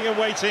waiting and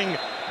waiting,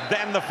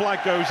 then the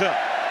flag goes up.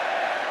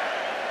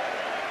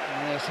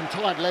 Yeah, some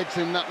tired legs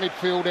in that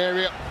midfield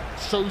area.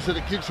 Souza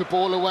that gives the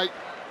ball away.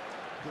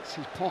 Gets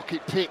his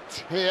pocket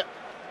picked here.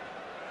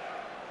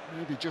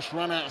 Maybe just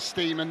ran out of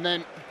steam, and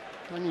then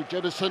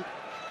Jesurun,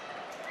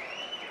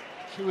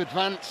 too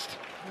advanced,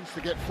 needs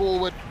to get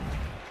forward.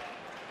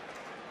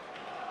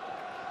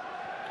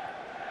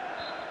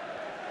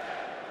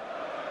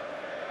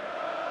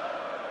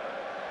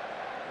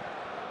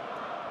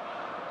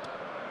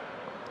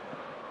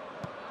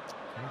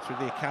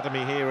 Through the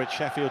academy here at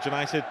Sheffield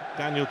United,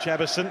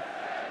 Jesurun.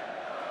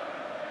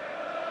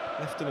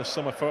 Left in the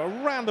summer for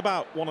around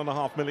about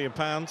 £1.5 million.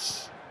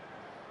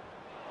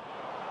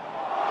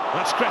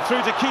 That's crept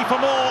through to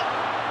Kieffer.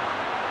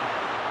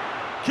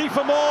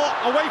 Kieffer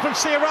away from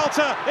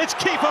Sierralta. It's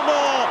Kieffer,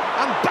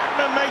 and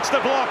Bachmann makes the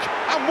block,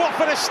 and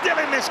Watford are still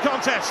in this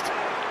contest.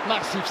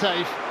 Massive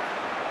save.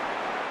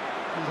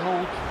 He'll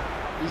hold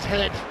his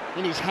head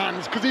in his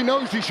hands because he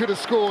knows he should have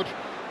scored.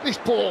 This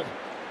ball,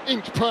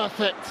 inch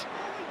perfect.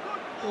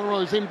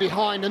 Burrows in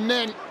behind, and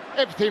then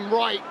everything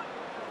right.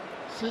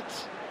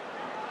 Sits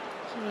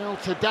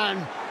Sierralta down.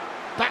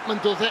 Bachmann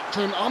does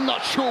excellent. I'm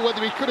not sure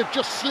whether he could have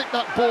just slipped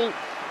that ball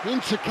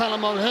into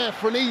Callum O'Hare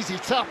for an easy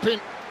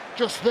tap-in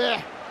just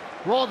there,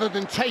 rather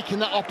than taking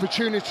that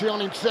opportunity on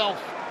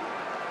himself.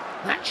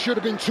 That should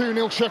have been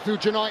 2-0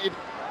 Sheffield United.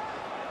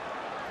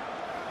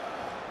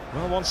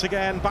 Well, once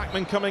again,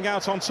 Bachmann coming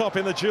out on top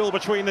in the duel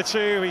between the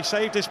two. He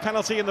saved his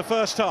penalty in the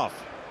first half.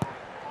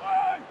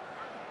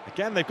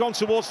 Again, they've gone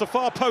towards the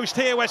far post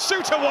here where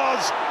Souttar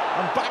was,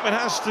 and Bachmann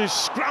has to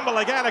scramble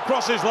again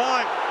across his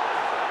line.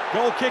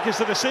 Goal kick is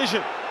the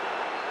decision.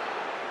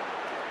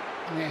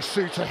 Yeah,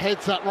 Souttar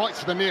heads that right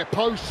to the near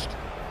post.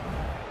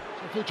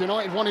 Sheffield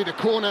United wanted a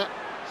corner,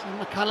 so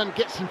McCallum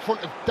gets in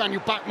front of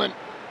Daniel Bachmann,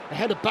 a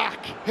header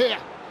back here,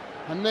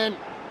 and then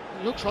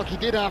it looks like he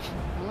did have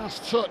the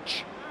last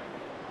touch.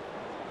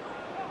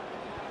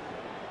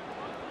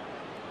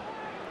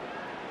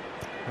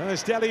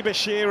 There's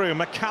Dele-Bashiru,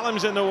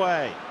 McCallum's in the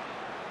way.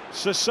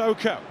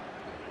 Sissoko.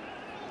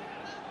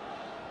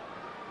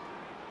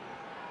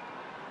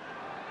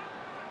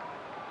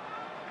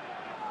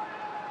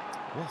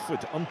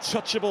 Watford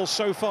untouchable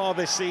so far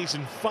this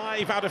season,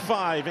 5 out of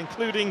 5,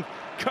 including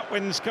cup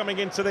wins coming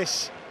into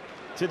this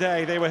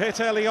today. They were hit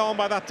early on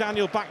by that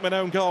Daniel Bachmann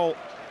own goal.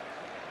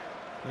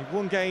 They've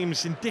won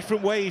games in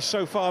different ways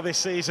so far this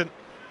season.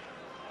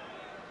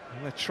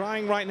 And they're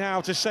trying right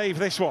now to save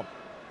this one.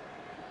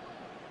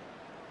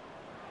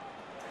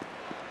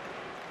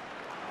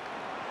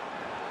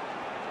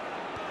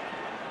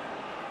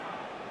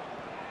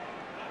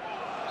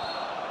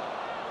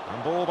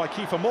 And ball by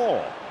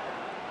Kieffer.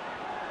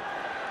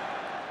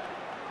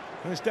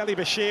 There's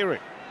Dele-Bashiru.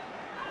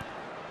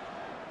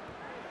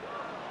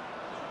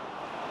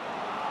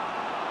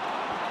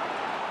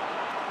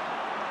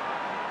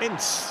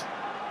 Ince.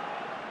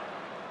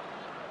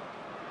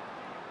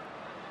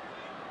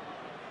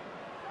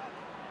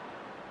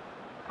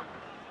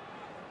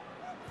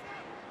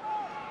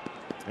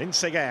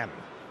 Ince again.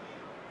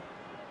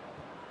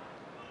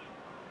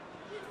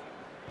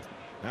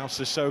 Now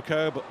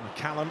Sissoko, but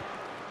McCallum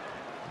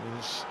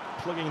is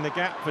plugging the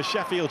gap for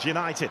Sheffield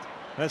United.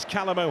 There's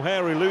Callum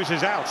O'Hare who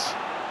loses out.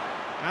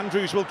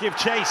 Andrews will give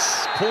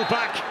chase. Pull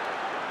back.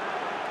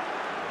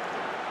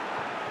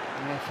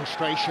 Yeah,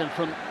 frustration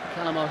from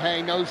Callum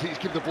O'Hare. Knows he's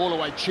given the ball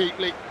away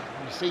cheaply.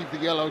 Received the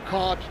yellow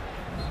card.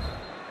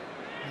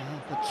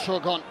 The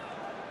tug on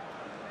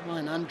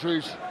Ryan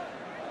Andrews.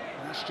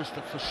 That's just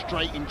a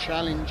frustrating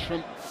challenge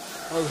from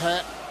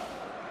O'Hare.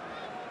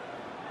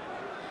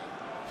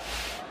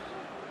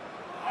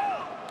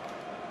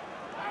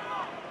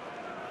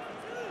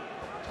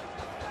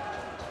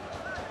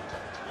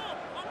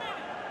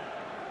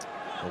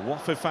 The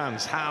Watford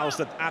fans housed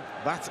at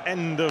that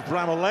end of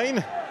Bramall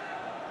Lane.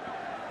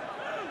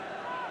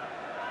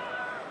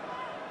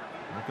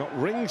 They've got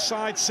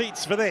ringside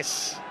seats for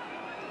this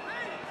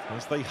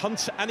as they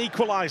hunt an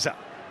equaliser.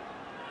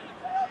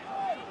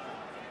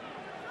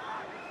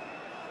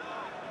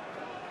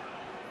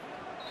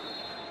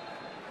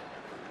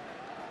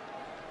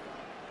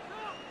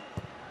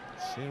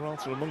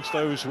 Sierralta amongst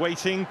those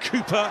waiting.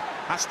 Cooper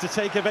has to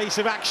take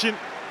evasive action.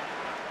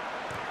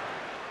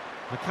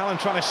 McCallum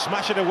trying to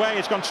smash it away.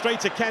 It's gone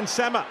straight to Ken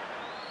Sema.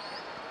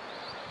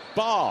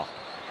 Baah.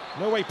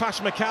 No way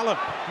past McCallum.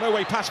 No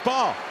way past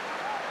Baah.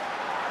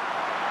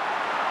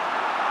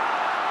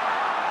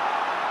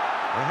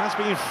 It has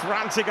been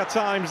frantic at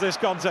times, this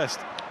contest.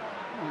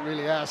 It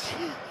really has.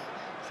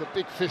 It's a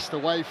big fist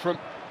away from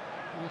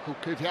Michael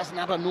Cooper. He hasn't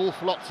had an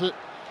awful lot to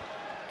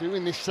do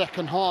in this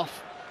second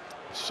half.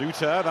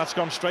 Souttar, that's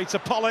gone straight to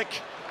Pollock.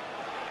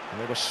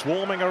 And they were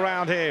swarming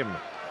around him.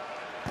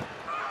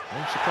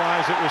 No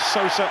surprise it was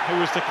Souza who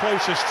was the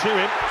closest to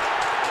him.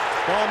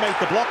 Baah made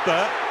the block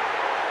there.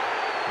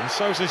 And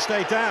Souza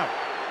stayed down.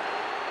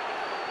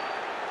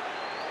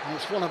 And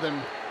it's one of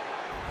them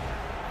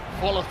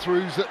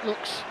follow-throughs that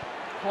looks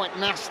quite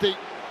nasty.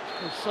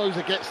 And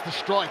Souza gets the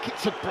strike.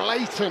 It's a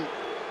blatant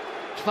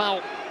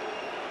foul.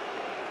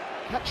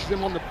 Catches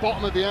him on the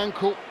bottom of the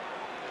ankle.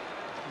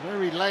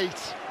 Very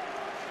late.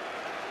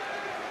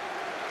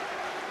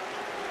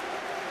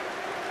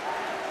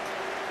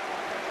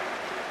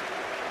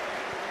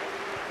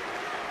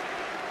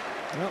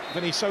 Well,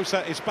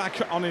 Vinícius is back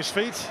on his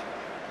feet.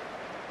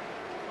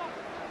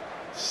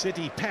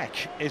 Sydie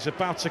Peck is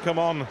about to come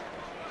on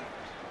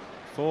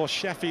for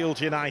Sheffield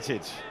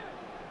United,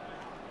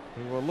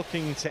 who are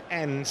looking to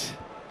end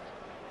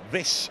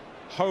this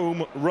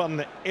home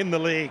run in the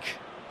league.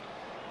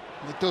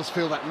 It does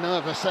feel that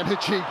nervous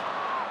energy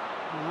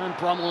around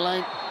Bramall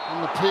Lane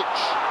on the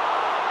pitch.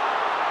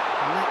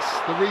 And that's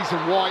the reason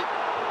why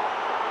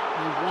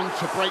they want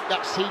to break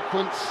that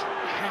sequence,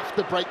 have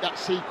to break that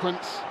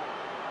sequence.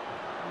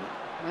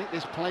 Make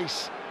this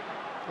place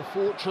the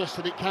fortress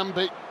that it can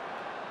be.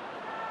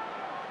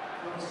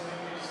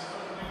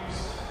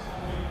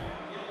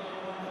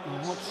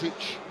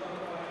 Ahmedhodžić.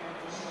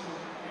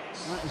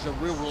 That is a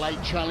real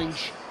late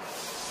challenge.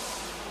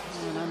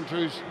 And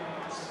Andrews.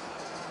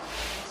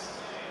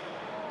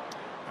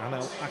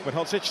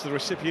 Ahmedhodžić, the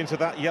recipient of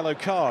that yellow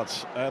card.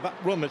 That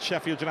run that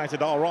Sheffield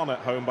United are on at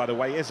home, by the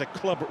way, is a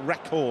club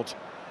record.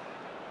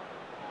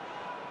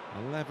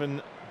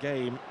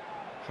 11-game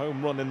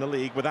home run in the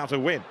league without a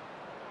win.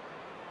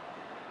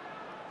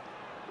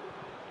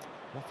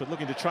 Watford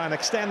looking to try and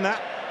extend that.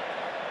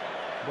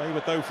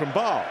 Wayward though from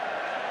Baah.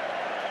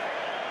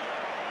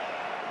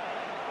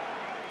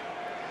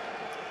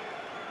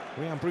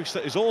 Rhian Brewster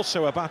is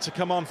also about to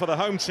come on for the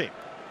home team.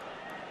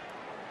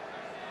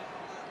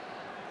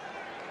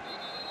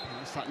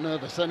 It's that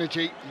nervous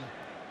energy.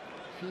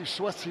 A few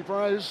sweaty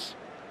brows.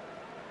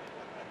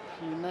 A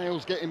few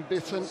nails getting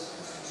bitten.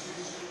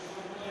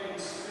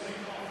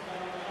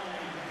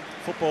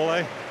 Football,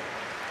 eh?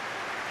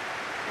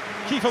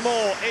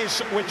 Kieffer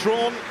is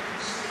withdrawn.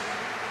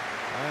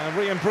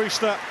 Rhian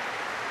Brewster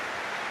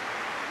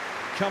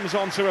comes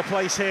on to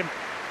replace him.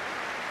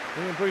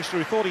 Rhian Brewster,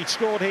 who thought he'd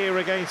scored here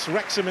against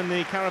Wrexham in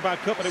the Carabao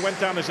Cup, but it went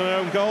down as an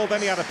own goal.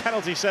 Then he had a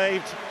penalty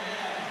saved.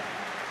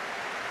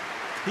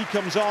 He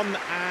comes on,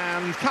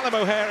 and Callum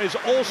O'Hare is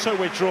also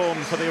withdrawn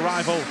for the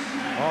arrival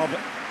of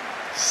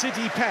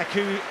Sydie Peck,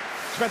 who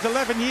spent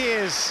 11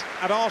 years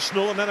at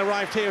Arsenal and then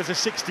arrived here as a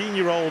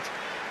 16-year-old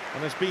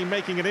and has been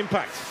making an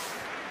impact.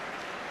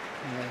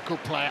 Yeah,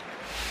 good player.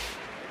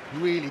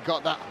 Really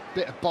got that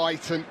bit of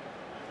bite, and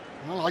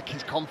I like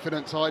his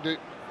confidence, I do.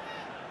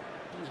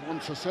 He's one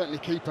to certainly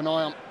keep an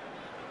eye on.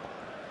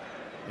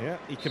 Yeah,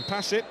 he can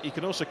pass it, he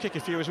can also kick a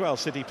few as well,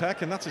 Sydie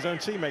Peck, and that's his own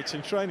teammates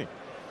in training.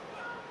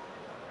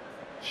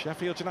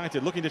 Sheffield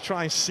United looking to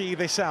try and see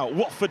this out.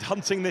 Watford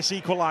hunting this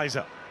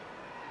equaliser.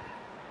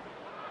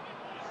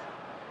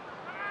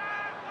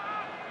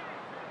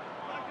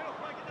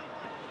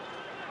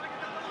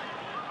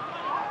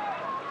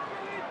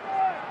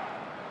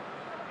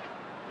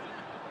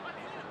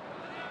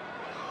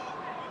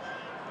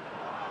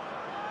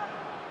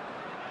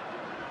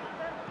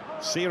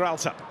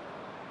 Sierralta.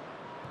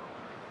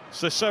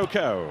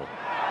 Sissoko.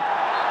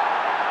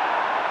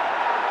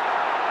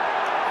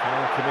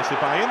 Committed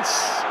by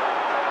Ince.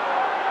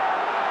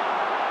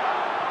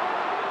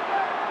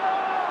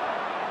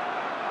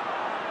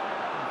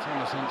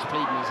 Innocence,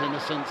 pleading his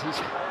innocence.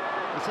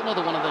 It's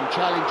another one of them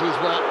challenges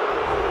where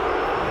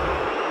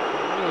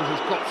Burrows has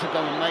got to go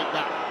and make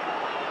that.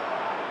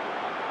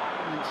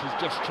 Ince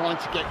is just trying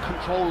to get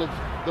control of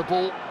the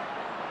ball.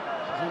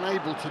 He's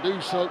unable to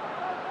do so.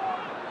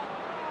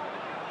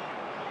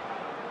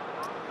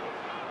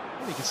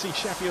 You can see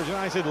Sheffield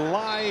United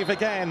live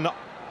again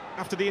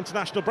after the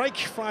international break.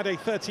 Friday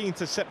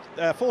 14th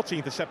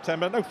of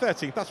September, no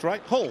 13th, that's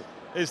right. Hull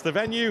is the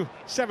venue,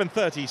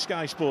 7:30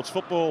 Sky Sports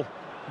Football.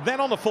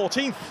 Then on the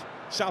 14th,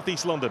 South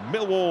East London,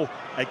 Millwall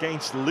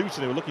against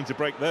Luton, who are looking to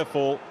break their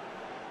fall,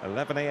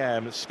 11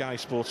 AM at Sky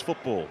Sports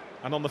Football.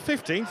 And on the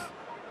 15th,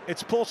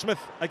 it's Portsmouth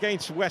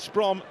against West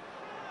Brom,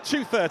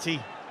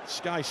 2:30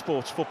 Sky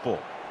Sports Football.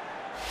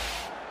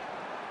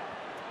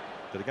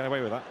 Did he get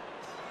away with that?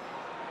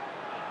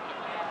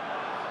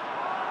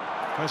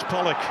 There's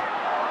Pollock.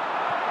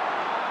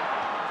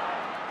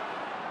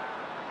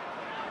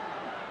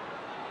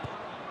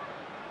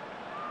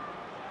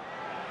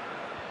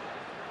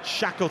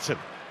 Shackleton.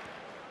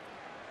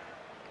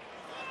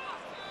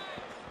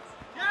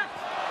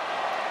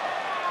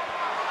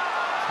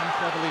 Tom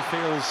Cleverley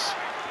feels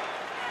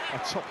a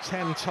top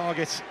 10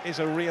 target is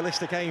a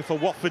realistic aim for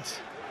Watford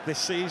this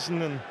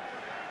season, and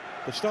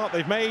the start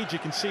they've made, you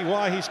can see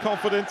why he's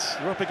confident.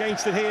 They're up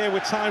against it here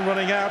with time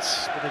running out,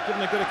 but they've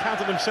given a good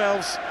account of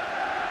themselves.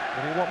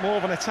 And they want more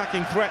of an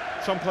attacking threat,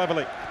 Tom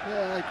Cleverley.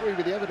 Yeah, I agree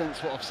with the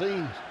evidence, what I've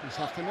seen this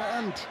afternoon,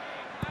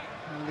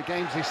 and the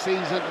games this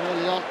season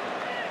early on.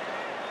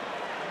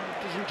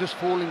 It doesn't just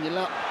fall in your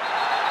lap,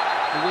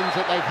 the wins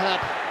that they've had.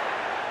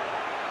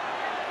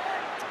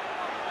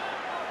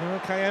 Well,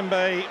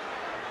 Kayembe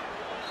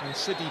and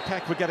Sydie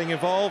Peck were getting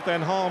involved,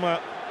 then Hamer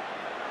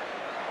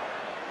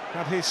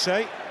had his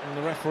say, and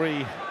the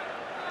referee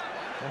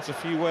wants a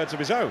few words of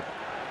his own.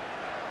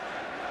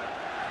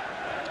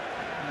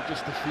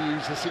 Just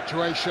diffuse the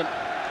situation.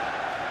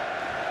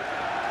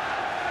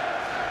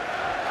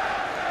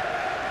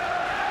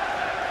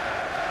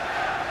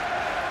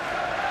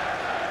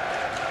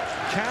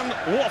 Can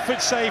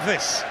Watford save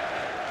this?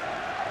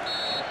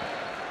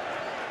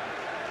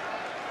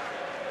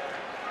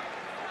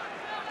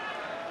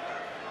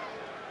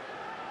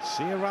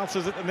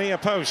 Sierralta's at the near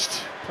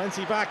post.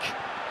 Plenty back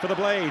for the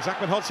Blades.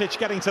 Ahmedhodžić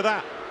getting to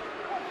that.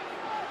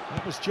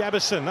 That was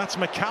Jefferson. That's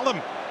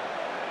McCallum.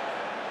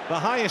 The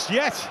highest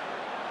yet.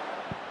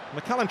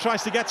 McCallum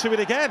tries to get to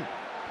it again.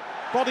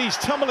 Bodies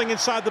tumbling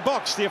inside the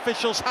box. The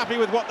officials happy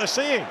with what they're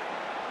seeing.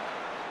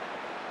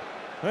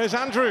 There's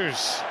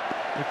Andrews,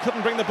 who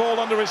couldn't bring the ball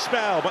under his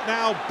spell, but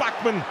now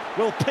Bachmann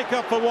will pick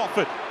up for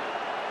Watford.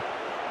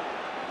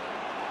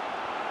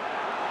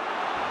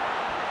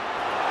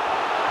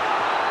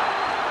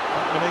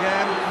 Bachmann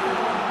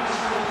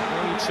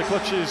again. Needs the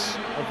clutches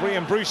of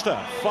Rhian Brewster.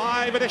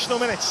 5 additional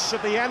minutes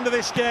at the end of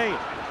this game.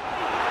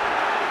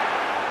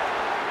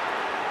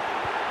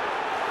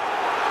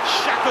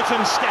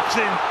 Shackleton steps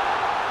in, and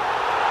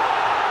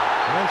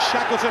then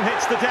Shackleton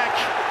hits the deck,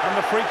 and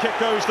the free kick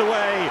goes the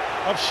way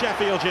of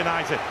Sheffield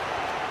United.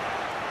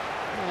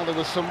 Well, there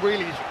was some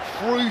really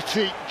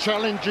fruity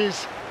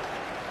challenges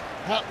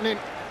happening.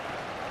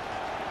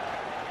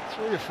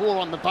 3 or 4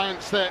 on the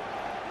bounce there.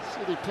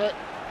 Sydie Peck,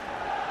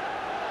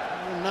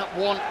 and that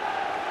one,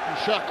 and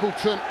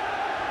Shackleton.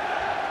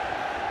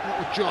 That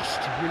would just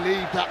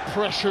relieve that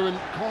pressure and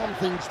calm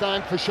things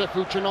down for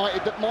Sheffield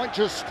United. That might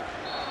just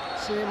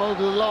see him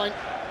over the line.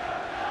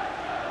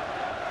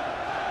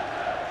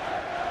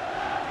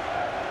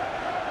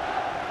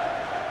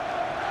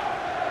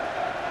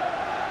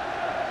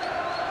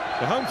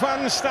 The home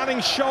fans standing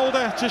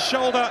shoulder to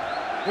shoulder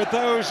with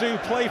those who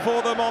play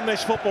for them on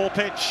this football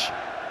pitch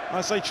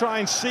as they try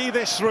and see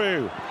this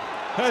through.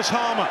 Here's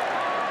Hamer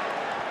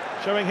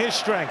showing his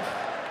strength.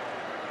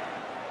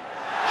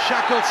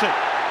 Shackleton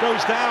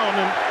goes down,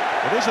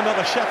 and it is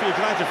another Sheffield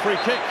United free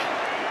kick.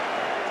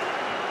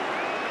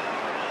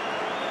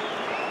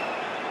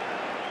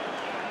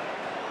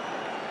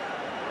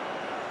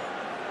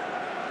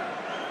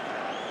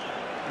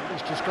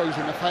 This just goes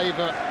in the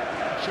favour.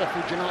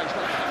 Sheffield United's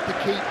going to have to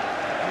keep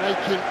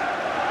making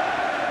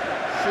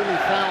silly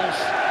fouls.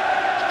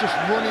 It's just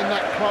running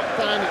that clock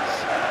down.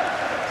 It's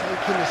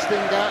taking the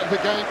sting out of the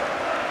game.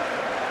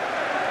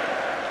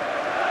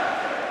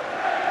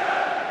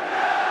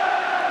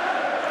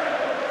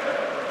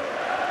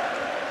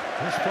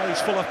 This play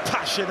is full of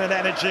passion and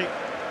energy.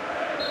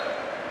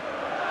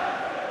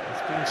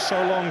 It's been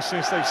so long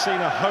since they've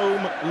seen a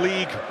home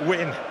league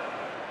win.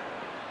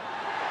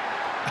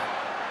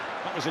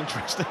 That was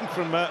interesting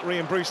from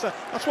Rhian Brewster.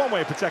 That's one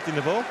way of protecting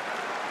the ball.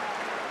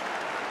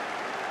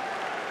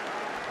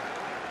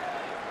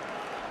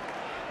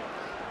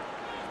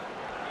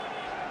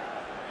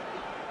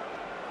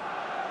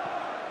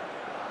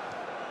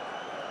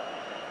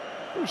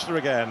 Brewster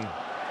again.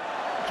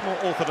 Much more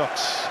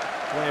orthodox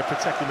way of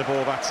protecting the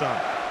ball that time.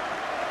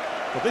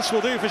 But this will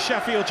do for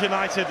Sheffield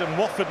United, and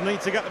Watford need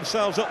to get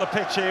themselves up the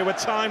pitch here with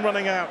time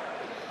running out.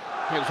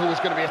 It was always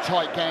going to be a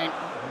tight game.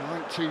 I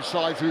think two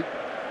sides who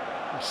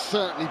will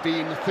certainly be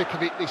in the thick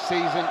of it this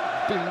season.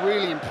 Been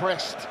really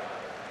impressed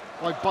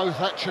by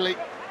both, actually.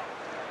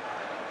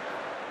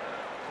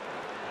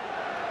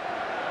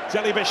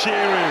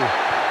 Dele-Bashiru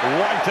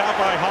wiped out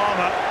by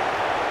Hamer.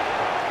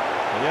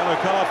 A yellow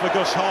card for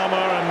Gus Hamer,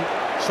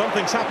 and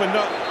something's happened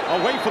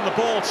away from the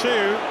ball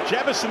too.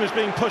 Jesurun is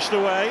being pushed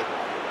away.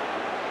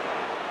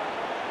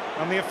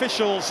 And the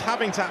officials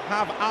having to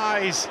have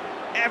eyes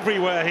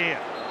everywhere here.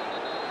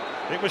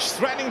 It was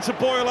threatening to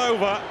boil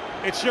over.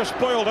 It's just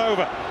boiled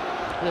over.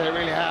 Yeah, it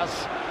really has.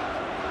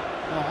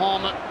 The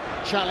Hamer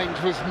challenge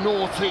was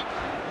naughty.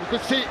 You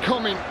could see it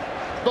coming,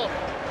 but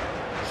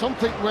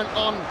something went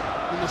on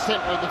in the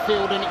centre of the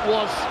field, and it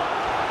was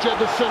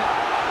Jesurun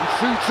and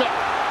Souttar.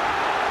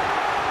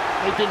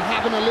 They've been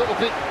having a little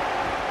bit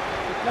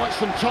for quite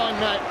some time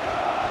now.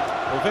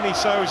 Well,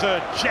 Vinícius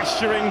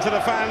gesturing to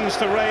the fans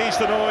to raise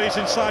the noise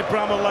inside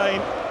Bramall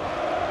Lane.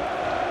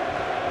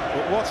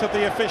 But what have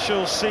the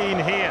officials seen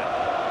here?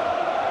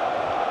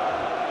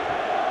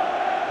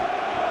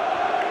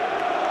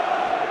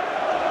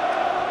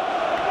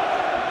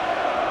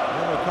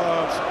 Yellow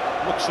card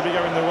looks to be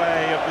going the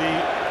way of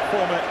the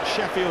former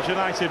Sheffield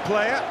United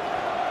player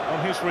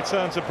on his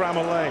return to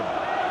Bramall Lane.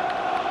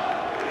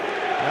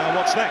 Now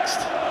what's next?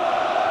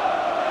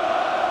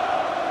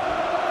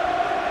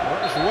 Well,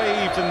 it was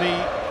waved in the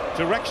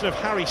direction of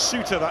Harry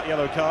Souttar, that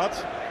yellow card.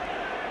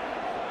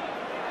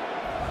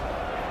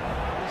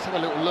 Let's have a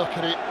little look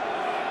at it.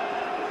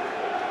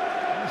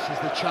 This is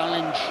the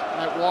challenge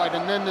out wide,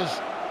 and then there's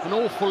an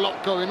awful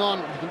lot going on.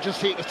 You can just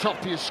see at the top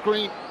of your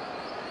screen.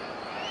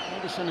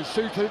 Anderson and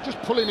Souttar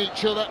just pulling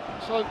each other.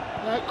 So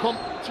the outcome,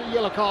 2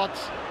 yellow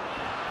cards.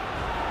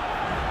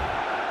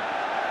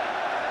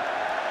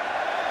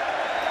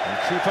 And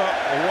Cooper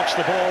will watch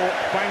the ball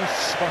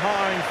bounce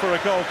behind for a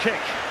goal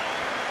kick.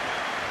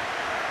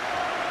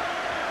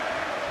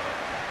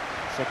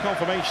 So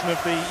confirmation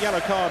of the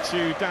yellow card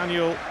to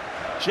Daniel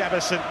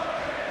Jesurun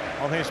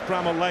on his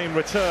Bramall Lane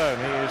return.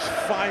 He is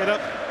fired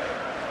up,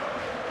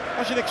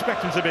 as you'd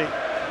expect him to be.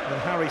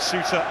 And Harry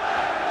Souttar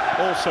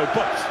also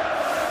booked.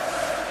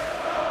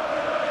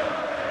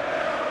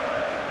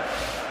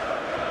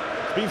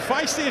 It's been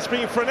feisty, it's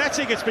been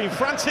frenetic, it's been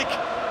frantic.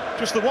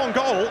 Just the one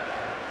goal,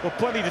 but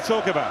plenty to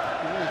talk about.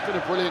 Yeah, it's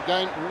been a brilliant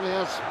game, it really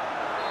has.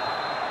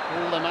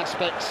 All them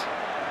aspects.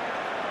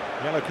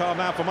 Yellow card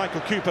now for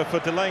Michael Cooper for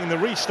delaying the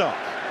restart.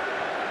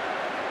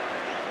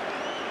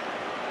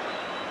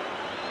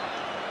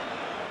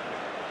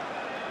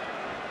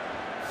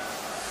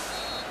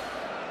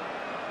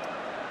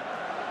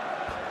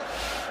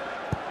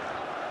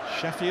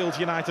 Sheffield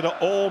United are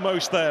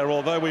almost there,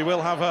 although we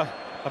will have a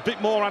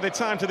bit more added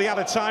time to the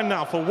added time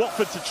now for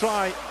Watford to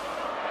try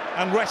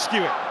and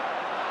rescue it.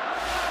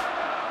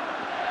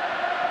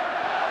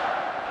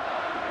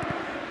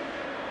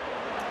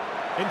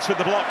 Into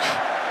the block.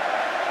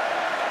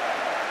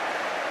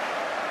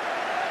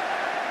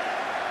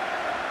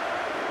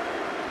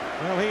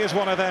 Well, he is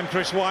one of them,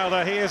 Chris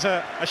Wilder. He is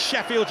a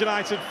Sheffield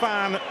United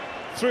fan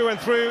through and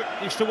through.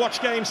 Used to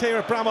watch games here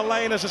at Bramall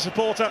Lane as a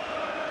supporter.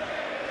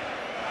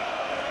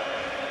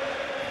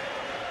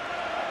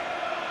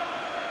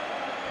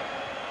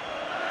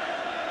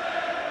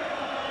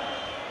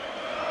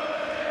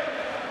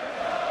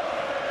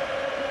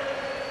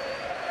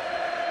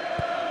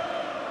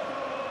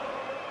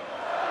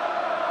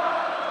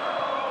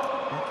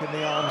 Back in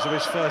the arms of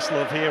his first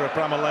love here at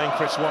Bramall Lane,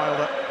 Chris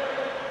Wilder.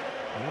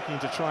 Looking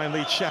to try and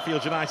lead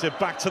Sheffield United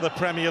back to the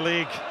Premier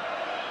League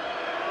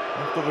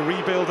after the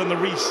rebuild and the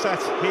reset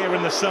here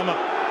in the summer.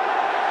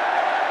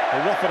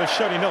 But Watford have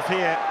shown enough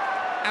here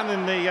and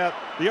in the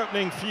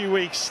opening few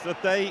weeks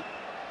that they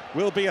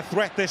will be a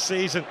threat this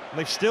season.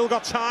 They've still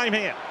got time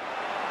here.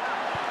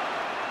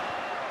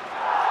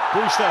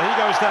 Brewster, he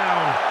goes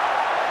down.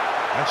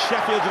 And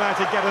Sheffield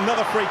United get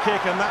another free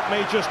kick, and that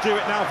may just do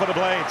it now for the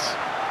Blades.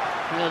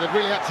 Yeah, they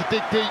really had to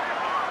dig deep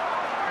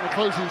in the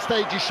closing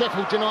stages.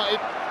 Sheffield United,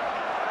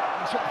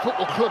 that's what the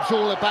football club's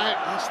all about.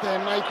 That's their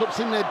makeup, it's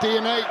in their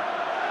DNA.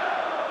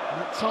 And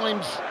at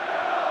times,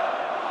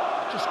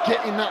 just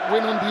getting that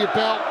win under your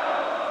belt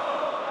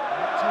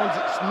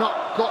Sometimes it's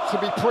not got to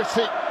be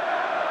pretty.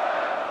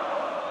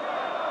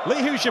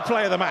 Lee, who's your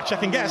player of the match, I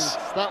can guess?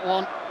 It's that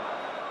one.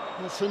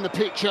 That's in the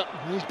picture.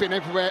 He's been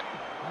everywhere.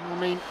 I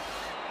mean,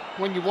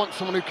 when you want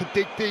someone who can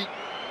dig deep,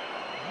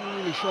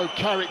 really show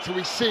character.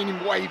 We've seen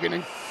him waving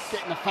and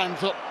getting the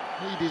fans up.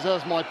 He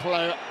deserves my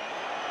player.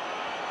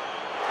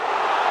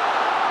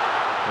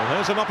 Well,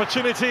 there's an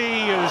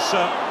opportunity as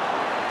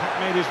Peck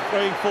made his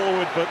way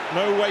forward, but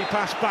no way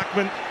past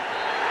Bachmann.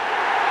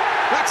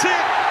 That's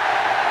it!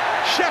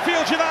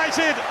 Sheffield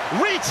United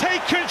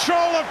retake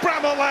control of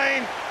Bramall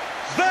Lane,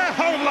 their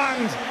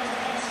homeland.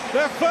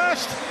 Their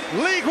first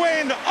league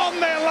win on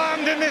their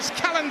land in this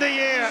calendar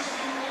year.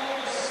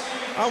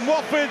 And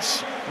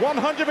Watford's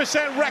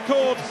 100%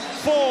 record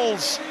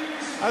falls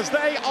as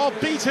they are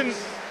beaten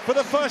for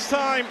the first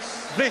time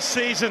this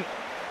season.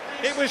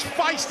 It was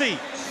feisty,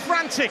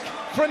 frantic,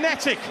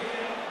 frenetic,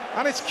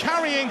 and it's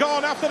carrying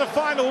on after the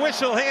final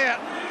whistle here.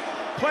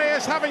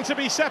 Players having to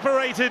be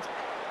separated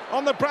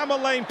on the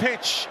Bramall Lane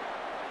pitch.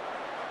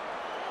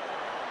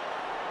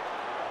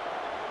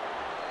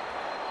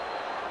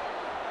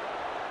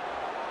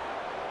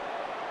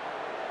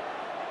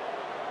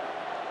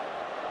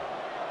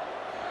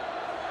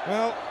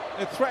 Well,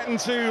 it threatened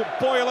to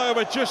boil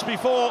over just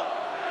before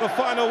the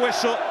final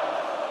whistle.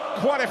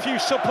 Quite a few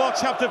subplots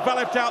have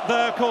developed out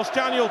there. Of course,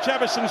 Daniel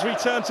Jefferson's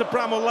return to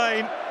Bramall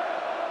Lane.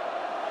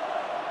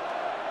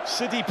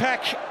 Sydie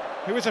Peck,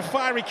 who is a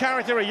fiery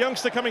character, a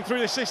youngster coming through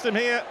the system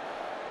here,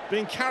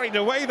 being carried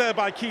away there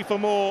by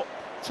Kieffer.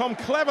 Tom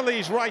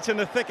Cleverley's right in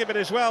the thick of it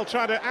as well,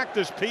 trying to act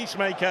as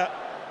peacemaker.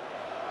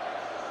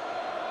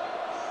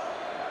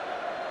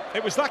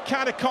 It was that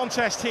kind of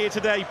contest here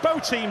today.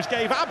 Both teams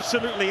gave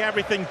absolutely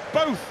everything.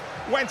 Both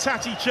went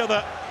at each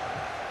other.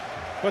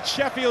 But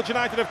Sheffield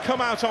United have come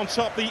out on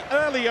top. The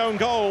early own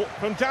goal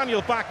from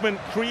Daniel Bachmann,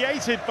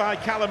 created by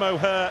Callum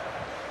O'Hare.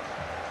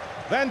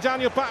 Then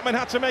Daniel Bachmann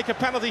had to make a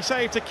penalty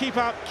save to keep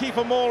out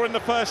Kieffer in the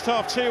first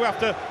half too,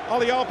 after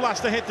Ollie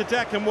Arblaster hit the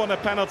deck and won a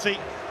penalty.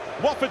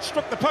 Watford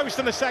struck the post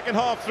in the second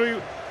half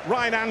through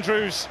Rhian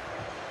Andrews.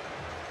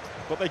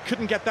 But they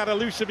couldn't get that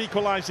elusive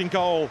equalising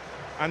goal.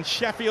 And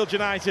Sheffield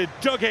United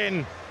dug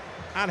in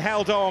and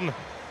held on.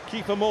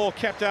 Kieffer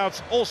kept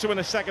out also in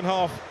the second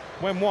half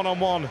when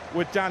one-on-one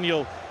with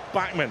Daniel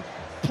Bachmann.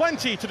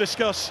 Plenty to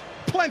discuss,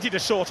 plenty to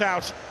sort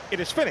out. It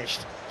is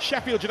finished.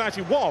 Sheffield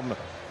United 1,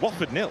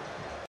 Watford 0.